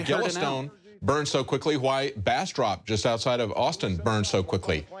areas like Yellowstone burn so quickly, why Bastrop, just outside of Austin, burns so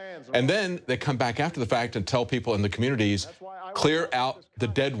quickly. And then they come back after the fact and tell people in the communities, clear out the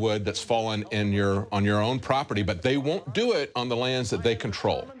dead wood that's fallen in on your own property, but they won't do it on the lands that they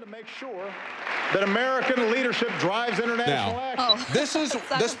control. That American leadership drives international action.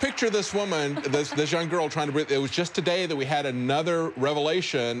 This picture of this woman, this young girl trying to breathe, it was just today that we had another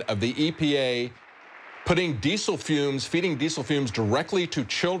revelation of the EPA putting diesel fumes, feeding diesel fumes directly to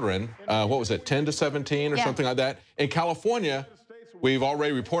children, what was it, 10 to 17 or something like that. In California, we've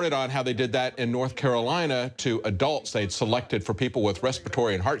already reported on how they did that in North Carolina to adults they'd selected for people with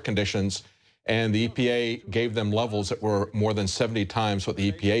respiratory and heart conditions, and the EPA gave them levels that were more than 70 times what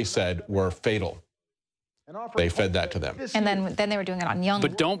the EPA said were fatal. They fed that to them. And then they were doing it on young.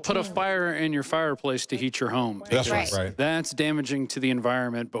 But don't put a fire in your fireplace to heat your home. That's right. That's damaging to the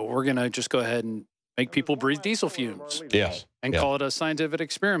environment, but we're going to just go ahead and make people breathe diesel fumes. Yes. And call it a scientific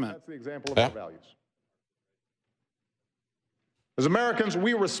experiment. That's the example of our values. As Americans,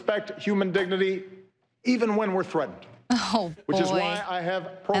 we respect human dignity even when we're threatened. Oh, boy. Which is why I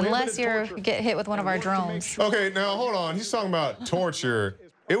have prohibited Unless you get hit with one of our drones. Okay, now hold on. He's talking about torture.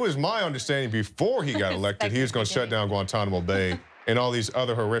 It was my understanding before he got elected, he was going to shut down Guantanamo Bay and all these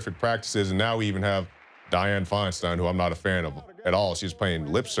other horrific practices. And now we even have Dianne Feinstein, who I'm not a fan of at all. She's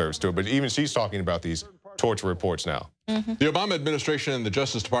paying lip service to it. But even she's talking about these torture reports now. The Obama administration and the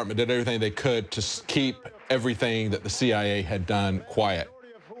Justice Department did everything they could to keep everything that the CIA had done quiet.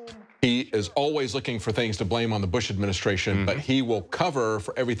 He is always looking for things to blame on the Bush administration, but he will cover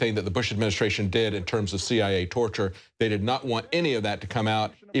for everything that the Bush administration did in terms of CIA torture. They did not want any of that to come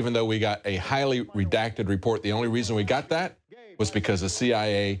out, even though we got a highly redacted report. The only reason we got that was because the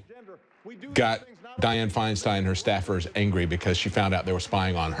CIA got Dianne Feinstein and her staffers angry because she found out they were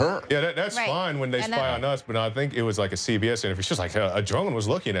spying on her. Yeah, that's fine when they spy on us, but I think it was like a CBS interview. She's like, a drone was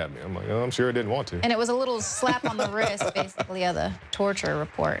looking at me. I'm like, oh, I'm sure it didn't want to. And it was a little slap on the wrist, basically, of the torture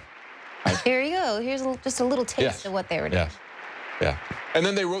report. Like, here you go. Here's just a little taste of what they were doing. Yeah. And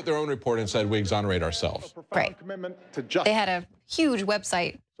then they wrote their own report and said, we exonerate ourselves. Right. They had a huge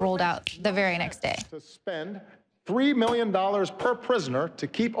website rolled out the very next day. To spend $3 million per prisoner to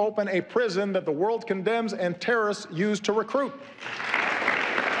keep open a prison that the world condemns and terrorists use to recruit.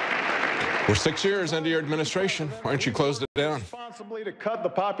 We're 6 years into your administration. Why don't you close it down? Responsibly to cut the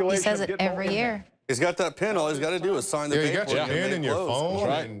population. He says it every year. He's got that pin. All he's got to do is sign the paper. You got your pen and your phone,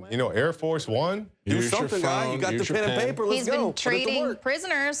 right. and, you know, Air Force One. Do something, guy. You got the pen and paper. Let's go. He's been treating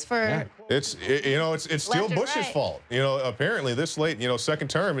prisoners for. It's still Bush's fault. You know, apparently this late, you know, second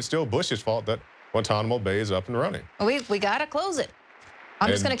term, it's still Bush's fault that Guantanamo Bay is up and running. We got to close it.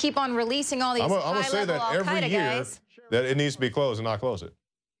 I'm just going to keep on releasing all these high-level Al-Qaeda guys. I'm going to say that every year that it needs to be closed and not close it.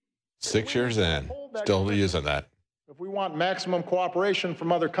 6 years in, still using that. If we want maximum cooperation from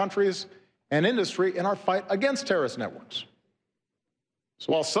other countries and industry in our fight against terrorist networks.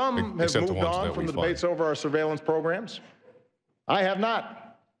 So while some have moved on from the debates over our surveillance programs, I have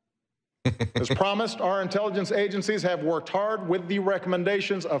not. As promised, our intelligence agencies have worked hard with the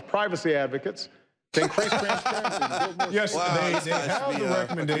recommendations of privacy advocates to increase transparency and build more. Yes, they have the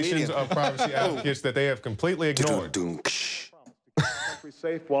recommendations of privacy advocates that they have completely ignored. Country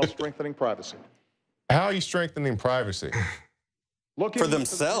safe while strengthening privacy. How are you strengthening privacy? For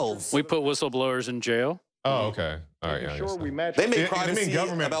themselves. We put whistleblowers in jail. Oh, okay. All right, yeah. They make privacy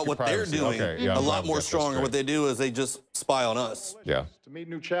about what they're doing a lot more stronger. What they do is they just spy on us. Yeah. To meet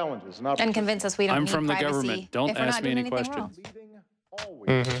new challenges and convince us we don't I'm need from the privacy government. Don't ask me any questions.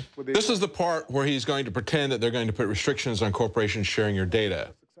 This is the part where he's going to pretend that they're going to put restrictions on corporations sharing your data,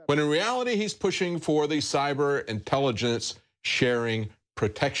 when in reality he's pushing for the Cyber Intelligence Sharing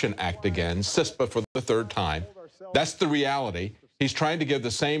Protection Act again, CISPA for the third time. That's the reality. He's trying to give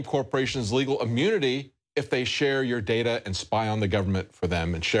the same corporations legal immunity if they share your data and spy on the government for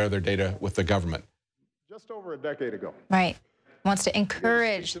them and share their data with the government. Just over a decade ago. Right. Wants to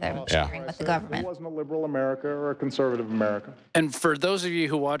encourage them sharing with the government. It wasn't a liberal America or a conservative America. And for those of you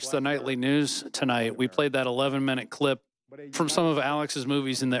who watched the nightly news tonight, we played that 11-minute clip from some of Alex's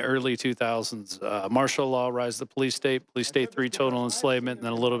movies in the early 2000s. Martial Law, Rise of the Police State 3, Total Enslavement, and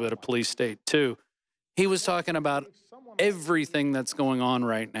then a little bit of Police State 2. He was talking about everything that's going on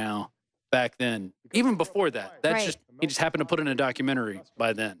right now back then. Even before that. That's just he just happened to put in a documentary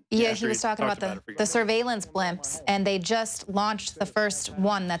by then. Yeah, he was talking about the surveillance blimps, and they just launched the first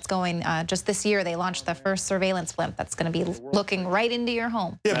one that's going, just this year, they launched the first surveillance blimp that's going to be looking right into your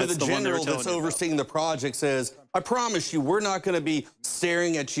home. Yeah, but the general that's overseeing the project says, I promise you, we're not going to be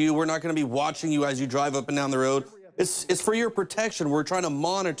staring at you. We're not going to be watching you as you drive up and down the road. It's for your protection. We're trying to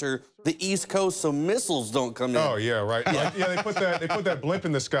monitor the East Coast so missiles don't come in. Oh, yeah, right. Yeah, they put that blimp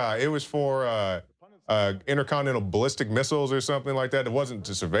in the sky. It was for intercontinental ballistic missiles or something like that. It wasn't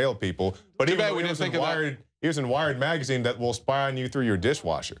to surveil people. But even though it was in Wired magazine that will spy on you through your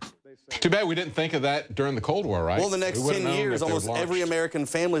dishwasher. Too bad we didn't think of that during the Cold War, right? Well, the next 10 years, almost every American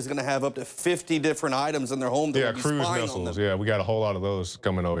family is going to have up to 50 different items in their home. Yeah, cruise missiles. Yeah, we got a whole lot of those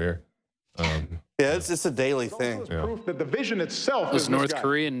coming over here. Yeah, it's a daily thing. Proof that the vision itself Those North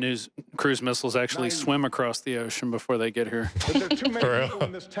Korean cruise missiles actually swim across the ocean before they get here. There are too many people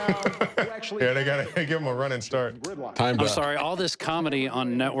in this town who actually yeah, they got to give them a running start. I'm sorry, all this comedy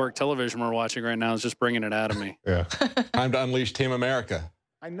on network television we're watching right now is just bringing it out of me. Yeah. Time to unleash Team America.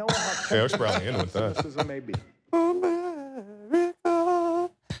 I know how yeah, it's probably in with that. Criticism may be.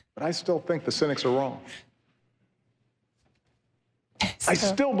 But I still think the cynics are wrong. I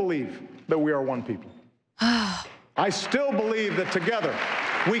still believe that we are one people. I still believe that together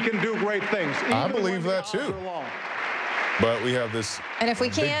we can do great things. I believe that too. But we have this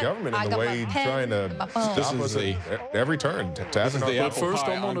big government in the way trying to stop us at every turn. First,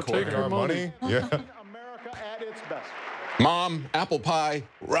 I'm going to take our money. Yeah. America at its best. Mom, apple pie,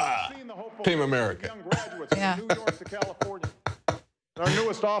 rah, Team America. Yeah. New York to California. Our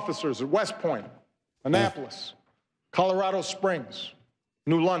newest officers at West Point, Annapolis, Colorado Springs,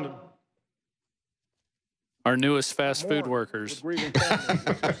 New London. Our newest fast food workers. In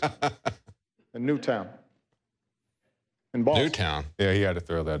Newtown. In Boston. Newtown. Yeah, he had to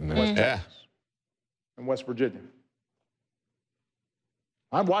throw that in there. Yeah. In West Virginia.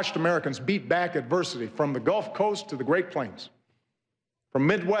 I've watched Americans beat back adversity from the Gulf Coast to the Great Plains, from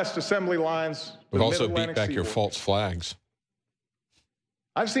Midwest assembly lines. We've also beat back your false flags.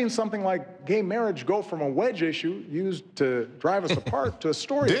 I've seen something like gay marriage go from a wedge issue used to drive us apart to a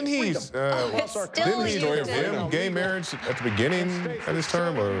story Didn't he of freedom. Gay marriage at the beginning of his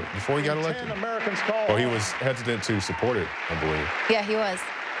term or before he got elected? Americans call or he was hesitant to support it, I believe. Yeah, he was.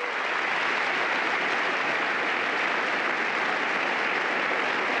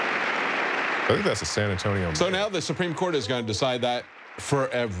 I think that's a San Antonio. So now the Supreme Court is going to decide that for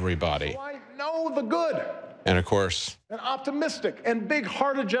everybody. I know the good. And of course, an optimistic and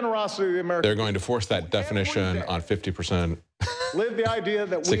big-hearted generosity of the American they're going to force that definition on 50%, live the idea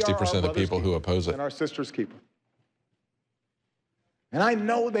that we 60% of the people who oppose it. And our sisters' keeper. And I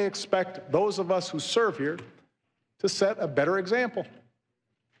know they expect those of us who serve here to set a better example.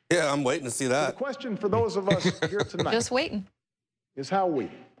 Yeah, I'm waiting to see that. So the question for those of us here tonight just waiting is how we,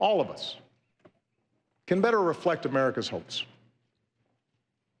 all of us, can better reflect America's hopes.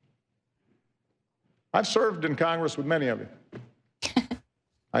 I've served in Congress with many of you.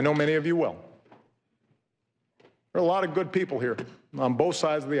 I know many of you well. There are a lot of good people here on both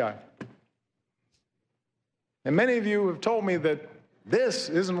sides of the aisle. And many of you have told me that this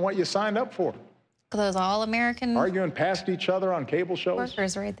isn't what you signed up for. Those all-American arguing past each other on cable shows.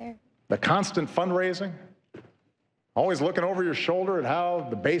 Workers right there. The constant fundraising. Always looking over your shoulder at how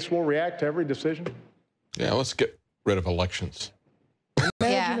the base will react to every decision. Yeah, let's get rid of elections.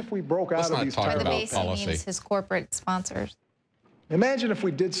 Imagine if we broke out of these By the policies. base, he means his corporate sponsors. Imagine if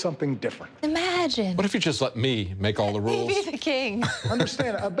we did something different. Imagine. What if you just let me make all the rules? Be the king.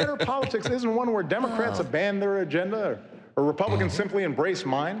 Understand, a better politics isn't one where Democrats abandon their agenda or Republicans simply embrace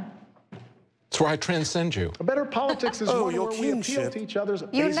mine. It's where I transcend you. A better politics is one where we appeal to each other's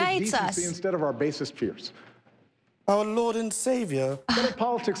basic decency instead of our basest fears. Our Lord and Savior. Better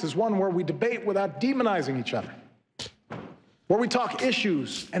politics is one where we debate without demonizing each other. Where we talk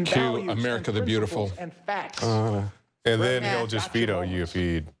issues and values America the Beautiful. And facts. And then he'll just veto you if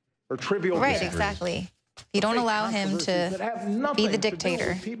he... Or trivial Right, exactly. You don't allow him to be the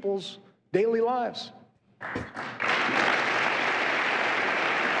dictator. People's daily lives.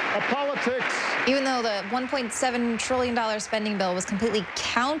 A politics. Even though the $1.7 trillion spending bill was completely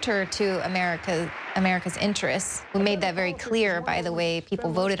counter to America's interests, we made that very clear by the way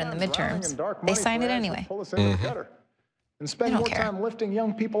people voted in the midterms. They signed it anyway. And spend more time lifting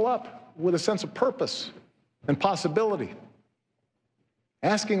young people up with a sense of purpose and possibility.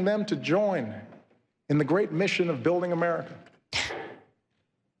 Asking them to join in the great mission of building America. That's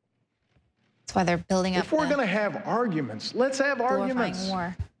why they're building up. If we're going to have arguments, let's have arguments.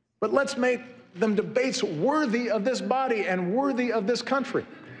 War. But let's make them debates worthy of this body and worthy of this country.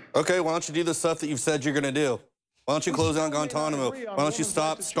 Okay, why don't you do the stuff that you've said you're going to do? Why don't you close down Guantanamo? Why don't you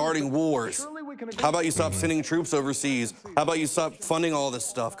stop starting wars? How about you stop sending troops overseas? How about you stop funding all this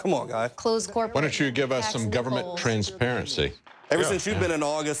stuff? Come on, guy. Close corporate. Why don't you give us some government transparency? Ever since you've been in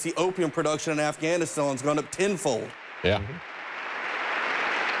August, the opium production in Afghanistan has gone up tenfold. Yeah.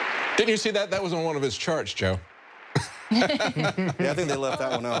 Didn't you see that? That was on one of his charts, Joe. Yeah, I think they left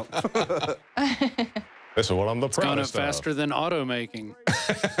that one out. This is what I'm the It's gone up proudest of. faster than automaking.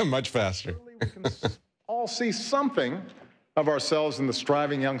 Much faster. All see something of ourselves in the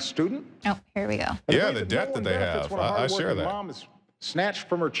striving young student. Oh, here we go. Yeah, the debt that they have. I share that. Mom is snatched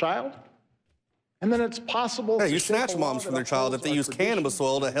from her child. And then it's possible. Hey, you snatch moms from their child if they use cannabis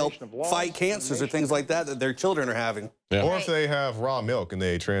oil to help fight cancers or things like that their children are having. Yeah. Or if they have raw milk and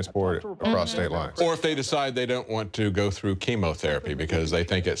they transport it across state lines. Or if they decide they don't want to go through chemotherapy because they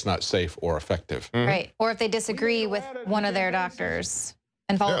think it's not safe or effective. Right. Or if they disagree with one of their doctors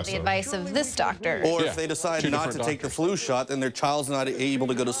and follow the advice of this doctor. Or if they decide not to take the flu shot, then their child's not able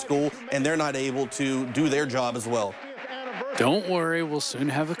to go to school and they're not able to do their job as well. Don't worry, we'll soon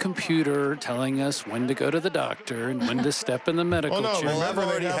have a computer telling us when to go to the doctor and when to step in the medical chair. Well, I've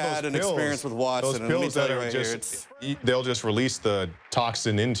already had an experience with Watson. Those pills that are just, they'll just release the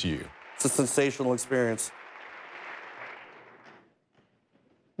toxin into you. It's a sensational experience.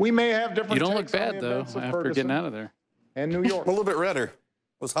 We may have different. You don't look takes on bad, the though, events of after Ferguson getting out of there. And New York. A little bit redder. It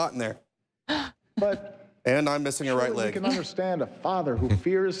was hot in there. But and I'm missing a right leg. We can understand a father who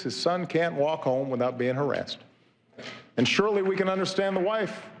fears his son can't walk home without being harassed. And surely we can understand the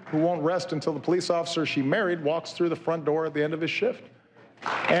wife who won't rest until the police officer she married walks through the front door at the end of his shift.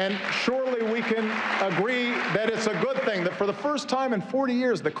 And surely we can agree that it's a good thing that for the first time in 40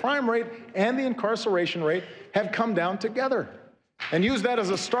 years, the crime rate and the incarceration rate have come down together. And use that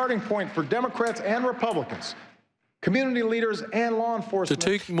as a starting point for Democrats and Republicans, community leaders and law enforcement. To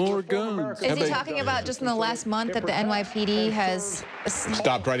take more guns. Is he talking about just in the last month that the NYPD has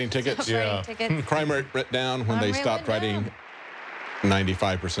stopped writing tickets? Yeah. Crime rate went down when they stopped writing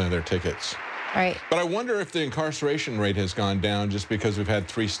 95% of their tickets. Right. But I wonder if the incarceration rate has gone down just because we've had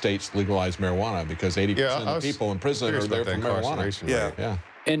 3 states legalize marijuana, because 80% of the people in prison are there for marijuana. Yeah.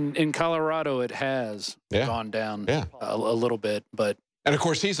 In Colorado, it has gone down a little bit, but... And, of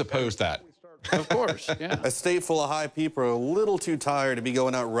course, he's opposed that. Of course, yeah. A state full of high people are a little too tired to be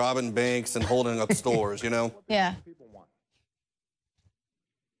going out robbing banks and holding up stores, you know? Yeah.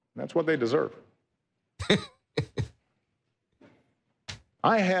 That's what they deserve.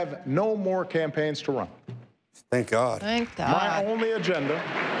 I have no more campaigns to run. Thank God. Thank God. My only agenda.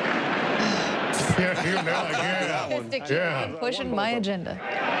 Yeah, you're not again. Yeah. Pushing my agenda.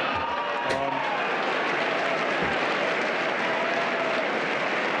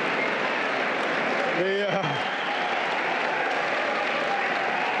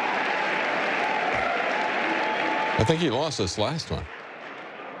 I think he lost this last one.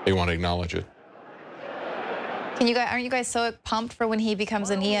 He won't acknowledge it. Aren't you guys so pumped for when he becomes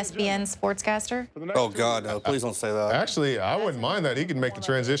an ESPN sportscaster? Oh, God, no. Please don't say that. Actually, I wouldn't mind that. He can make the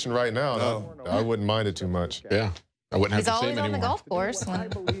transition right now. No. I wouldn't mind it too much. Yeah. I wouldn't have He's to see always him on the anymore. golf course. I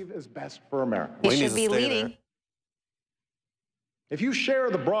believe is best for America. He should be leading. If you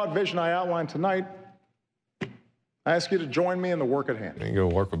share the broad vision I outlined tonight, I ask you to join me in the work at hand. You can go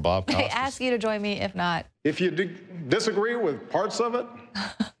work with Bob I Costas. ask you to join me, if not. If you disagree with parts of it,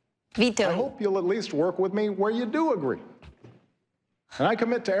 veto. I hope you'll at least work with me where you do agree. And I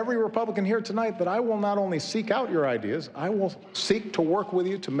commit to every Republican here tonight that I will not only seek out your ideas, I will seek to work with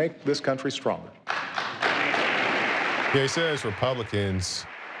you to make this country stronger. Yeah, he says Republicans,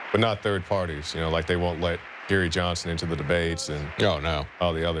 but not third parties. You know, like they won't let Gary Johnson into the debates and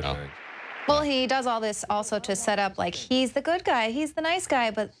all the other things. Well, he does all this also to set up like he's the good guy, he's the nice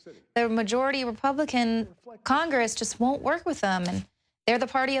guy, but the majority Republican Congress just won't work with them, and they're the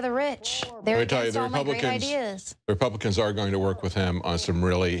party of the rich. They're Let me tell you, against the all my great ideas. Republicans are going to work with him on some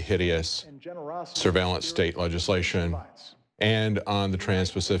really hideous surveillance state legislation and on the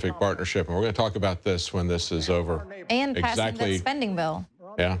Trans-Pacific Partnership. And we're going to talk about this when this is over. And passing the spending bill.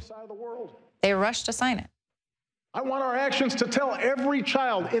 Yeah. They rushed to sign it. I want our actions to tell every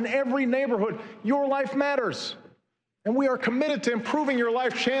child in every neighborhood, your life matters. And we are committed to improving your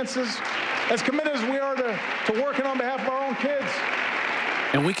life chances, as committed as we are to working on behalf of our own kids.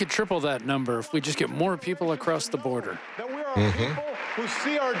 And we could triple that number if we just get more people across the border. That we are people who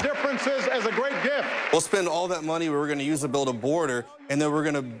see our differences as a great gift. We'll spend all that money we're going to use to build a border, and then we're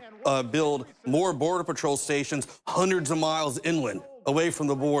going to build more Border Patrol stations hundreds of miles inland, away from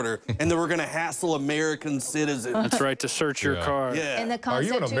the border, and then we're going to hassle American citizens. That's right, to search your car. Yeah. In the Are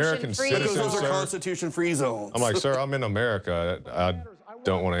you an American citizen, Those are sir? Constitution-free zones. I'm like, sir, I'm in America. I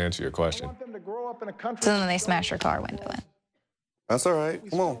don't want to answer your question. So then they smash your car window in. That's all right.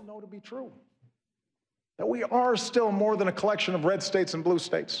 Come on. Know to be true. That we are still more than a collection of red states and blue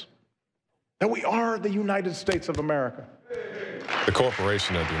states. That we are the United States of America. The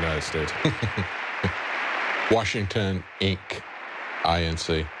corporation of the United States. Washington, Inc.,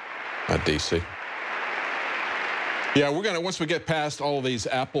 INC, not DC. Yeah, we're going to, once we get past all of these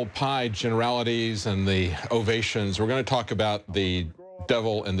apple pie generalities and the ovations, we're going to talk about the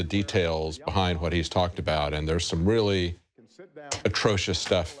devil in the details behind what he's talked about. And there's some really atrocious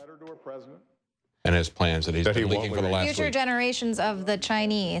stuff and his plans that he's been leaking for the last future week. generations of the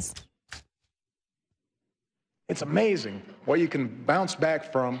Chinese. It's amazing what you can bounce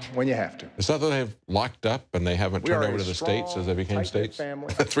back from when you have to. It's not that they've locked up and they haven't turned over to the states as they became states.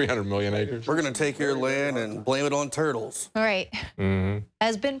 300 million acres. We're going to take your land and blame it on turtles. All right.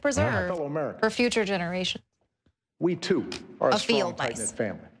 Has been preserved Fellow Americans. for future generations. We too are a strong, field tight-knit mice.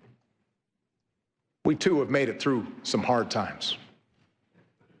 family. We too have made it through some hard times.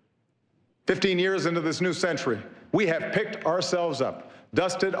 15 years into this new century, we have picked ourselves up,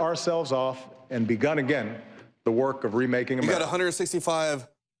 dusted ourselves off, and begun again the work of remaking America. You got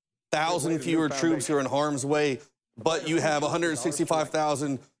 165,000 fewer troops who are in harm's way, but you have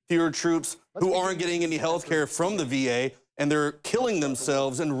 165,000 fewer troops who aren't getting any health care from the VA, and they're killing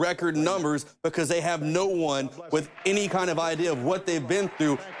themselves in record numbers because they have no one with any kind of idea of what they've been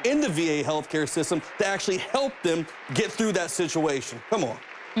through in the VA healthcare system to actually help them get through that situation. Come on.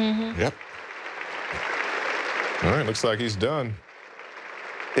 Yep. All right, looks like he's done.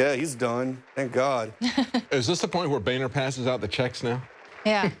 Yeah, he's done. Thank God. Is this the point where Boehner passes out the checks now?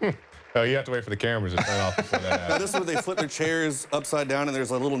 Yeah. Oh, you have to wait for the cameras to turn off before that Now, happens. this is where they flip their chairs upside down, and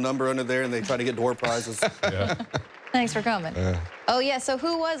there's a little number under there, and they try to get door prizes. Yeah. Thanks for coming. Oh, yeah, so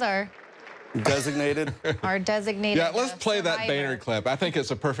who was our Designated. designated Yeah, let's play that survivor? Boehner clip. I think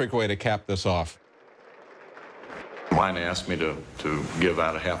it's a perfect way to cap this off. Wine asked me to give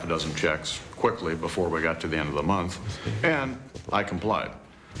out a half a dozen checks quickly before we got to the end of the month, and I complied.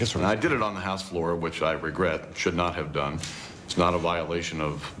 And I did it on the House floor, which I regret, should not have done. It's not a violation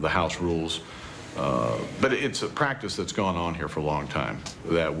of the House rules, but it's a practice that's gone on here for a long time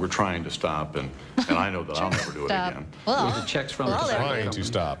that we're trying to stop, and I know that I'll never do it again. Well, the checks from Trying to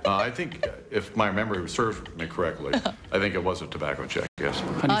stop. I think, if my memory serves me correctly, I think it was a tobacco check, yes. How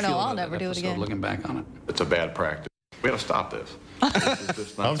do you Oh, no, feel I'll about never that do it episode, again. Looking back on it. It's a bad practice. We got to stop this. This is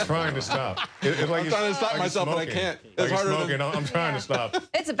just not I'm trying to stop. It's like I'm trying to stop myself, but I can't. It's harder than I'm trying to stop.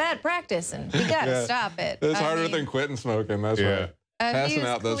 It's a bad practice, and we got to stop it. It's harder than quitting smoking. That's right. Passing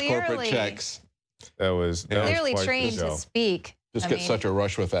out those corporate checks. That was clearly trained to speak. Just get such a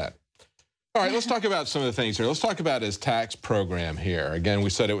rush with that. All right, let's talk about some of the things here. Let's talk about his tax program here. Again, we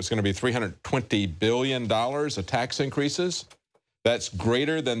said it was going to be $320 billion of tax increases. That's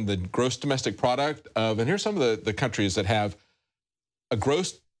greater than the gross domestic product of, and here's some of the countries that have a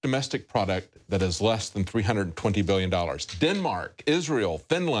gross domestic product that is less than $320 billion. Denmark, Israel,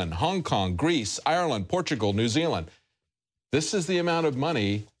 Finland, Hong Kong, Greece, Ireland, Portugal, New Zealand. This is the amount of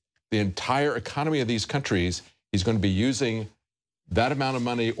money, the entire economy of these countries, he's going to be using that amount of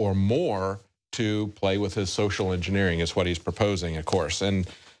money or more to play with his social engineering is what he's proposing, of course. And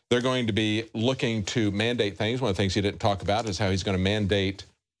they're going to be looking to mandate things. One of the things he didn't talk about is how he's going to mandate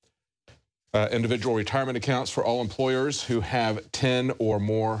individual retirement accounts for all employers who have 10 or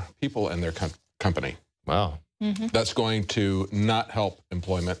more people in their company. Wow. That's going to not help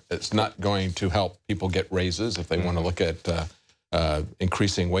employment. It's not going to help people get raises if they want to look at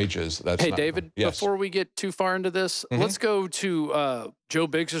increasing wages. That's hey, David, before we get too far into this, let's go to Joe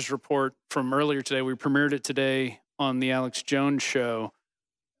Biggs's report from earlier today. We premiered it today on the Alex Jones show.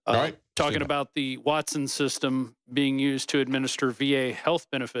 Talking about the Watson system being used to administer VA health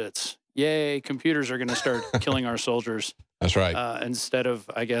benefits. Yay, computers are going to start killing our soldiers. That's right. Instead of,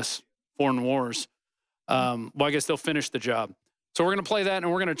 I guess, foreign wars. Well, I guess they'll finish the job. So we're going to play that,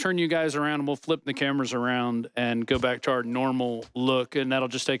 and we're going to turn you guys around, and we'll flip the cameras around and go back to our normal look, and that'll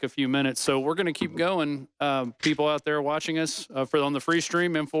just take a few minutes. So we're going to keep going. People out there watching us on the free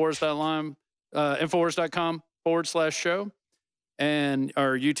stream, Infowars.com/show. And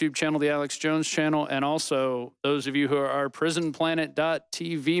our YouTube channel, the Alex Jones channel, and also those of you who are our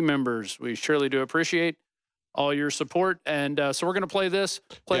PrisonPlanet.tv members. We surely do appreciate all your support. And so we're going to play this,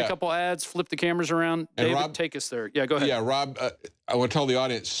 a couple ads, flip the cameras around. And David, Rob, take us there. Yeah, go ahead. Yeah, Rob, I want to tell the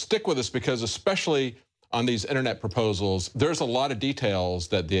audience, stick with us because especially on these internet proposals, there's a lot of details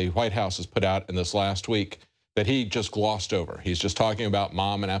that the White House has put out in this last week that he just glossed over. He's just talking about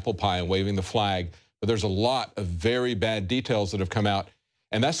mom and apple pie and waving the flag. But there's a lot of very bad details that have come out.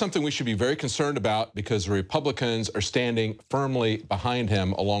 And that's something we should be very concerned about because the Republicans are standing firmly behind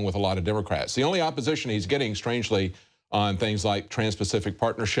him along with a lot of Democrats. The only opposition he's getting, strangely, on things like Trans-Pacific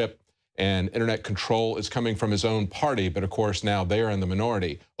Partnership and internet control is coming from his own party. But of course, now they are in the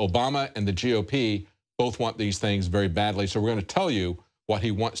minority. Obama and the GOP both want these things very badly. So we're going to tell you what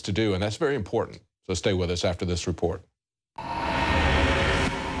he wants to do. And that's very important. So stay with us after this report.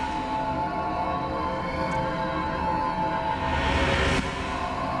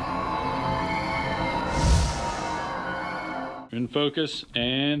 In focus,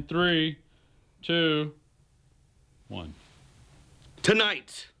 and 3, 2, 1.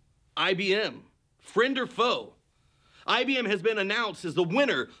 Tonight, IBM, friend or foe? IBM has been announced as the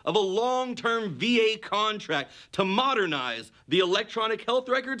winner of a long-term VA contract to modernize the electronic health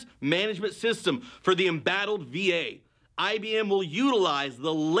records management system for the embattled VA. IBM will utilize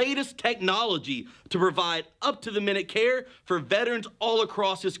the latest technology to provide up-to-the-minute care for veterans all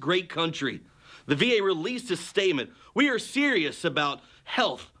across this great country. The VA released a statement. We are serious about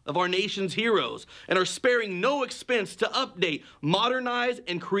health of our nation's heroes and are sparing no expense to update, modernize,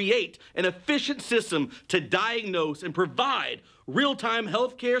 and create an efficient system to diagnose and provide real-time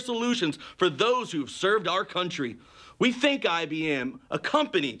healthcare solutions for those who've served our country. We thank IBM, a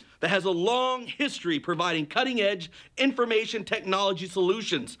company that has a long history providing cutting-edge information technology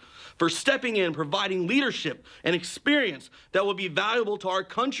solutions, for stepping in, providing leadership and experience that will be valuable to our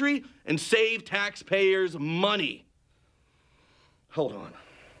country and save taxpayers money. Hold on.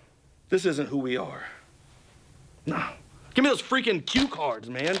 This isn't who we are. No. Give me those freaking cue cards,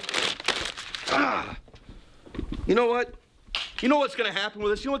 man. You know what? You know what's going to happen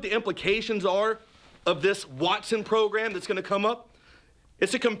with this? You know what the implications are of this Watson program that's going to come up?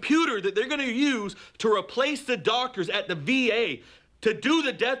 It's a computer that they're going to use to replace the doctors at the VA to do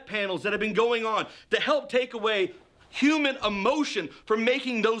the death panels that have been going on, to help take away human emotion from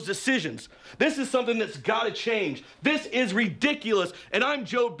making those decisions. This is something that's got to change. This is ridiculous. And I'm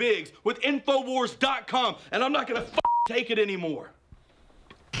Joe Biggs with Infowars.com, and I'm not going to take it anymore.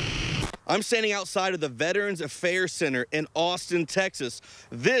 I'm standing outside of the Veterans Affairs Center in Austin, Texas.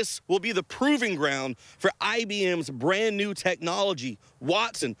 This will be the proving ground for IBM's brand new technology,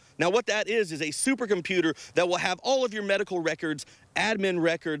 Watson. Now, what that is a supercomputer that will have all of your medical records admin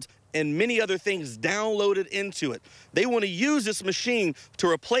records, and many other things downloaded into it. They want to use this machine to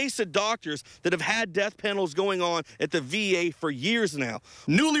replace the doctors that have had death panels going on at the VA for years now.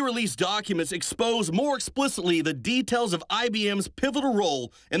 Newly released documents expose more explicitly the details of IBM's pivotal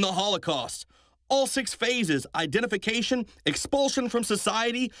role in the Holocaust. All 6 phases: identification, expulsion from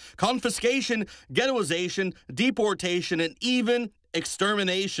society, confiscation, ghettoization, deportation, and even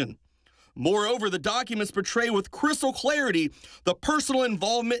extermination. Moreover, the documents portray with crystal clarity the personal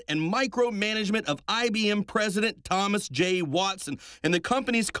involvement and micromanagement of IBM President Thomas J. Watson and the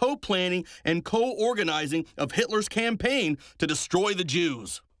company's co-planning and co-organizing of Hitler's campaign to destroy the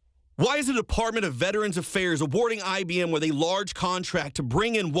Jews. Why is the Department of Veterans Affairs awarding IBM with a large contract to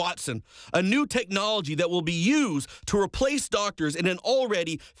bring in Watson, a new technology that will be used to replace doctors in an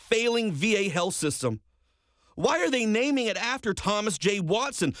already failing VA health system? Why are they naming it after Thomas J.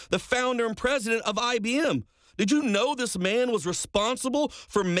 Watson, the founder and president of IBM? Did you know this man was responsible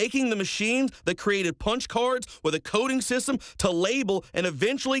for making the machines that created punch cards with a coding system to label and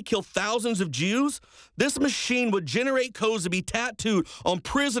eventually kill thousands of Jews? This machine would generate codes to be tattooed on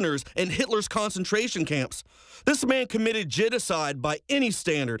prisoners in Hitler's concentration camps. This man committed genocide by any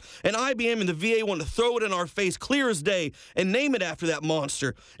standard, and IBM and the VA want to throw it in our face clear as day and name it after that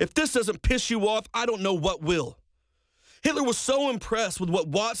monster. If this doesn't piss you off, I don't know what will. Hitler was so impressed with what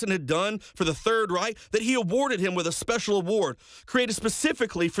Watson had done for the Third Reich that he awarded him with a special award created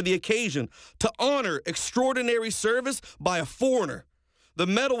specifically for the occasion to honor extraordinary service by a foreigner. The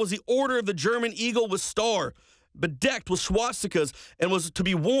medal was the Order of the German Eagle with star, bedecked with swastikas, and was to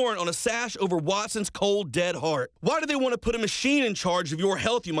be worn on a sash over Watson's cold, dead heart. Why do they want to put a machine in charge of your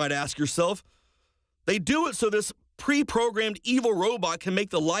health, you might ask yourself? They do it so this pre-programmed evil robot can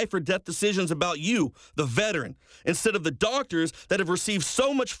make the life or death decisions about you, the veteran, instead of the doctors that have received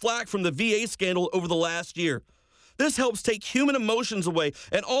so much flack from the VA scandal over the last year. This helps take human emotions away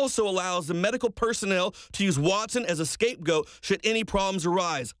and also allows the medical personnel to use Watson as a scapegoat should any problems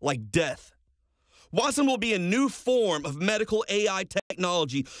arise, like death. Watson will be a new form of medical AI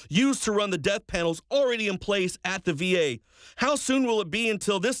technology used to run the death panels already in place at the VA. How soon will it be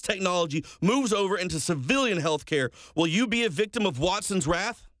until this technology moves over into civilian healthcare? Will you be a victim of Watson's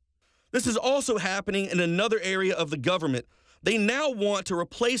wrath? This is also happening in another area of the government. They now want to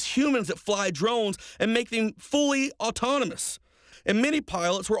replace humans that fly drones and make them fully autonomous. And many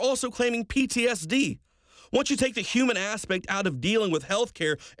pilots were also claiming PTSD. Once you take the human aspect out of dealing with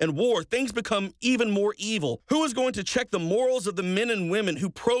healthcare and war, things become even more evil. Who is going to check the morals of the men and women who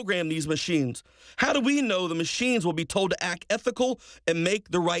program these machines? How do we know the machines will be told to act ethical and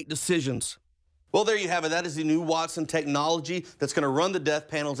make the right decisions? Well, there you have it. That is the new Watson technology that's going to run the death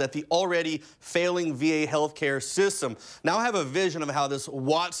panels at the already failing VA healthcare system. Now I have a vision of how this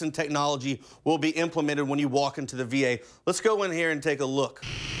Watson technology will be implemented when you walk into the VA. Let's go in here and take a look.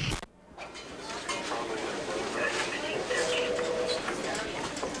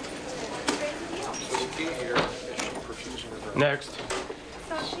 Next.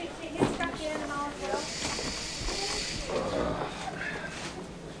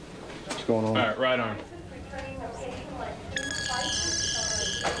 What's going on? All right, right arm.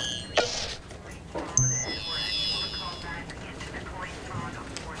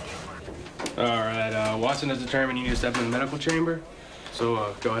 All right, Watson has determined you need to step in the medical chamber,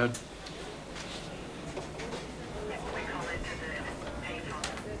 so go ahead.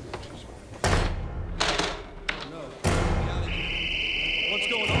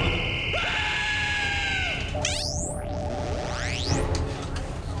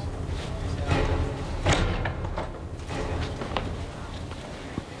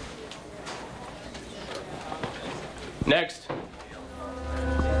 Next.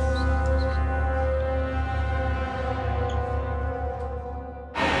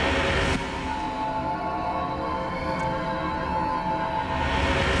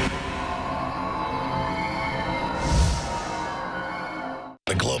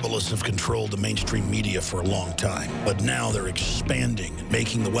 The globalists have controlled the mainstream media for a long time, but now they're expanding,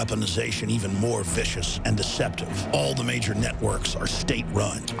 making the weaponization even more vicious and deceptive. All the major networks are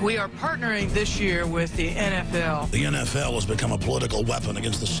state-run. We are partnering this year with the NFL. The NFL has become a political weapon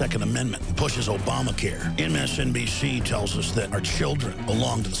against the Second Amendment and pushes Obamacare. MSNBC tells us that our children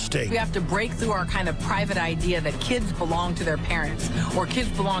belong to the state. We have to break through our kind of private idea that kids belong to their parents or kids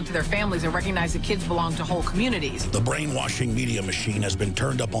belong to their families and recognize that kids belong to whole communities. The brainwashing media machine has been turned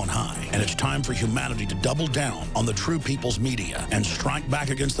burned up on high, and it's time for humanity to double down on the true people's media and strike back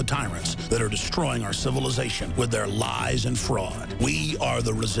against the tyrants that are destroying our civilization with their lies and fraud. We are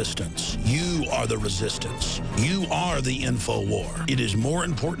the resistance. You are the resistance. You are the info war. It is more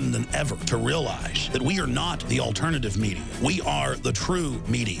important than ever to realize that we are not the alternative media. We are the true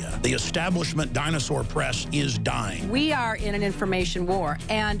media. The establishment dinosaur press is dying. We are in an information war,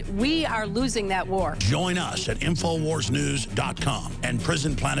 and we are losing that war. Join us at InfoWarsNews.com and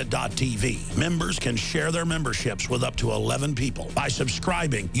PrisonPlanet.tv. Members can share their memberships with up to 11 people. By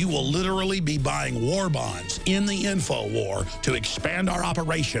subscribing, you will literally be buying war bonds in the info war to expand our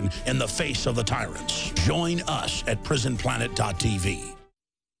operation in the face of the tyrants. Join us at PrisonPlanet.tv.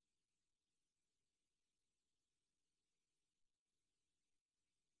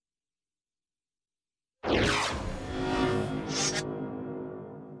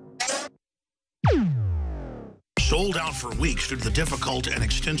 Sold out for weeks due to the difficult and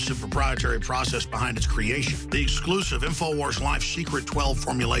extensive proprietary process behind its creation, the exclusive InfoWars Life Secret 12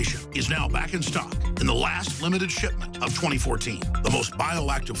 formulation is now back in stock in the last limited shipment of 2014. The most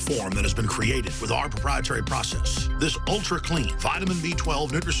bioactive form that has been created with our proprietary process. This ultra-clean vitamin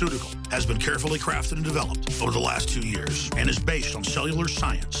B12 nutraceutical has been carefully crafted and developed over the last 2 years and is based on cellular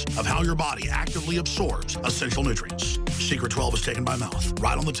science of how your body actively absorbs essential nutrients. Secret 12 is taken by mouth,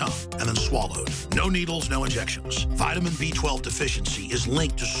 right on the tongue, and then swallowed. No needles, no injections. Vitamin B12 deficiency is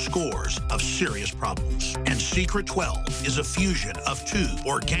linked to scores of serious problems. And Secret 12 is a fusion of 2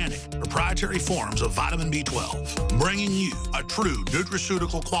 organic, proprietary forms of vitamin B12, bringing you a true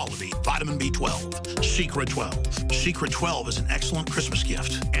nutraceutical quality vitamin B12. Secret 12. Secret 12 is an excellent Christmas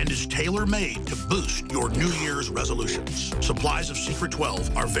gift and is tailor-made to boost your New Year's resolutions. Supplies of Secret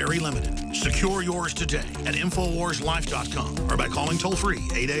 12 are very limited. Secure yours today at InfoWarsLife.com or by calling toll-free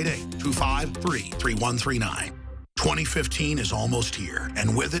 888-253-3139. 2015 is almost here,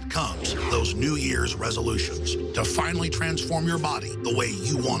 and with it comes those New Year's resolutions to finally transform your body the way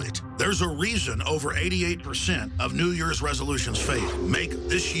you want it. There's a reason over 88% of New Year's resolutions fail. Make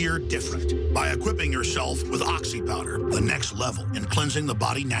this year different by equipping yourself with Oxy Powder, the next level in cleansing the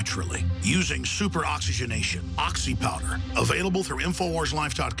body naturally. Using super oxygenation, Oxy Powder, available through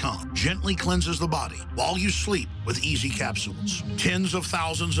InfoWarsLife.com, gently cleanses the body while you sleep with easy capsules. Tens of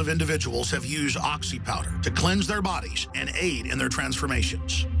thousands of individuals have used Oxy Powder to cleanse their bodies and aid in their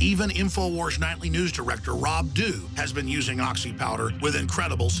transformations. Even InfoWars Nightly News Director Rob Dew has been using Oxy Powder with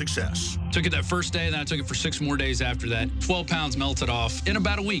incredible success. Took it that first day, then I took it for 6 more days after that. 12 pounds melted off in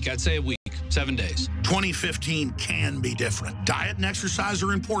about a week. I'd say a week, 7 days. 2015 can be different. Diet and exercise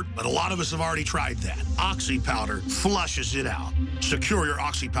are important, but a lot of us have already tried that. Oxy Powder flushes it out. Secure your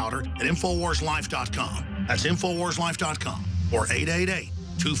Oxy Powder at InfoWarsLife.com. That's InfoWarsLife.com or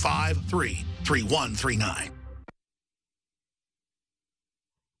 888-253-3139.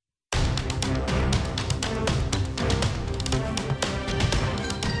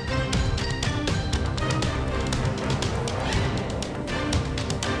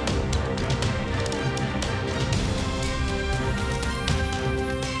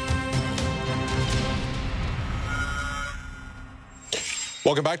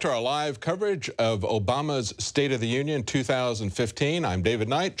 Welcome back to our live coverage of Obama's State of the Union 2015. I'm David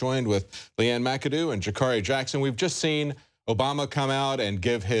Knight, joined with Leanne McAdoo and Jakari Jackson. We've just seen Obama come out and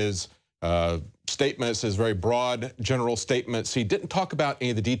give his statements, his very broad general statements. He didn't talk about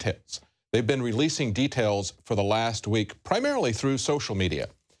any of the details. They've been releasing details for the last week, primarily through social media.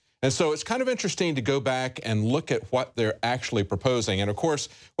 And so it's kind of interesting to go back and look at what they're actually proposing. And of course,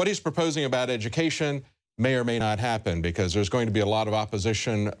 what he's proposing about education may or may not happen because there's going to be a lot of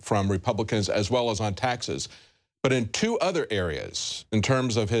opposition from Republicans as well as on taxes. But in 2 other areas, in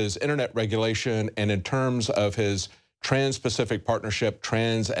terms of his internet regulation and in terms of his Trans-Pacific Partnership,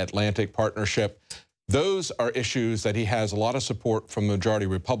 Transatlantic Partnership, those are issues that he has a lot of support from the majority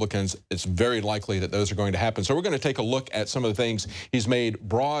of Republicans. It's very likely that those are going to happen. So we're going to take a look at some of the things. He's made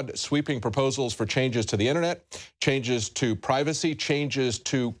broad, sweeping proposals for changes to the internet, changes to privacy, changes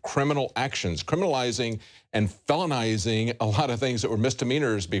to criminal actions, criminalizing and felonizing a lot of things that were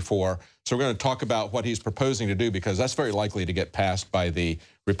misdemeanors before. So we're going to talk about what he's proposing to do because that's very likely to get passed by the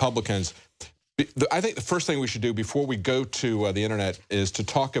Republicans. I think the first thing we should do before we go to the internet is to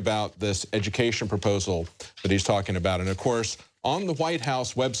talk about this education proposal that he's talking about. And of course, on the White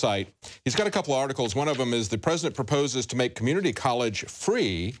House website, he's got a couple of articles. One of them is the president proposes to make community college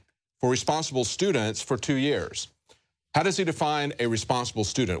free for responsible students for 2 years. How does he define a responsible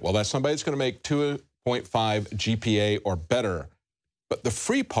student? Well, that's somebody that's going to make 2.5 GPA or better. But the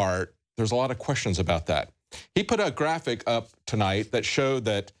free part, there's a lot of questions about that. He put a graphic up tonight that showed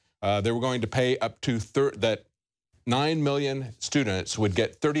that they were going to pay up to that 9 million students would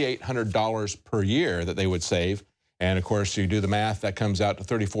get $3,800 per year that they would save. And of course, you do the math, that comes out to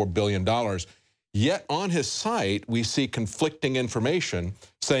 $34 billion. Yet on his site, we see conflicting information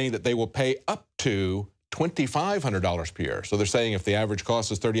saying that they will pay up to $2,500 per year. So they're saying if the average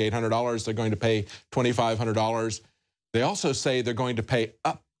cost is $3,800, they're going to pay $2,500. They also say they're going to pay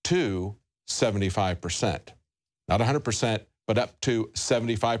up to 75%. Not 100%, but up to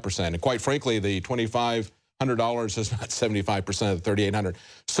 75%. And quite frankly, the $2,500 is not 75% of the $3,800.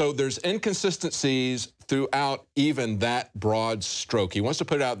 So there's inconsistencies throughout even that broad stroke. He wants to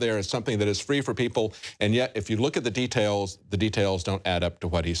put it out there as something that is free for people, and yet if you look at the details don't add up to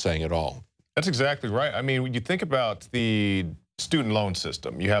what he's saying at all. That's exactly right. I mean, when you think about the student loan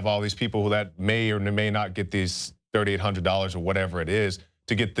system, you have all these people that may or may not get these $3,800 or whatever it is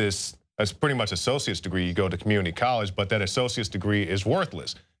to get this. It's pretty much associate's degree. You go to community college, but that associate's degree is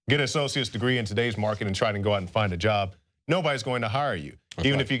worthless. Get an associate's degree in today's market and try to go out and find a job. Nobody's going to hire you. That's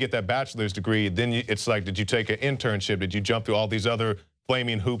Even right. if you get that bachelor's degree, then it's like, did you take an internship? Did you jump through all these other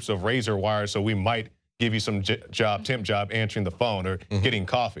flaming hoops of razor wire so we might give you some temp job answering the phone or getting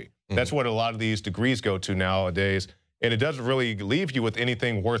coffee? That's what a lot of these degrees go to nowadays. And it doesn't really leave you with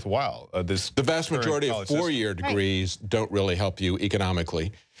anything worthwhile. The vast majority of four-year degrees don't really help you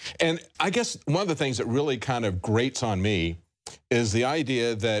economically. And I guess one of the things that really kind of grates on me is the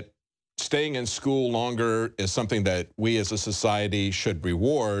idea that staying in school longer is something that we as a society should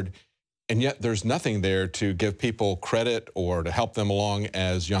reward, and yet there's nothing there to give people credit or to help them along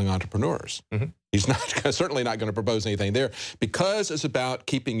as young entrepreneurs. He's certainly not going to propose anything there because it's about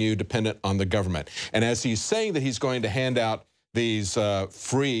keeping you dependent on the government. And as he's saying that he's going to hand out these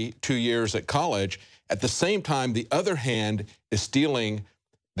free 2 years at college, at the same time, the other hand is stealing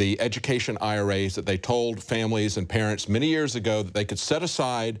the education IRAs that they told families and parents many years ago that they could set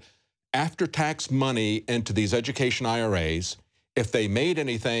aside after-tax money into these education IRAs. If they made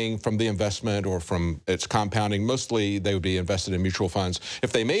anything from the investment or from its compounding, mostly they would be invested in mutual funds.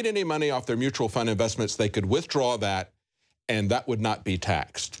 If they made any money off their mutual fund investments, they could withdraw that, and that would not be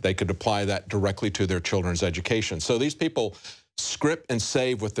taxed. They could apply that directly to their children's education. So these people script and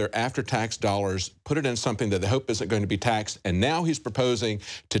save with their after-tax dollars, put it in something that they hope isn't going to be taxed, and now he's proposing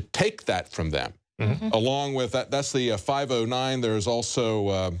to take that from them. Along with that, that's the 509. There's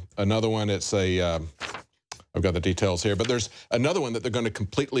also another one. It's a... I've got the details here, but there's another one that they're going to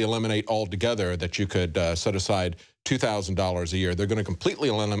completely eliminate altogether that you could set aside $2,000 a year. They're going to completely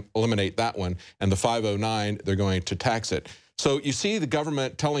eliminate that one, and the 509, they're going to tax it. So you see the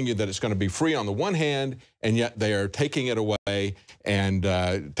government telling you that it's going to be free on the one hand, and yet they are taking it away and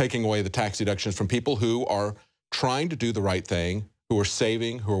taking away the tax deductions from people who are trying to do the right thing, who are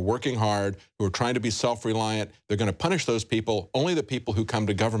saving, who are working hard, who are trying to be self-reliant. They're going to punish those people. Only the people who come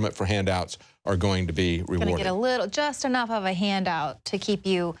to government for handouts are going to be rewarded. Going to get a little, just enough of a handout to keep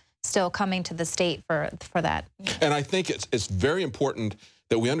you still coming to the state for that. And I think it's very important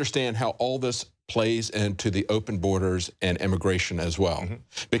that we understand how all this plays into the open borders and immigration as well.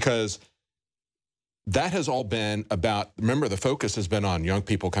 Because that has all been about, remember, the focus has been on young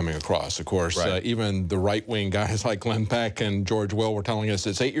people coming across. Of course, even the right-wing guys like Glenn Beck and George Will were telling us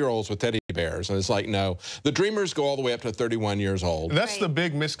it's 8-year-olds with teddy bears. And it's like, no, the dreamers go all the way up to 31 years old. That's the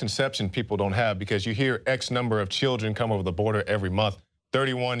big misconception people don't have, because you hear X number of children come over the border every month.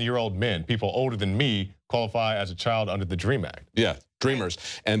 31-year-old men, people older than me, qualify as a child under the DREAM Act. Yeah, dreamers.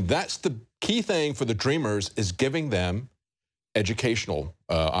 And that's the key thing for the dreamers, is giving them educational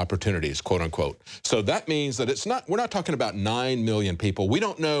opportunities, quote unquote. So that means that it's not, we're not talking about 9 million people. We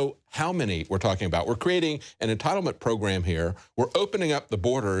don't know how many we're talking about. We're creating an entitlement program here. We're opening up the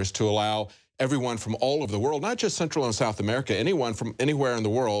borders to allow everyone from all over the world, not just Central and South America, anyone from anywhere in the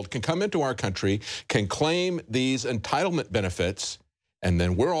world can come into our country, can claim these entitlement benefits, and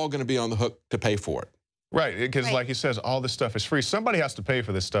then we're all going to be on the hook to pay for it. Right, because like he says, all this stuff is free. Somebody has to pay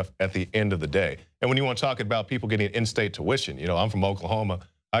for this stuff at the end of the day. And when you want to talk about people getting in-state tuition, you know, I'm from Oklahoma.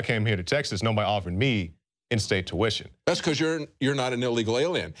 I came here to Texas. Nobody offered me in-state tuition. That's because you're not an illegal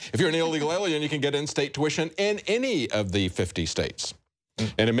alien. If you're an illegal alien, you can get in-state tuition in any of the 50 states.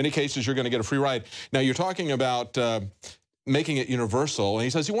 And in many cases, you're going to get a free ride. Now, you're talking about making it universal. And he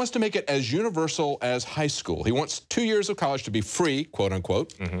says he wants to make it as universal as high school. He wants 2 years of college to be free, quote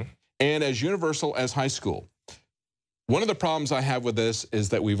unquote, and as universal as high school. One of the problems I have with this is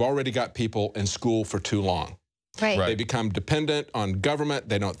that we've already got people in school for too long. They become dependent on government.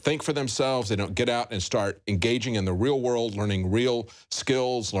 They don't think for themselves. They don't get out and start engaging in the real world, learning real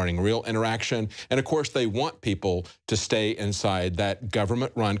skills, learning real interaction. And of course, they want people to stay inside that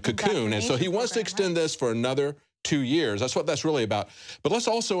government-run cocoon. And so he wants to extend this for another 2 years. That's what that's really about. But let's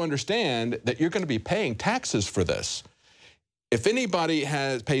also understand that you're going to be paying taxes for this. If anybody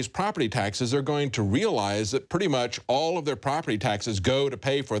pays property taxes, they're going to realize that pretty much all of their property taxes go to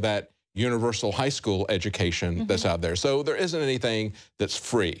pay for that universal high school education that's out there. So there isn't anything that's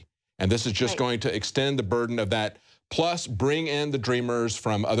free. And this is just going to extend the burden of that, plus bring in the dreamers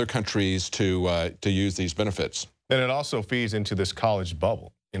from other countries to use these benefits. And it also feeds into this college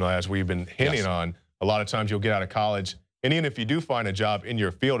bubble. You know, as we've been hinting on, a lot of times you'll get out of college, and even if you do find a job in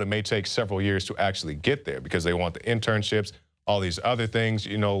your field, it may take several years to actually get there because they want the internships, all these other things.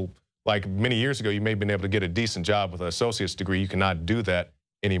 You know, like many years ago, you may have been able to get a decent job with an associate's degree. You cannot do that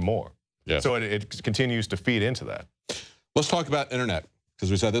anymore. So it continues to feed into that. Let's talk about internet,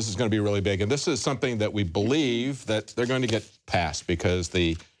 because we said this is going to be really big. And this is something that we believe that they're going to get passed because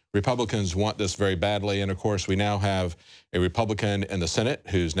the Republicans want this very badly. And of course, we now have a Republican in the Senate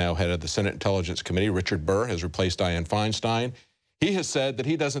who's now head of the Senate Intelligence Committee. Richard Burr has replaced Dianne Feinstein. He has said that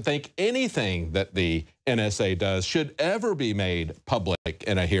he doesn't think anything that the NSA does should ever be made public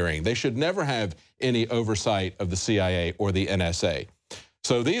in a hearing. They should never have any oversight of the CIA or the NSA.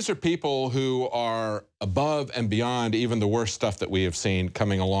 So these are people who are above and beyond even the worst stuff that we have seen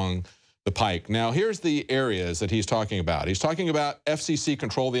coming along the pike. Now, here's the areas that he's talking about. He's talking about FCC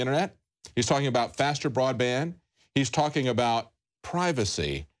control of the internet. He's talking about faster broadband. He's talking about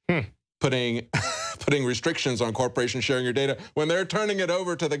privacy, putting restrictions on corporations sharing your data when they're turning it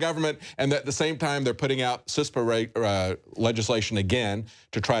over to the government, and at the same time they're putting out CISPA legislation again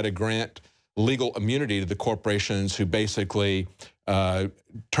to try to grant legal immunity to the corporations who basically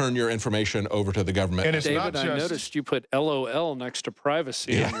turn your information over to the government. And it's David, not just... I noticed you put LOL next to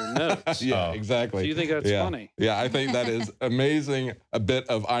privacy on your notes. Yeah, exactly. Do you think that's funny? Yeah, I think that is amazing, a bit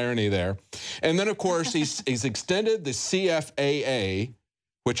of irony there. And then, of course, he's extended the CFAA,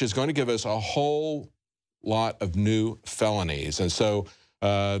 which is going to give us a whole lot of new felonies. And so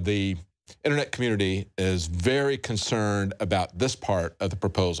the internet community is very concerned about this part of the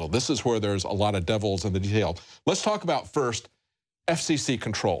proposal. This is where there's a lot of devils in the detail. Let's talk about first FCC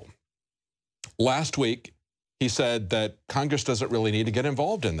control. Last week, he said that Congress doesn't really need to get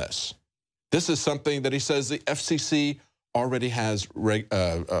involved in this. This is something that he says the FCC already has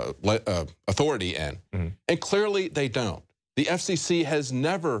authority in. And clearly they don't. The FCC has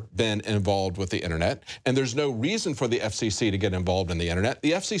never been involved with the internet, and there's no reason for the FCC to get involved in the internet.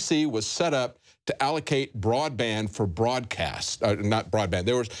 The FCC was set up to allocate broadband for broadcast, not broadband.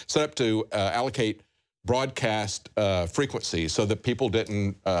 They were set up to allocate broadcast frequencies so that people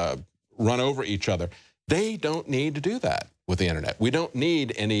didn't run over each other. They don't need to do that with the internet. We don't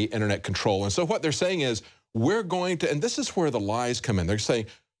need any internet control. And so what they're saying is we're going to, and this is where the lies come in. They're saying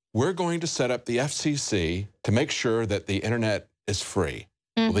we're going to set up the FCC to make sure that the internet is free.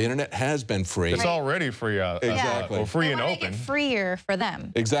 Well, the internet has been free. It's already free exactly. or free and They open. make it freer for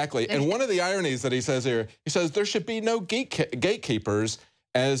them. Exactly. And one of the ironies that he says here, he says there should be no gatekeepers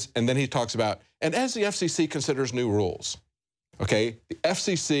and then he talks about, and as the FCC considers new rules, okay, the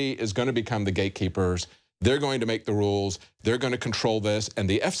FCC is going to become the gatekeepers. They're going to make the rules. They're going to control this. And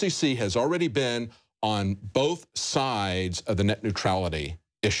the FCC has already been on both sides of the net neutrality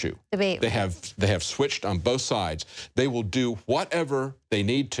issue. Debate. They have switched on both sides. They will do whatever they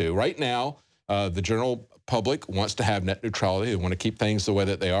need to. Right now, the general public wants to have net neutrality. They want to keep things the way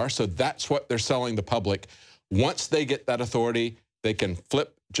that they are. So that's what they're selling the public. Once they get that authority, they can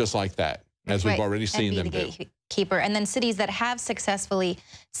flip just like that, as we've already seen them do. Gatekeeper. And then cities that have successfully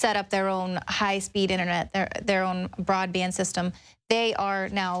set up their own high-speed internet, their own broadband system, they are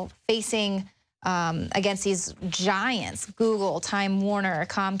now facing against these giants, Google, Time Warner,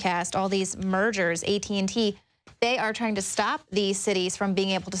 Comcast, all these mergers, AT&T. They are trying to stop these cities from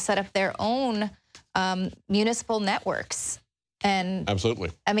being able to set up their own municipal networks. And absolutely.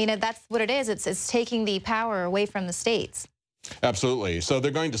 I mean, that's what it is. It's taking the power away from the states. Absolutely. So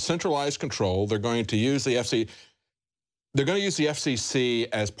they're going to centralize control. They're going to use the FCC. They're going to use the FCC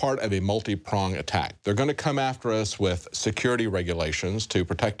as part of a multi-pronged attack. They're going to come after us with security regulations to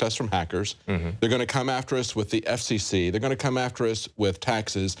protect us from hackers. They're going to come after us with the FCC. They're going to come after us with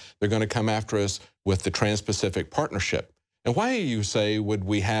taxes. They're going to come after us with the Trans-Pacific Partnership. And why, you say, would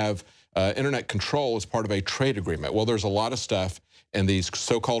we have internet control as part of a trade agreement? Well, there's a lot of stuff in these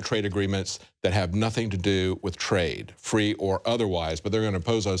so-called trade agreements that have nothing to do with trade, free or otherwise, but they're going to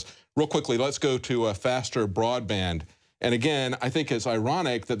impose us. Real quickly, let's go to faster broadband. And again, I think it's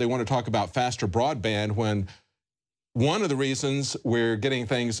ironic that they want to talk about faster broadband when one of the reasons we're getting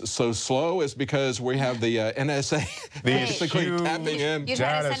things so slow is because we have the NSA basically tapping in. You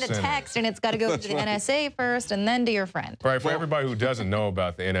try to send a text, and it's got to go to the NSA first and then to your friend. Right. For everybody who doesn't know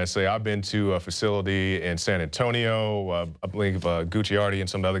about the NSA, I've been to a facility in San Antonio. I believe Gucciardi and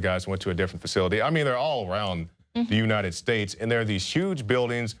some of the other guys went to a different facility. I mean, they're all around the United States, and there are these huge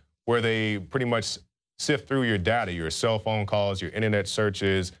buildings where they pretty much sift through your data, your cell phone calls, your internet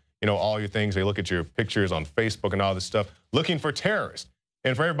searches, you know, all your things. They look at your pictures on Facebook and all this stuff, looking for terrorists.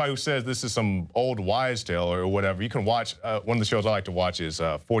 And for everybody who says this is some old wives' tale or whatever, you can watch, one of the shows I like to watch is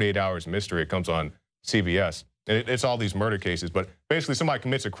 48 Hours Mystery. It comes on CBS. And it's all these murder cases. But basically somebody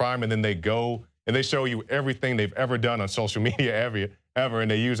commits a crime and then they go and they show you everything they've ever done on social media ever,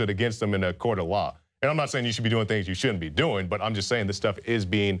 and they use it against them in a court of law. And I'm not saying you should be doing things you shouldn't be doing, but I'm just saying this stuff is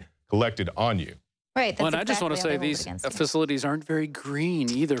being collected on you. Right. Well, and I just want to say these facilities aren't very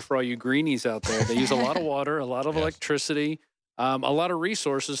green either for all you greenies out there. They use a lot of water, a lot of electricity, a lot of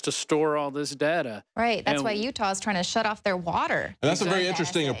resources to store all this data. Right. That's why Utah is trying to shut off their water. And that's a very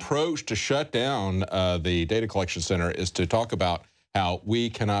interesting approach to shut down the data collection center, is to talk about how we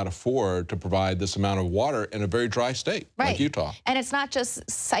cannot afford to provide this amount of water in a very dry state like Utah. And it's not just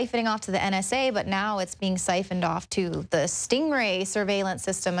siphoning off to the NSA, but now it's being siphoned off to the Stingray surveillance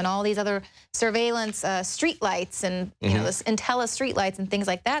system and all these other surveillance streetlights and you know, this Intella streetlights and things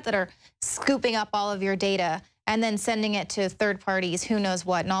like that that are scooping up all of your data and then sending it to third parties, who knows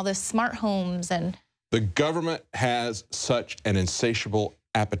what, and all the smart homes. And the government has such an insatiable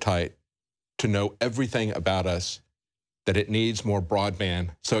appetite to know everything about us that it needs more broadband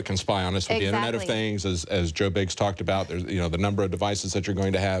so it can spy on us with the Internet of Things, as Joe Biggs talked about. There's, you know, the number of devices that you're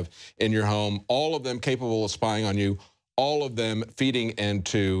going to have in your home, all of them capable of spying on you, all of them feeding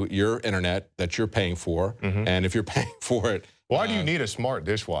into your internet that you're paying for. And if you're paying for it, why do you need a smart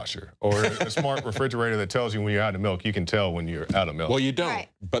dishwasher or a smart refrigerator that tells you when you're out of milk? You can tell when you're out of milk. Well, you don't,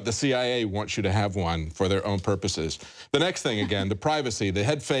 but the CIA wants you to have one for their own purposes. The next thing, again, the privacy, the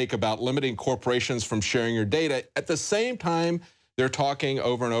head fake about limiting corporations from sharing your data. At the same time, they're talking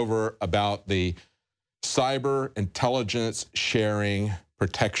over and over about the cyber intelligence sharing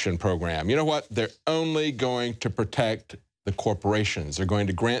protection program. You know what? They're only going to protect the corporations. They're going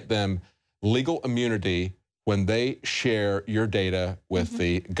to grant them legal immunity when they share your data with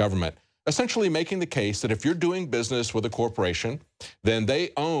the government, essentially making the case that if you're doing business with a corporation, then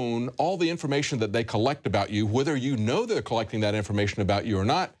they own all the information that they collect about you, whether you know they're collecting that information about you or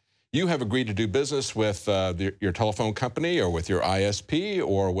not. You have agreed to do business with your telephone company or with your ISP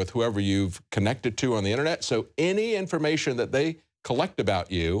or with whoever you've connected to on the internet. So any information that they collect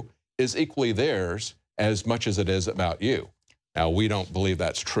about you is equally theirs as much as it is about you. Now, we don't believe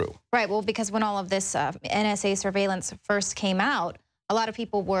that's true. Right. Well, because when all of this NSA surveillance first came out, a lot of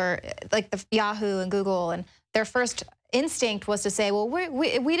people were like the Yahoo and Google, and their first instinct was to say, well,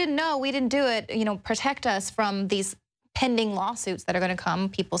 we didn't know, we didn't do it, you know, protect us from these pending lawsuits that are going to come.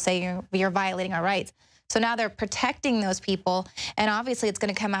 People say you're violating our rights. So now they're protecting those people, and obviously it's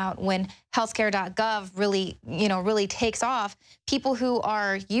going to come out when healthcare.gov really takes off. People who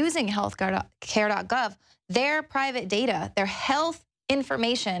are using healthcare.gov, their private data, their health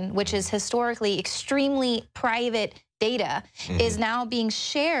information, which is historically extremely private data, is now being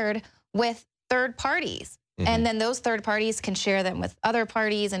shared with third parties. And then those third parties can share them with other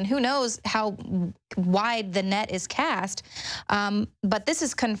parties, and who knows how wide the net is cast. But this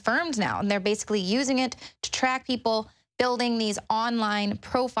is confirmed now, and they're basically using it to track people, building these online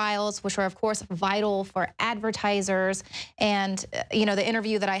profiles, which are, of course, vital for advertisers. And, you know, the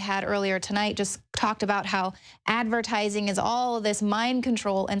interview that I had earlier tonight just talked about how advertising is all of this mind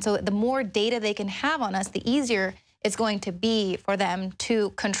control. And so the more data they can have on us, the easier it's going to be for them to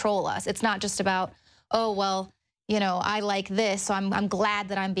control us. It's not just about, oh, well, you know, I like this, so I'm glad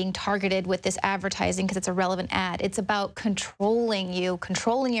that I'm being targeted with this advertising because it's a relevant ad. It's about controlling you,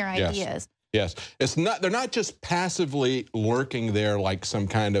 controlling your ideas. Yes, it's not. They're not just passively lurking there like some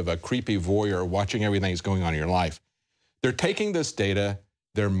kind of a creepy voyeur watching everything that's going on in your life. They're taking this data,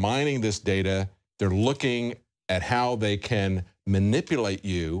 they're mining this data, they're looking at how they can manipulate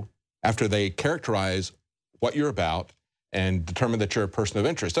you after they characterize what you're about and determine that you're a person of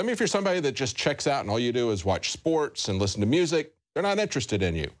interest. I mean, if you're somebody that just checks out and all you do is watch sports and listen to music, they're not interested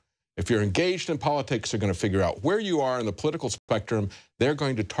in you. If you're engaged in politics, they're going to figure out where you are in the political spectrum. They're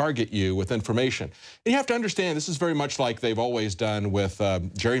going to target you with information. And you have to understand, this is very much like they've always done with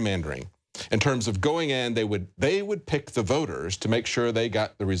gerrymandering. In terms of going in, they would pick the voters to make sure they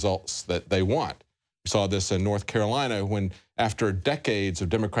got the results that they want. We saw this in North Carolina when, after decades of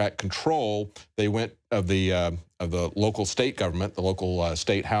Democrat control, they went of the local state government, the local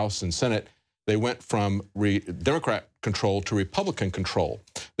state House and Senate. they went from Democrat control to Republican control.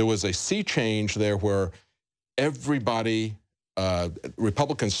 There was a sea change there where everybody,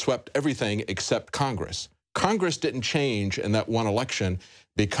 Republicans swept everything except Congress. Congress didn't change in that one election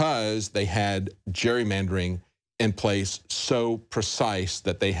because they had gerrymandering in place so precise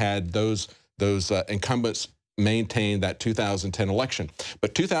that they had those incumbents maintain that 2010 election.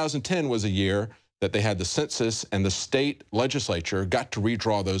 But 2010 was a year that they had the census and the state legislature got to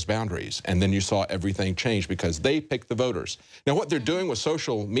redraw those boundaries. And then you saw everything change because they picked the voters. Now, what they're doing with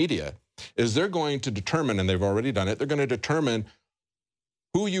social media is they're going to determine, and they've already done it, they're going to determine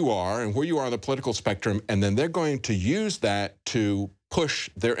who you are and where you are on the political spectrum, and then they're going to use that to push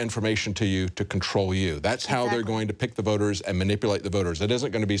their information to you to control you. That's how they're going to pick the voters and manipulate the voters. It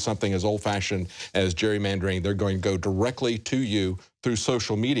isn't going to be something as old-fashioned as gerrymandering. They're going to go directly to you through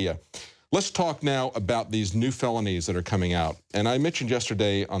social media. Let's talk now about these new felonies that are coming out. And I mentioned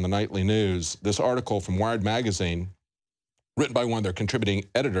yesterday on the Nightly News this article from Wired Magazine, written by one of their contributing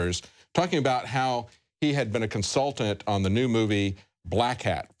editors, talking about how he had been a consultant on the new movie Black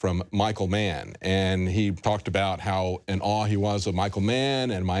Hat from Michael Mann. And he talked about how in awe he was of Michael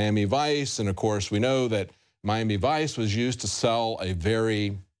Mann and Miami Vice. And of course, we know that Miami Vice was used to sell a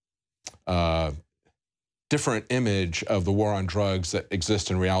very different image of the war on drugs that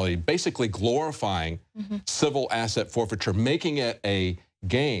exists in reality, basically glorifying civil asset forfeiture, making it a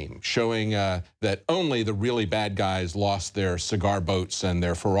game, showing that only the really bad guys lost their cigar boats and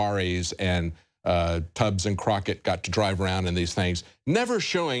their Ferraris, and Tubbs and Crockett got to drive around in these things, never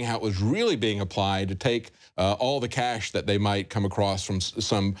showing how it was really being applied to take all the cash that they might come across from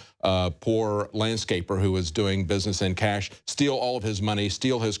some poor landscaper who was doing business in cash, steal all of his money,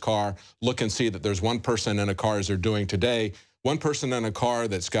 steal his car, look and see that there's one person in a car, as they're doing today, one person in a car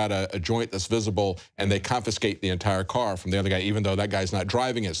that's got a joint that's visible, and they confiscate the entire car from the other guy, even though that guy's not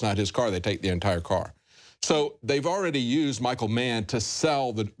driving, it's not his car, they take the entire car. So they've already used Michael Mann to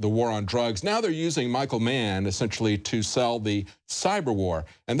sell the war on drugs. Now they're using Michael Mann essentially to sell the cyber war.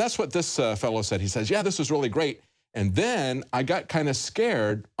 And that's what this fellow said. He says, yeah, this was really great. And then I got kind of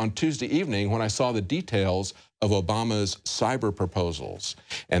scared on Tuesday evening when I saw the details of Obama's cyber proposals.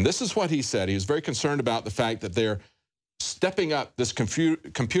 And this is what he said. He was very concerned about the fact that they're stepping up this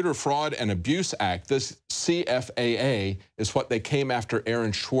Computer Fraud and Abuse Act. This CFAA is what they came after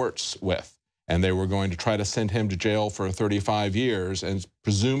Aaron Schwartz with. And they were going to try to send him to jail for 35 years. And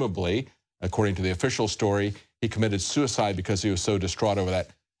presumably, according to the official story, he committed suicide because he was so distraught over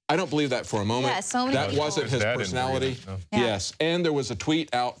that. I don't believe that for a moment. Yeah, so many that wasn't his personality. Yes, and there was a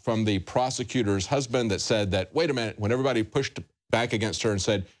tweet out from the prosecutor's husband that said that, wait a minute, when everybody pushed back against her and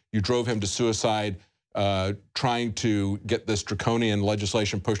said, you drove him to suicide, trying to get this draconian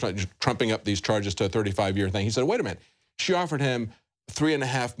legislation pushed, trumping up these charges to a 35-year thing. He said, wait a minute, she offered him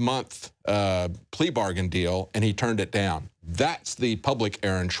 3.5-month plea bargain deal, and he turned it down. That's the public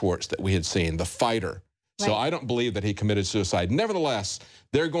Aaron Schwartz that we had seen, the fighter. Right. So I don't believe that he committed suicide. Nevertheless,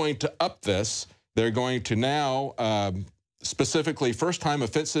 they're going to up this. They're going to now specifically first-time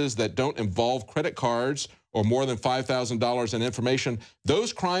offenses that don't involve credit cards or more than $5,000 in information.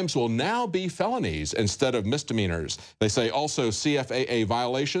 Those crimes will now be felonies instead of misdemeanors. They say also CFAA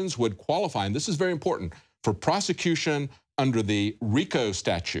violations would qualify, and this is very important, for prosecution under the RICO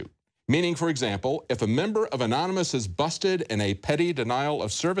statute. Meaning, for example, if a member of Anonymous is busted in a petty denial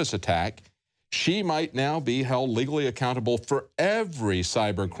of service attack, she might now be held legally accountable for every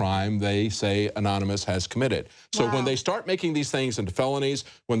cyber crime they say Anonymous has committed. So when they start making these things into felonies,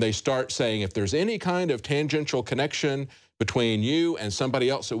 when they start saying if there's any kind of tangential connection between you and somebody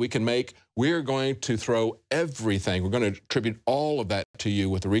else that we can make, we're going to throw everything. We're going to attribute all of that to you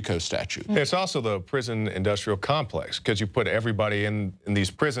with the RICO statute. It's also the prison industrial complex, because you put everybody in these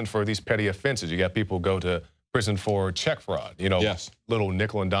prisons for these petty offenses. You got people who go to prison for check fraud, you know, little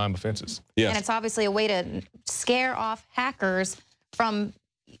nickel and dime offenses. And it's obviously a way to scare off hackers from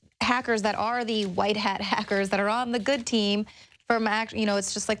hackers that are the white hat hackers that are on the good team from, you know,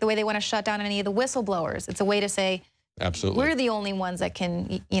 it's just like the way they want to shut down any of the whistleblowers. It's a way to say, absolutely, we're the only ones that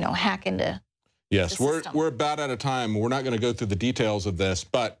can, you know, hack into. Yes, we're about out of time. We're not going to go through the details of this,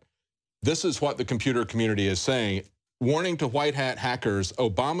 but this is what the computer community is saying. Warning to white hat hackers,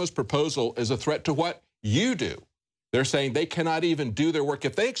 Obama's proposal is a threat to what you do. They're saying they cannot even do their work.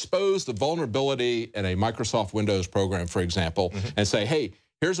 If they expose the vulnerability in a Microsoft Windows program, for example, and say, hey,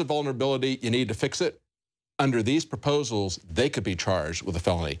 here's a vulnerability, you need to fix it, under these proposals, they could be charged with a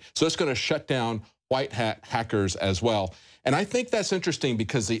felony. So it's going to shut down white hat hackers as well. And I think that's interesting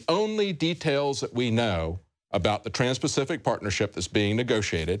because the only details that we know about the Trans-Pacific Partnership that's being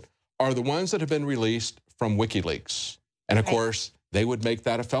negotiated are the ones that have been released from WikiLeaks. And of course, they would make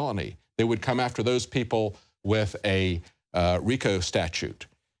that a felony. they would come after those people with a RICO statute.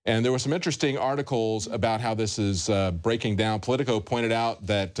 And there were some interesting articles about how this is breaking down. Politico pointed out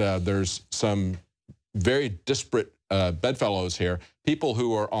that there's some very disparate bedfellows here, people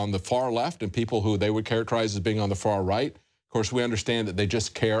who are on the far left and people who they would characterize as being on the far right. Of course, we understand that they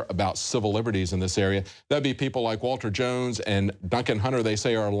just care about civil liberties in this area. That'd be people like Walter Jones and Duncan Hunter, they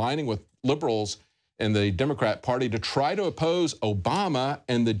say, are aligning with liberals in the Democrat Party to try to oppose Obama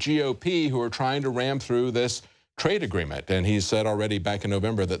and the GOP, who are trying to ram through this trade agreement. And he said already back in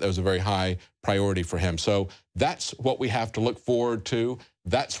November that was a very high priority for him. So that's what we have to look forward to.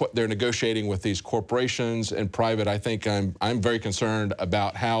 That's what they're negotiating with these corporations in private. I think I'm very concerned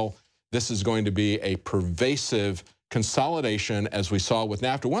about how this is going to be a pervasive consolidation, as we saw with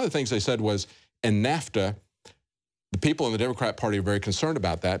NAFTA. One of the things they said was in NAFTA, the people in the Democrat Party are very concerned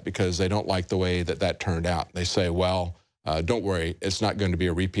about that because they don't like the way that that turned out. They say, well, don't worry, it's not going to be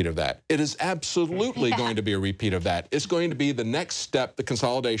a repeat of that. It is absolutely going to be a repeat of that. It's going to be the next step, the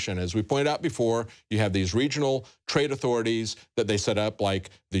consolidation. As we pointed out before, you have these regional trade authorities that they set up, like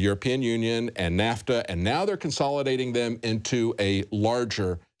the European Union and NAFTA, and now they're consolidating them into a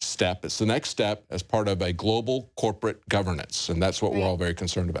larger step. It's the next step as part of a global corporate governance, and that's what we're all very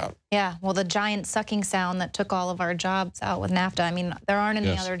concerned about. Yeah, well, the giant sucking sound that took all of our jobs out with NAFTA, I mean, there aren't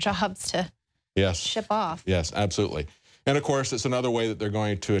any other jobs to ship off. Yes, absolutely. And of course, it's another way that they're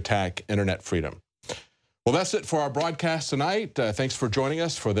going to attack internet freedom. Well, that's it for our broadcast tonight. Thanks for joining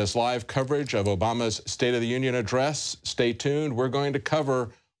us for this live coverage of Obama's State of the Union address. Stay tuned. We're going to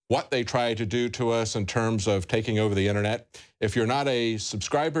cover what they try to do to us in terms of taking over the internet. If you're not a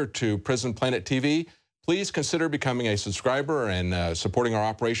subscriber to Prison Planet TV, please consider becoming a subscriber and supporting our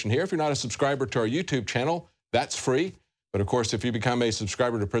operation here. If you're not a subscriber to our YouTube channel, that's free. But of course, if you become a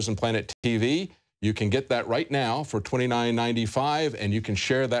subscriber to Prison Planet TV, you can get that right now for $29.95, and you can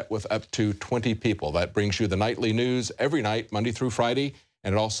share that with up to 20 people. That brings you the nightly news every night, Monday through Friday,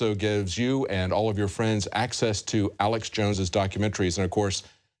 and it also gives you and all of your friends access to Alex Jones's documentaries. And of course,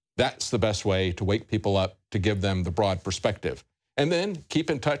 that's the best way to wake people up, to give them the broad perspective. And then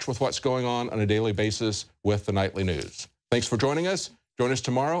keep in touch with what's going on a daily basis with the nightly news. Thanks for joining us. Join us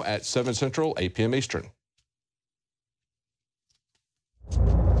tomorrow at 7 Central, 8 p.m. Eastern.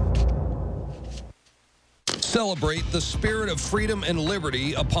 Celebrate the spirit of freedom and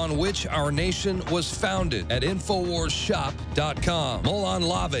liberty upon which our nation was founded at InfoWarsShop.com. Molon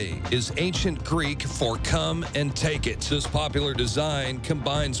Lave is ancient Greek for come and take it. This popular design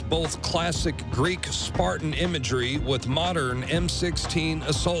combines both classic Greek Spartan imagery with modern M16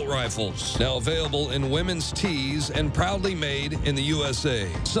 assault rifles. Now available in women's tees and proudly made in the USA.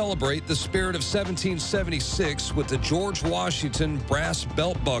 Celebrate the spirit of 1776 with the George Washington brass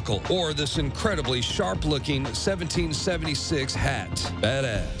belt buckle or this incredibly sharp-looking 1776 hat.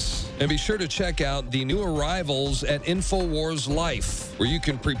 Badass. And be sure to check out the new arrivals at InfoWars Life, where you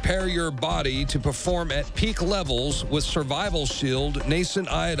can prepare your body to perform at peak levels with Survival Shield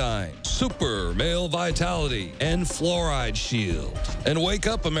Nascent Iodine, Super Male Vitality, and Fluoride Shield. And wake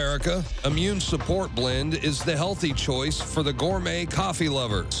up, America. Immune Support Blend is the healthy choice for the gourmet coffee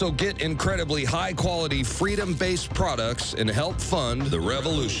lover. So get incredibly high-quality, freedom-based products and help fund the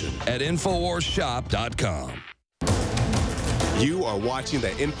revolution at InfoWarsShop.com. You are watching the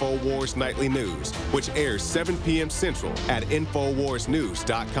InfoWars Nightly News, which airs 7 p.m. Central at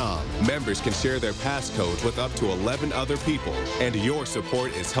InfoWarsNews.com. Members can share their passcodes with up to 11 other people, and your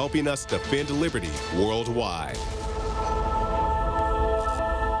support is helping us defend liberty worldwide.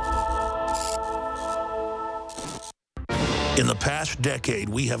 In the past decade,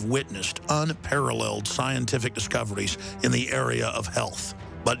 we have witnessed unparalleled scientific discoveries in the area of health.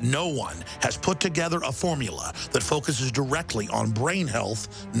 But no one has put together a formula that focuses directly on brain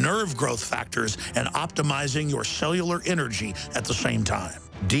health, nerve growth factors, and optimizing your cellular energy at the same time.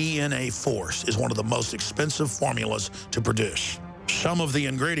 DNA Force is one of the most expensive formulas to produce. Some of the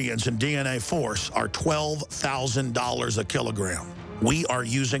ingredients in DNA Force are $12,000 a kilogram. We are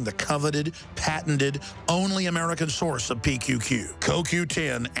using the coveted, patented, only American source of PQQ,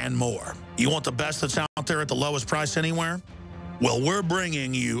 CoQ10, and more. You want the best that's out there at the lowest price anywhere? Well, we're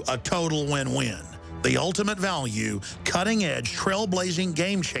bringing you a total win-win. The ultimate value, cutting-edge, trailblazing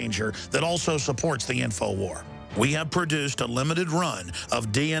game changer that also supports the InfoWar. We have produced a limited run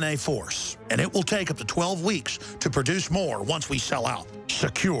of DNA Force, and it will take up to 12 weeks to produce more once we sell out.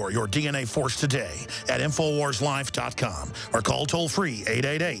 Secure your DNA Force today at InfoWarsLife.com or call toll-free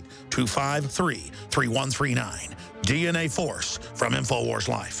 888-253-3139. DNA Force from InfoWars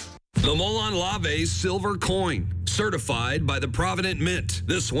Life. The Molon Lave Silver Coin, certified by the Provident Mint.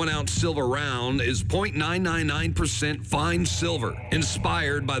 This 1-ounce silver round is 0.999% fine silver,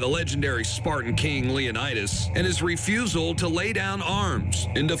 inspired by the legendary Spartan king Leonidas and his refusal to lay down arms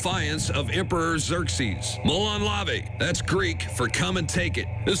in defiance of Emperor Xerxes. Molon Lave, that's Greek for come and take it.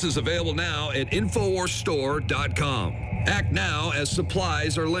 This is available now at NoWorldOrder.com. Act now as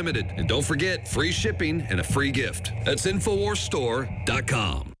supplies are limited. And don't forget, free shipping and a free gift. That's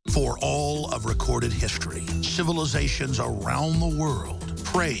InfoWarsStore.com. For all of recorded history, civilizations around the world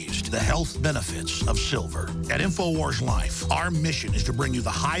praised the health benefits of silver. At InfoWars Life, our mission is to bring you the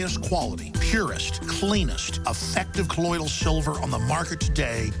highest quality, purest, cleanest, effective colloidal silver on the market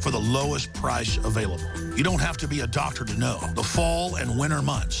today for the lowest price available. You don't have to be a doctor to know. The fall and winter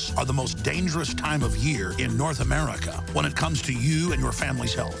months are the most dangerous time of year in North America when it comes to you and your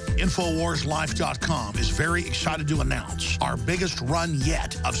family's health. InfoWarsLife.com is very excited to announce our biggest run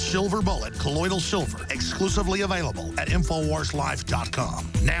yet of Silver Bullet colloidal silver, exclusively available at InfoWarsLife.com.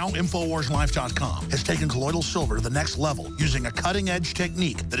 Now, InfoWarsLife.com has taken colloidal silver to the next level using a cutting-edge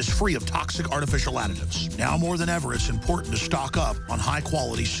technique that is free of toxic artificial additives. Now more than ever, it's important to stock up on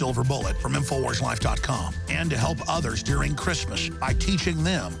high-quality Silver Bullet from InfoWarsLife.com and to help others during Christmas by teaching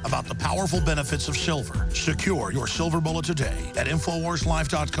them about the powerful benefits of silver. Secure your Silver Bullet today at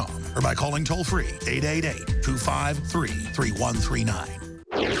InfoWarsLife.com or by calling toll-free 888-253-3139.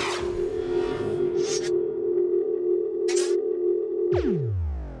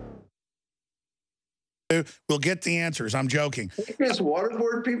 We'll get the answers. I'm joking. This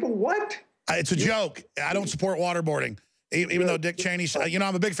waterboard people, what? It's a joke. I don't support waterboarding, even though Dick Cheney, you know,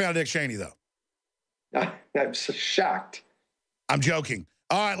 I'm a big fan of Dick Cheney, though. I'm so shocked. I'm joking.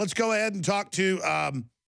 All right, let's go ahead and talk to